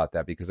curious about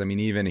that. Because I mean,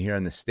 even here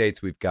in the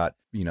States, we've got,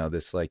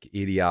 this like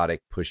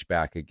idiotic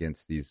pushback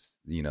against these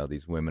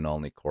women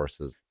only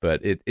courses.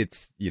 But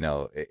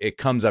it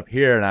comes up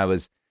here, and I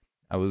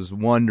was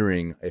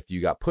wondering if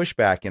you got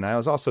pushback. And I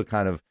was also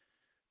kind of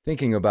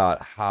thinking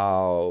about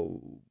how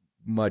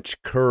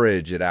much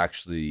courage it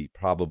actually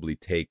probably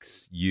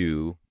takes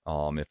you,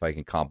 if I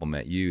can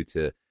compliment you,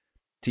 to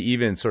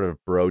even sort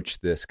of broach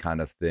this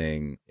kind of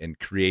thing and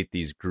create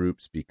these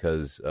groups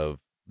because of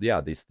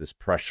this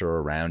pressure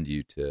around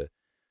you to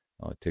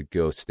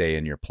go stay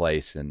in your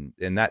place, and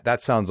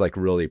that sounds like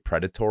really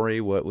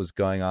predatory what was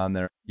going on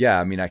there. Yeah,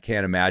 I mean, I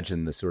can't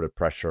imagine the sort of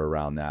pressure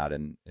around that,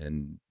 and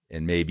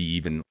maybe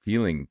even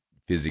feeling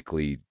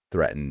physically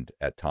threatened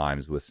at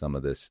times with some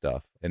of this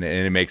stuff, and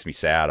it makes me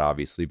sad,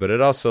 obviously, but it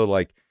also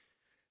like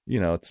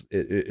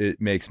it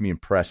makes me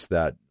impressed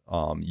that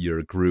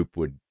your group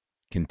would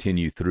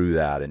continue through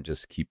that and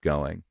just keep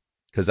going,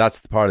 because that's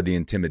the part of the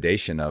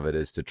intimidation of it,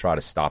 is to try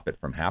to stop it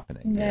from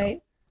happening.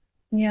 Right.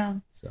 Yeah.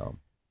 So.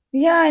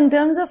 Yeah, in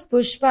terms of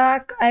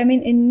pushback, I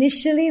mean,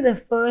 initially the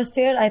first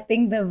year, I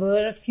think there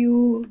were a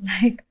few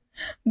like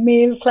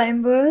male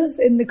climbers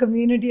in the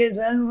community as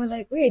well who were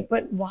like, wait,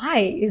 but why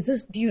is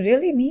this? Do you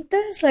really need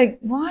this? Like,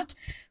 what?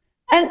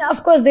 And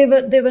of course, they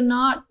were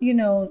not,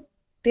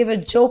 they were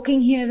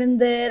joking here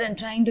and there and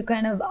trying to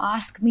kind of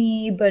ask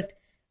me, but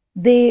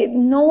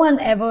no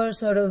one ever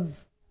sort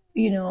of,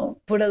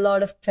 put a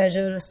lot of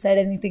pressure or said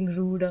anything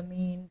rude or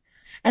mean.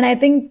 And I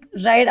think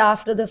right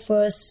after the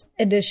first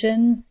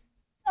edition,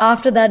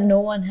 after that, no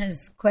one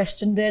has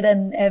questioned it,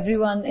 and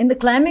everyone in the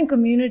climbing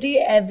community,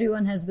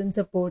 everyone has been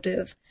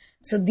supportive.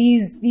 So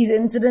these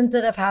incidents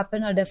that have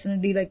happened are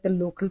definitely like the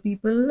local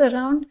people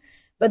around.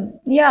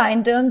 But yeah,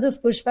 in terms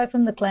of pushback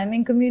from the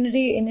climbing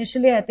community,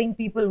 initially, I think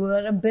people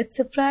were a bit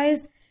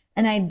surprised,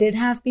 and I did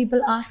have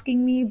people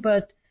asking me,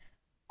 but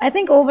I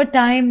think over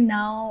time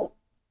now,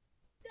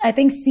 I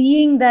think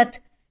seeing that,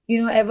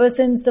 ever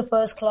since the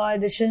first claw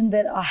edition,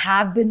 there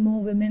have been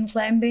more women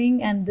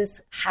climbing, and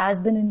this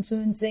has been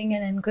influencing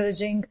and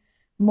encouraging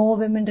more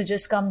women to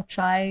just come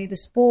try the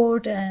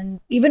sport and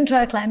even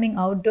try climbing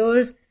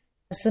outdoors.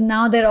 So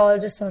now they're all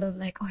just sort of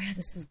like, oh yeah,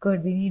 this is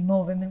good. We need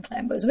more women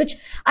climbers, which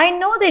I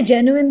know they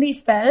genuinely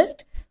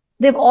felt.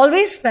 They've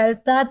always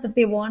felt that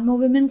they want more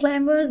women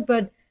climbers,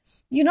 but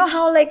you know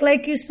how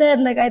like you said,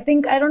 like I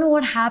don't know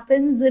what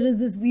happens. There is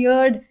this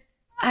weird,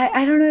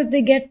 I don't know if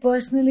they get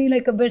personally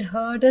like a bit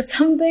hurt or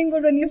something,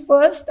 but when you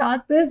first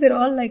start this, they're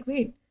all like,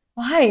 wait,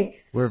 why?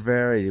 We're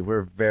very,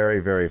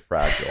 very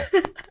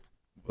fragile.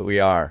 We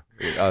are,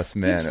 us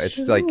men.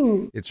 It's like,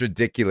 it's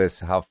ridiculous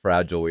how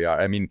fragile we are.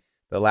 I mean,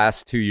 the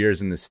last 2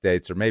 years in the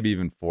States, or maybe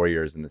even 4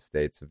 years in the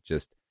States, have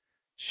just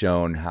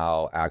shown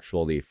how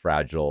actually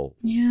fragile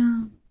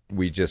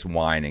we just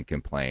whine and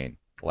complain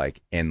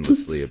like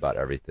endlessly about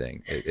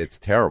everything. It's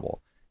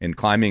terrible. And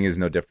climbing is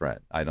no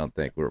different. I don't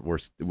think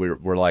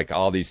we're like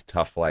all these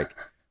tough, like,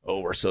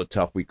 oh, we're so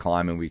tough, we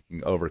climb and we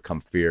can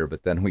overcome fear.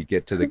 But then we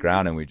get to the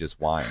ground and we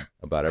just whine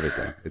about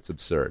everything. It's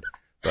absurd.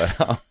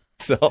 But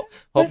so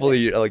hopefully,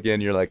 you're like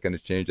going to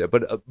change that.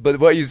 But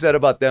what you said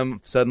about them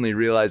suddenly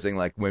realizing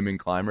like women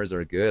climbers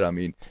are good. I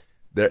mean,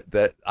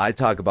 that I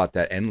talk about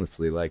that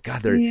endlessly. Like,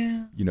 God,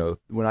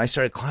 when I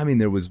started climbing,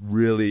 there was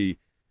really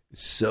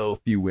so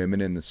few women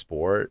in the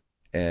sport,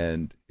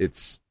 and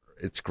it's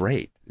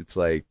great. It's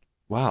like,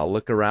 wow,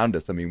 look around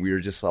us. I mean, we were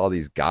just all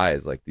these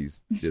guys, like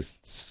these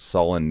just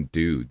sullen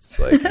dudes,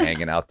 like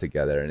hanging out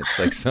together. And it's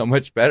like so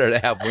much better to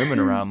have women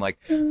around. I'm like,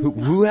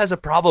 who has a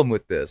problem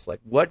with this? Like,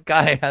 what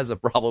guy has a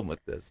problem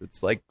with this?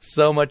 It's like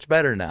so much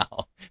better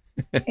now.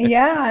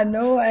 Yeah,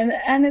 no. And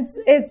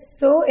it's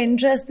so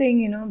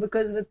interesting,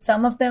 because with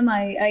some of them,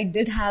 I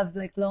did have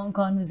like long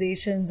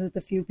conversations with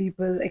a few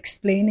people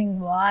explaining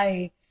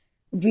why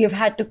we have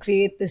had to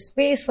create this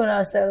space for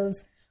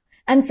ourselves.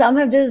 And some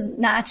have just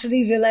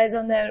naturally realized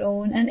on their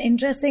own. And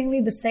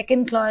interestingly, the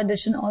second claw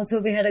edition also,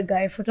 we had a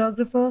guy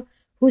photographer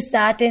who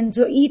sat in.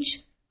 So each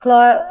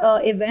claw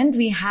event,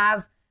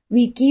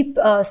 we keep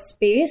a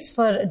space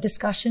for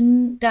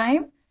discussion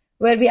time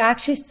where we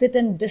actually sit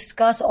and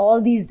discuss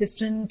all these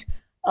different,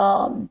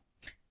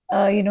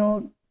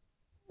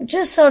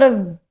 just sort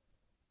of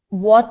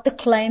what the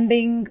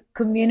climbing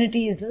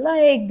community is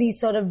like, these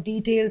sort of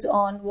details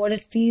on what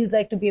it feels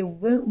like to be a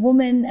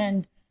woman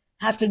and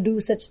have to do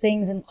such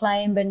things and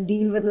climb and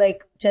deal with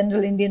like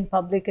general Indian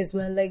public as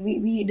well. Like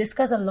we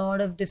discuss a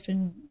lot of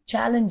different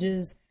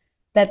challenges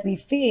that we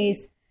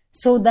face,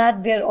 so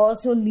that we're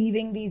also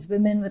leaving these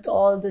women with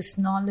all this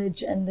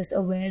knowledge and this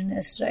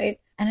awareness, right?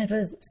 And it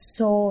was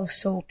so,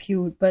 so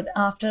cute. But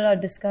after our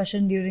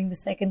discussion during the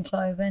second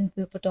claw event,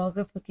 the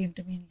photographer came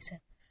to me and he said,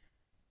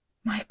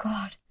 my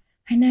God,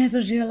 I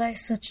never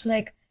realized such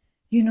like,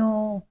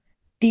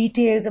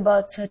 details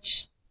about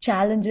such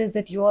challenges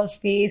that you all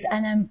face.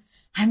 And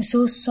I'm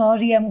so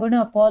sorry. I'm going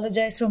to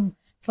apologize on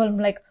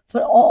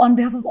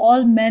behalf of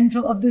all men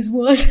of this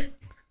world.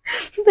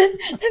 then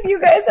you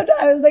guys have to,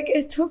 I was like,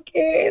 it's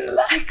okay,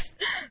 relax.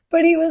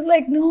 But he was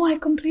like, no, I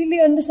completely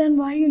understand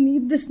why you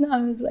need this now.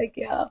 I was like,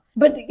 yeah.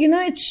 But,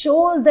 it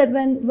shows that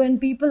when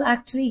people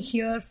actually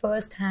hear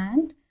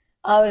firsthand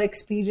our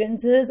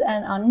experiences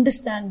and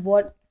understand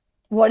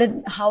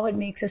how it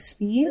makes us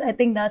feel, I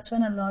think that's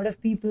when a lot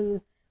of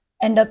people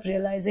end up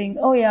realizing,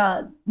 oh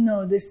yeah,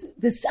 no,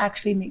 this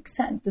actually makes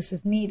sense. This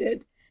is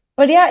needed.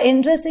 But yeah,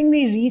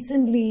 interestingly,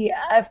 recently,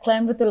 I've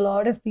climbed with a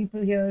lot of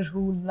people here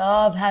who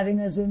love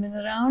having us women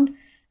around.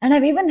 And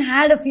I've even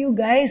had a few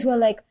guys who are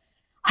like,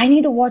 I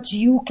need to watch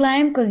you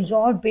climb because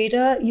your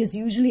beta is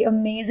usually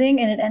amazing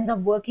and it ends up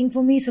working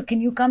for me. So can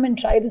you come and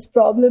try this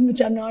problem,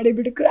 which I'm not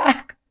able to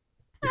crack?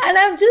 And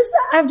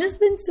I've just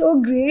been so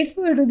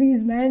grateful to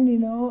these men,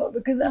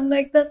 because I'm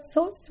like, that's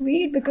so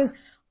sweet, because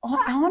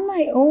on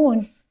my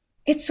own,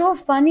 it's so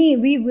funny.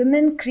 We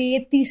women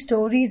create these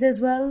stories as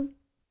well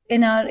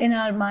in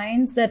our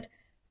minds that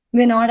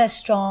we're not as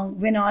strong,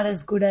 we're not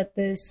as good at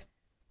this,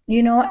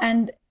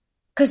 and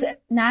because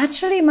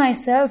naturally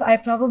myself, I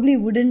probably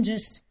wouldn't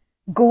just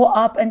go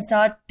up and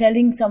start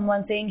telling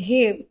someone saying,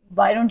 hey,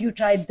 why don't you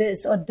try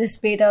this, or this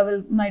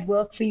beta might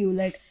work for you.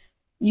 Like,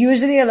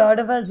 usually a lot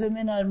of us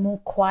women are more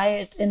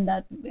quiet in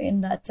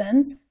that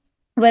sense,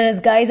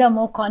 whereas guys are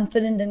more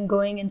confident in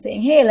going and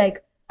saying, hey,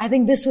 like, I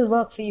think this will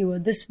work for you or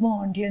this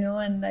won't,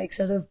 and like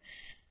sort of.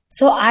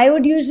 So I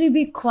would usually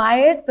be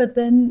quiet, but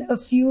then a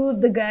few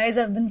of the guys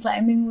I've been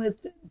climbing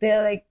with,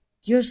 they're like,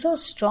 you're so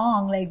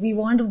strong. Like, we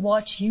want to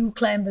watch you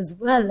climb as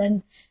well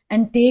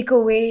and take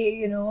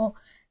away,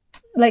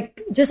 like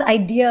just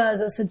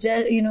ideas or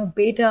suggest,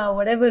 beta or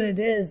whatever it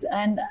is.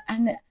 And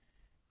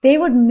they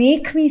would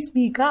make me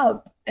speak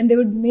up and they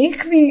would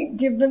make me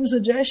give them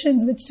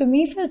suggestions, which to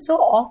me felt so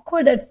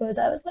awkward at first.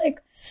 I was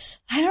like,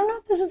 I don't know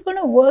if this is going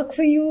to work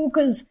for you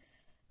because,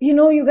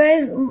 you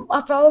guys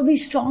are probably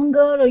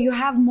stronger or you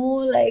have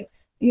more like,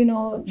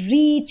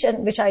 reach,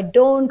 and which I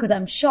don't because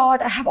I'm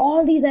short. I have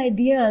all these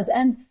ideas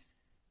and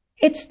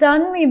it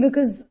stunned me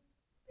because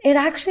it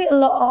actually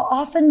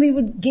often we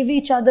would give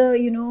each other,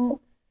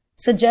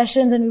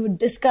 suggestions and we would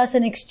discuss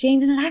and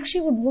exchange and it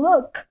actually would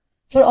work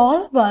for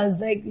all of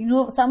us. Like,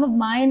 some of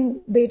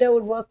mine beta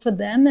would work for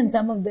them and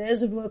some of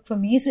theirs would work for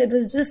me. So it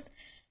was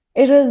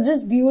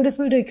just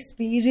beautiful to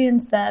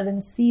experience that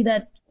and see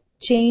that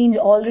change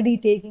already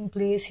taking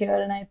place here.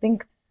 And I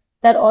think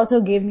that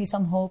also gave me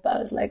some hope. I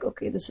was like,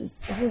 okay, this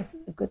is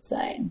a good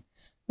sign.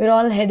 We're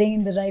all heading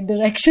in the right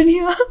direction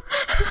here.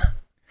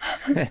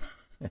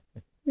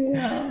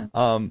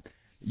 Yeah.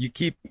 You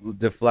keep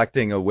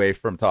deflecting away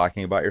from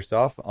talking about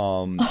yourself.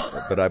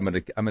 But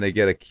I'm gonna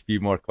get a few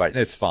more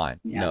questions. It's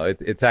fine. Yeah.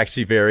 It's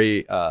actually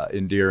very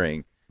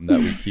endearing that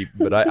we keep.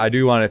 But I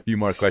do want a few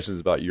more questions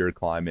about your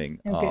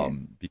climbing. Okay.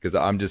 Because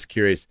I'm just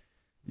curious.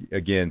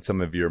 Again,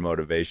 some of your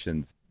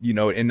motivations,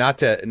 and not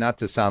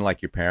to sound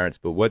like your parents,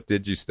 but what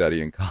did you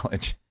study in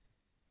college?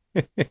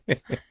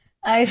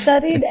 I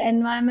studied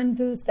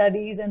environmental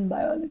studies and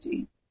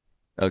biology.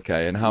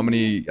 Okay, and how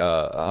many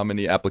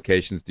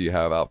applications do you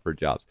have out for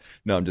jobs?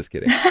 No, I'm just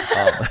kidding.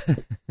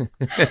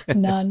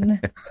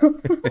 None.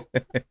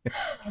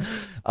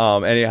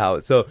 Anyhow,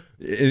 so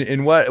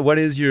in what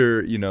is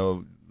your,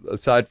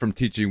 aside from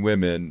teaching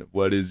women,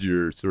 what is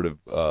your sort of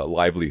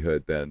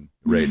livelihood then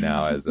right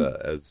now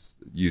as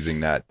using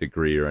that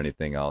degree or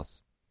anything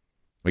else?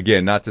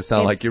 Again, not to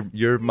sound like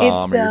your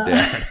mom or your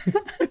dad.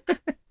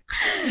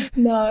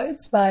 No,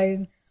 it's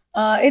fine.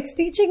 It's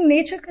teaching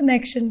nature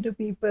connection to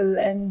people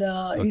and,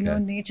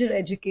 nature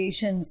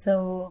education.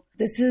 So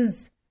this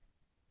is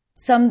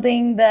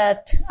something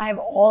that I've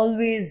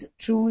always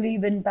truly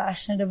been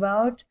passionate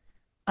about.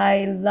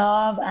 I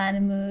love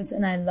animals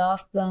and I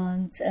love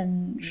plants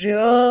and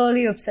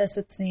really obsessed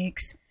with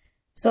snakes.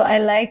 So I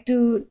like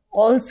to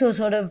also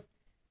sort of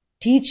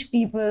teach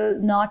people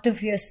not to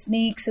fear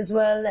snakes as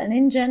well. And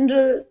in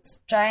general,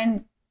 try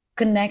and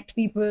connect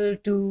people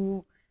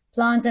to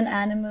plants and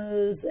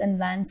animals and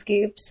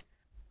landscapes.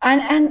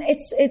 And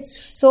it's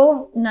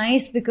so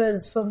nice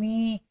because for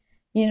me,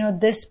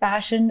 this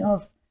passion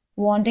of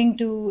wanting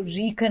to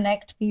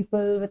reconnect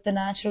people with the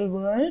natural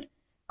world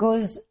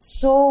goes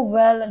so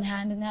well and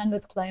hand in hand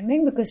with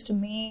climbing, because to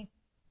me,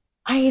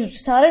 I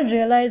started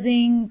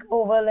realizing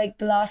over like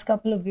the last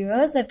couple of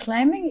years that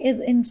climbing is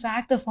in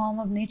fact a form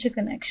of nature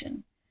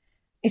connection.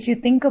 If you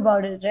think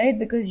about it, right?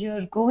 Because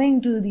you're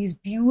going to these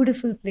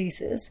beautiful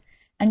places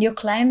and you're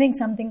climbing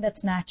something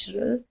that's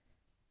natural,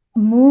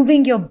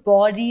 moving your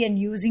body and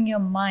using your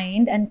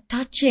mind and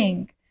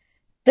touching.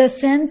 The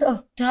sense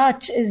of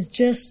touch is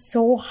just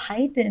so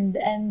heightened.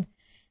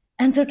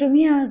 And so to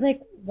me, I was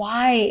like,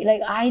 why?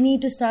 Like, I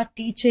need to start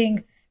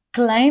teaching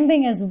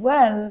climbing as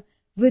well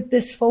with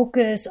this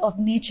focus of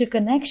nature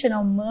connection,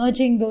 or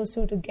merging those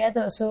two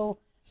together. So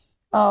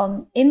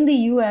in the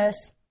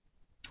US,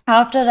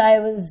 after I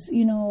was,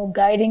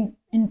 guiding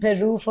in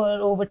Peru for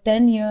over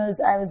 10 years,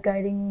 I was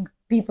guiding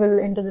people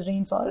into the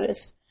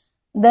rainforest.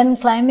 Then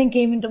climbing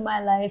came into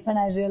my life and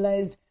I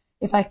realized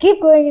if I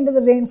keep going into the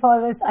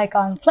rainforest, I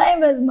can't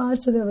climb as much.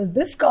 So there was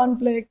this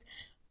conflict.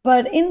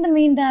 But in the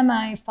meantime,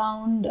 I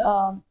found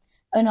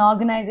an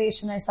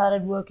organization I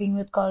started working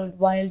with called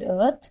Wild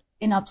Earth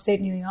in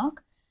upstate New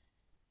York.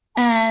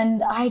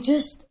 And I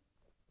just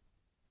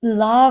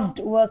loved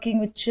working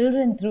with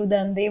children through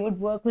them. They would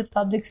work with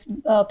public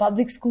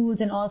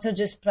schools and also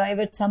just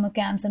private summer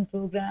camps and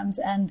programs.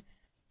 And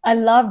I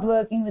loved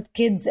working with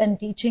kids and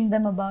teaching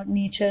them about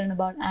nature and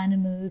about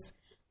animals.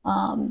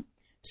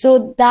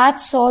 So that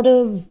sort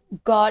of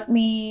got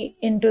me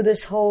into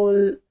this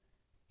whole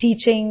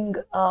teaching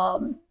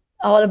all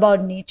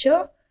about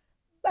nature.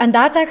 And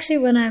that's actually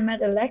when I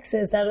met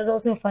Alexis. That was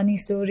also a funny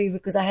story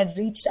because I had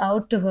reached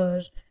out to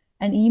her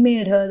and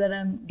emailed her that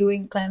I'm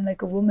doing Climb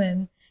Like a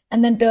Woman.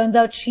 And then turns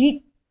out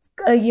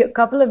a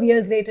couple of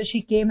years later,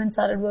 she came and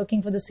started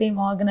working for the same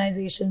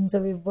organization. So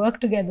we've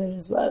worked together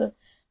as well.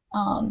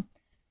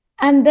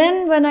 And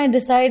then when I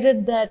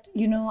decided that,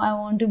 I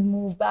want to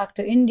move back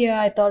to India,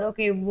 I thought,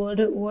 okay,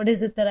 what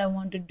is it that I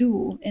want to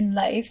do in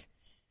life?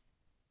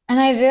 And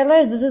I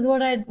realized this is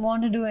what I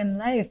want to do in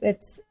life.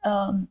 It's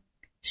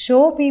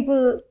show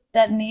people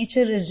that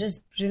nature is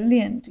just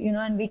brilliant,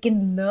 and we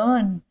can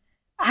learn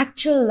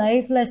actual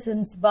life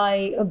lessons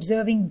by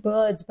observing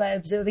birds, by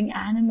observing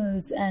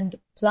animals and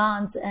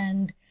plants,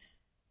 and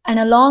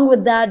along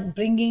with that,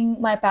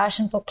 bringing my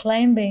passion for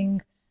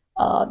climbing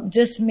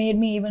just made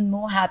me even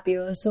more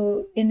happier.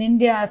 So in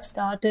India, I've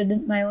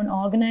started my own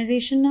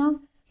organization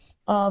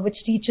now,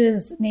 which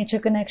teaches nature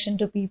connection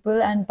to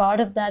people. And part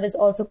of that is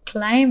also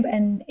Climb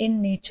and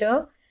in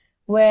Nature,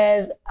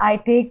 where I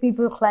take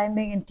people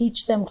climbing and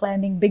teach them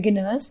climbing,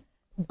 beginners.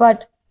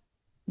 But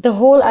the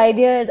whole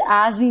idea is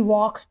as we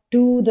walk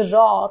to the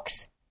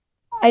rocks,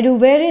 I do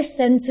various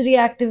sensory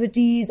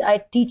activities.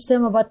 I teach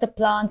them about the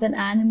plants and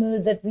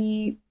animals that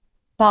we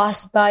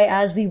pass by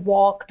as we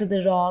walk to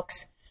the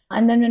rocks.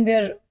 And then when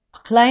we're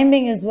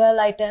climbing as well,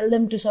 I tell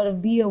them to sort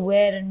of be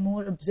aware and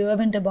more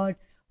observant about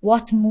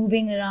what's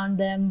moving around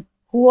them,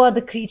 who are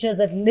the creatures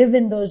that live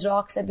in those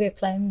rocks that we're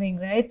climbing,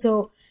 right?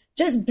 So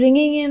just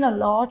bringing in a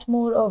lot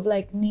more of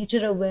like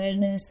nature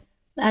awareness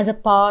as a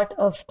part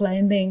of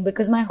climbing,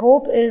 because my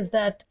hope is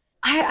that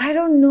I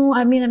don't know.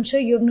 I mean, I'm sure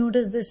you've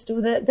noticed this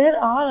too, that there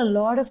are a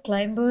lot of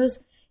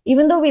climbers,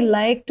 even though we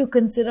like to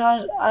consider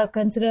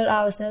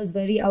ourselves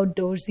very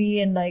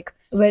outdoorsy and like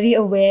very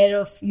aware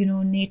of,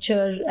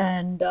 nature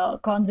and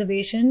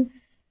conservation.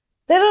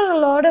 There are a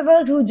lot of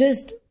us who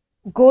just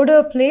go to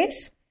a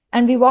place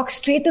and we walk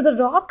straight to the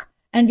rock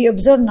and we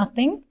observe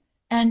nothing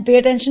and pay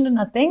attention to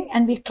nothing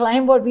and we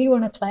climb what we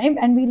want to climb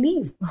and we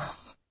leave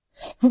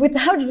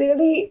without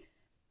really,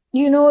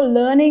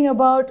 learning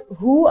about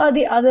who are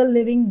the other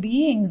living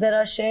beings that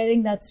are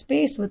sharing that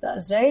space with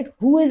us, right?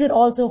 Who is it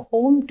also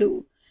home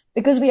to?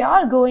 Because we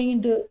are going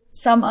into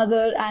some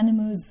other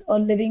animals or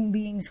living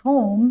beings'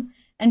 home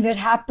and we're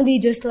happily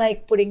just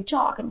like putting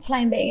chalk and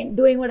climbing and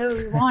doing whatever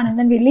we want and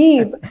then we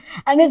leave.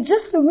 And it's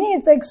just, to me,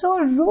 it's like so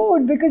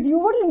rude because you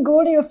wouldn't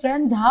go to your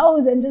friend's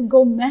house and just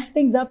go mess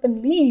things up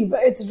and leave.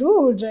 It's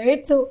rude,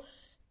 right? So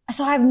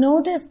I've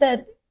noticed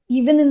that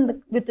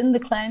even within the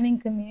climbing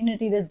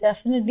community, there's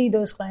definitely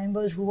those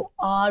climbers who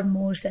are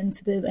more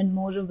sensitive and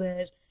more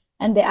aware,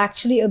 and they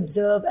actually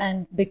observe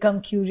and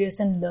become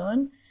curious and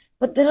learn.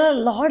 But there are a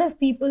lot of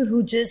people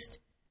who just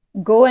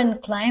go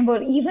and climb,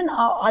 or even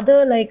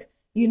other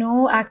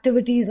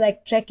activities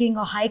like trekking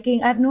or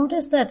hiking. I've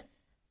noticed that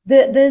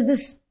there's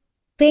this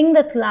thing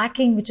that's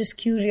lacking, which is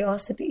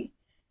curiosity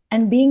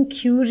and being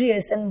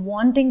curious and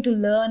wanting to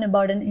learn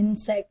about an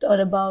insect or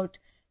about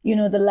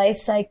the life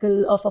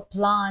cycle of a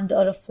plant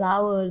or a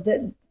flower.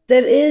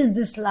 There is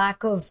this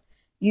lack of,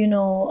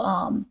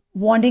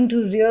 wanting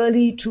to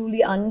really,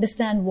 truly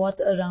understand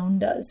what's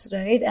around us,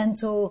 right? And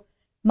so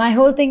my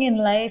whole thing in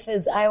life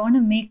is I want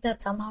to make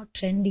that somehow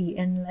trendy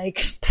and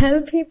like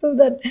tell people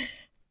that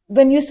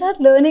when you start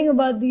learning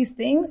about these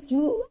things,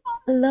 you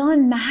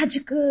learn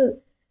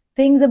magical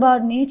things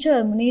about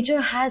nature.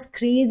 Nature has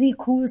crazy,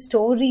 cool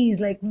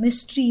stories like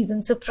mysteries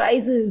and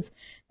surprises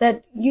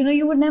that,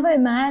 you would never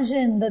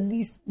imagine that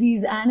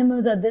these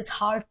animals are this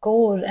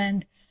hardcore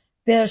and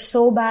they're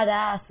so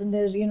badass and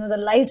they're, the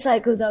life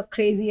cycles are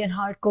crazy and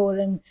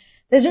hardcore and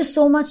there's just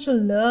so much to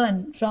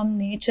learn from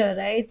nature,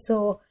 right?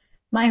 So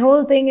my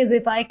whole thing is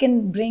if I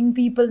can bring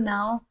people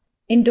now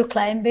into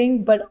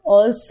climbing, but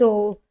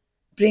also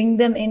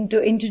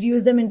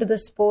introduce them into the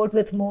sport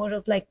with more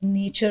of like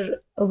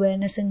nature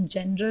awareness in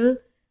general,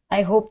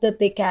 I hope that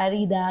they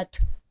carry that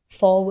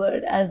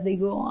forward as they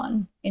go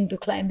on into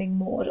climbing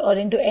more or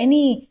into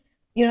any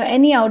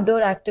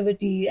outdoor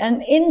activity.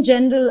 And in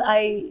general,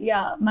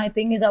 my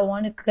thing is I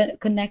want to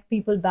connect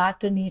people back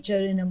to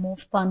nature in a more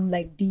fun,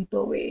 like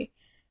deeper way,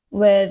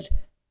 where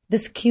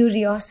this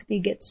curiosity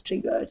gets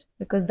triggered,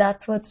 because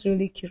that's what's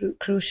really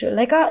crucial.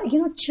 Like,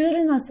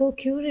 children are so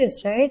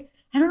curious, right?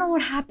 I don't know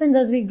what happens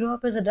as we grow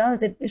up as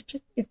adults.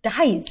 It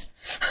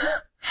dies.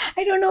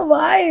 I don't know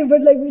why,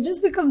 but like we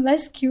just become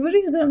less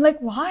curious. And I'm like,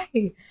 why?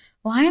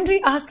 Why aren't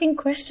we asking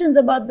questions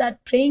about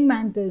that praying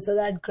mantis or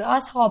that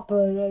grasshopper?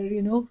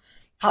 Or,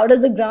 how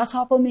does the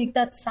grasshopper make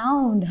that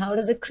sound? How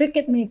does a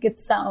cricket make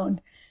its sound?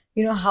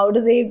 How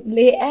do they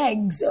lay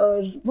eggs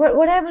or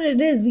whatever it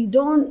is? We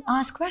don't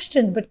ask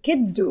questions, but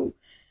kids do.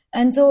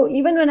 And so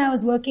even when I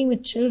was working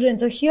with children,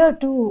 so here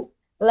too,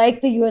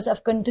 like the US,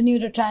 I've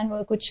continued to try and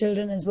work with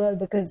children as well,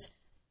 because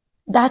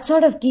that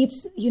sort of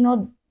keeps,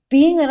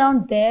 being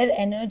around their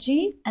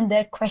energy and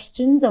their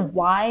questions of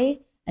why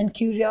and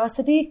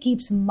curiosity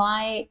keeps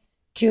my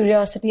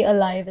curiosity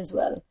alive as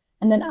well.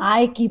 And then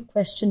I keep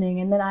questioning,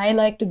 and then I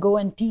like to go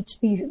and teach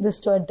this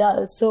to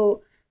adults.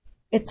 So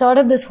it's sort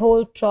of this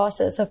whole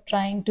process of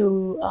trying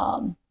to,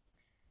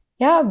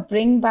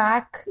 bring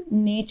back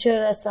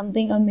nature as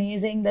something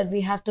amazing that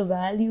we have to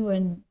value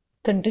and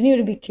continue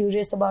to be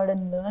curious about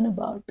and learn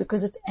about,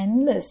 because it's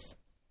endless.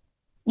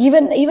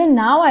 Even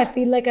now, I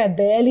feel like I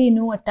barely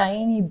know a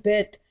tiny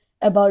bit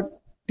about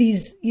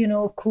these,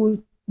 cool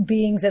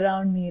beings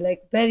around me,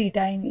 like very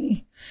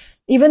tiny.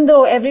 Even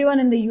though everyone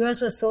in the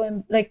US was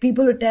so,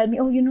 people would tell me,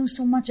 oh, you know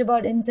so much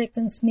about insects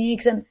and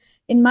snakes. And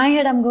in my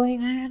head, I'm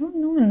going, I don't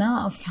know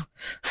enough.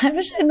 I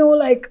wish I know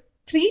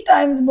 3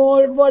 times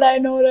more what I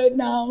know right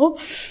now.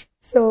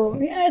 So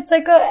yeah, it's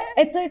like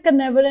a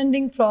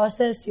never-ending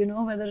process,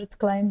 whether it's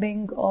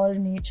climbing or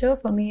nature.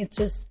 For me, it's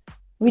just,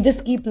 we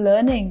just keep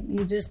learning.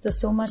 There's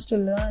so much to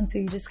learn, so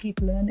you just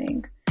keep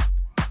learning.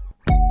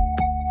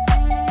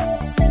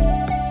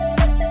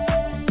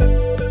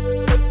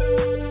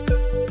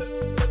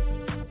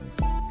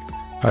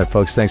 All right,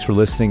 folks, thanks for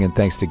listening, and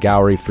thanks to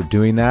Gowri for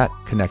doing that,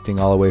 connecting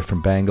all the way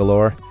from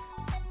Bangalore.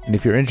 And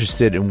if you're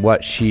interested in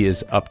what she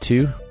is up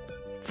to,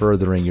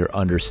 furthering your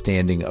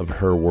understanding of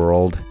her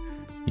world,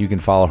 you can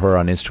follow her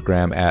on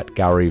Instagram at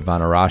Gowri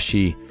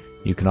Varanashi.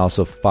 You can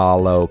also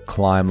follow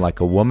Climb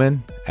Like a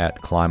Woman at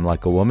Climb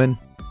Like a Woman,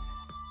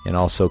 and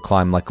also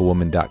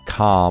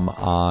climblikeawoman.com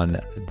on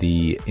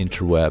the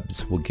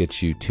interwebs will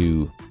get you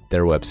to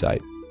their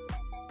website.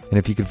 And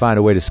if you can find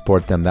a way to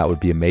support them, that would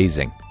be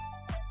amazing.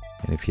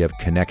 And if you have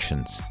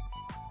connections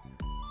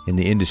in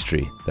the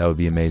industry, that would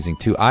be amazing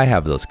too. I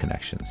have those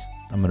connections.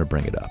 I'm going to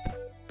bring it up.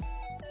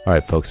 All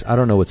right, folks, I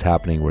don't know what's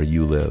happening where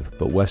you live,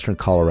 but Western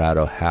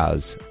Colorado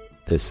has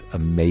this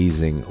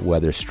amazing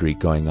weather streak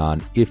going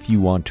on if you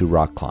want to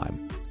rock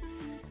climb.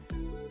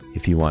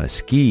 If you want to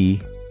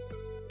ski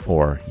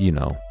or,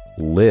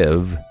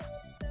 live,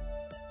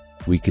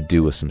 we could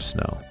do with some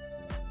snow.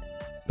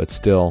 But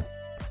still,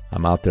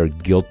 I'm out there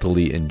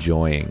guiltily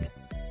enjoying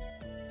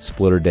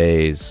splitter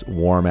days,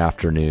 warm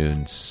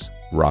afternoons,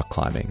 rock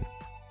climbing,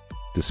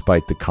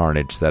 despite the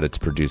carnage that it's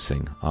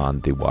producing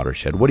on the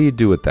watershed. What do you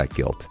do with that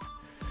guilt?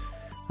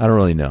 I don't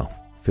really know.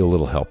 I feel a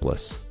little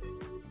helpless.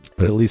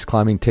 But at least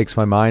climbing takes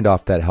my mind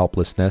off that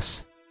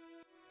helplessness.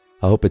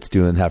 I hope it's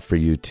doing that for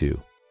you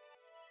too.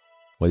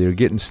 Whether you're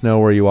getting snow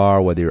where you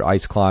are, whether you're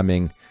ice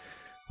climbing,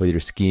 whether you're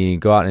skiing,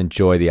 go out and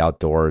enjoy the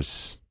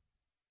outdoors.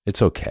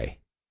 It's okay.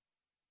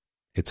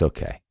 It's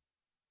okay.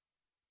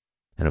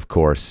 And of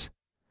course,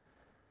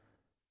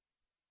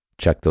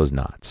 check those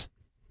knots.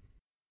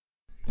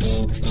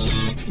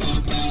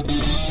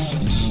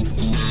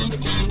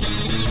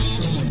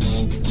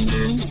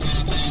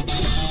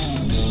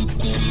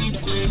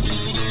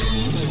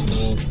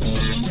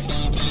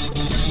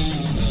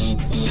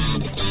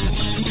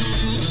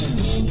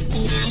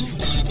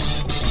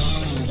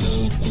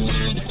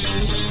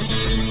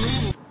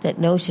 That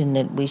notion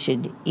that we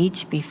should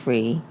each be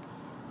free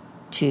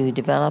to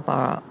develop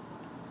our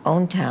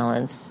own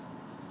talents,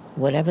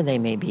 whatever they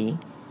may be,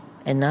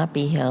 and not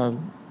be held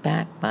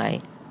back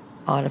by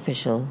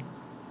artificial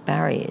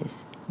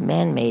barriers,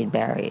 man-made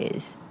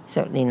barriers,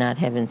 certainly not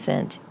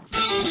heaven-sent.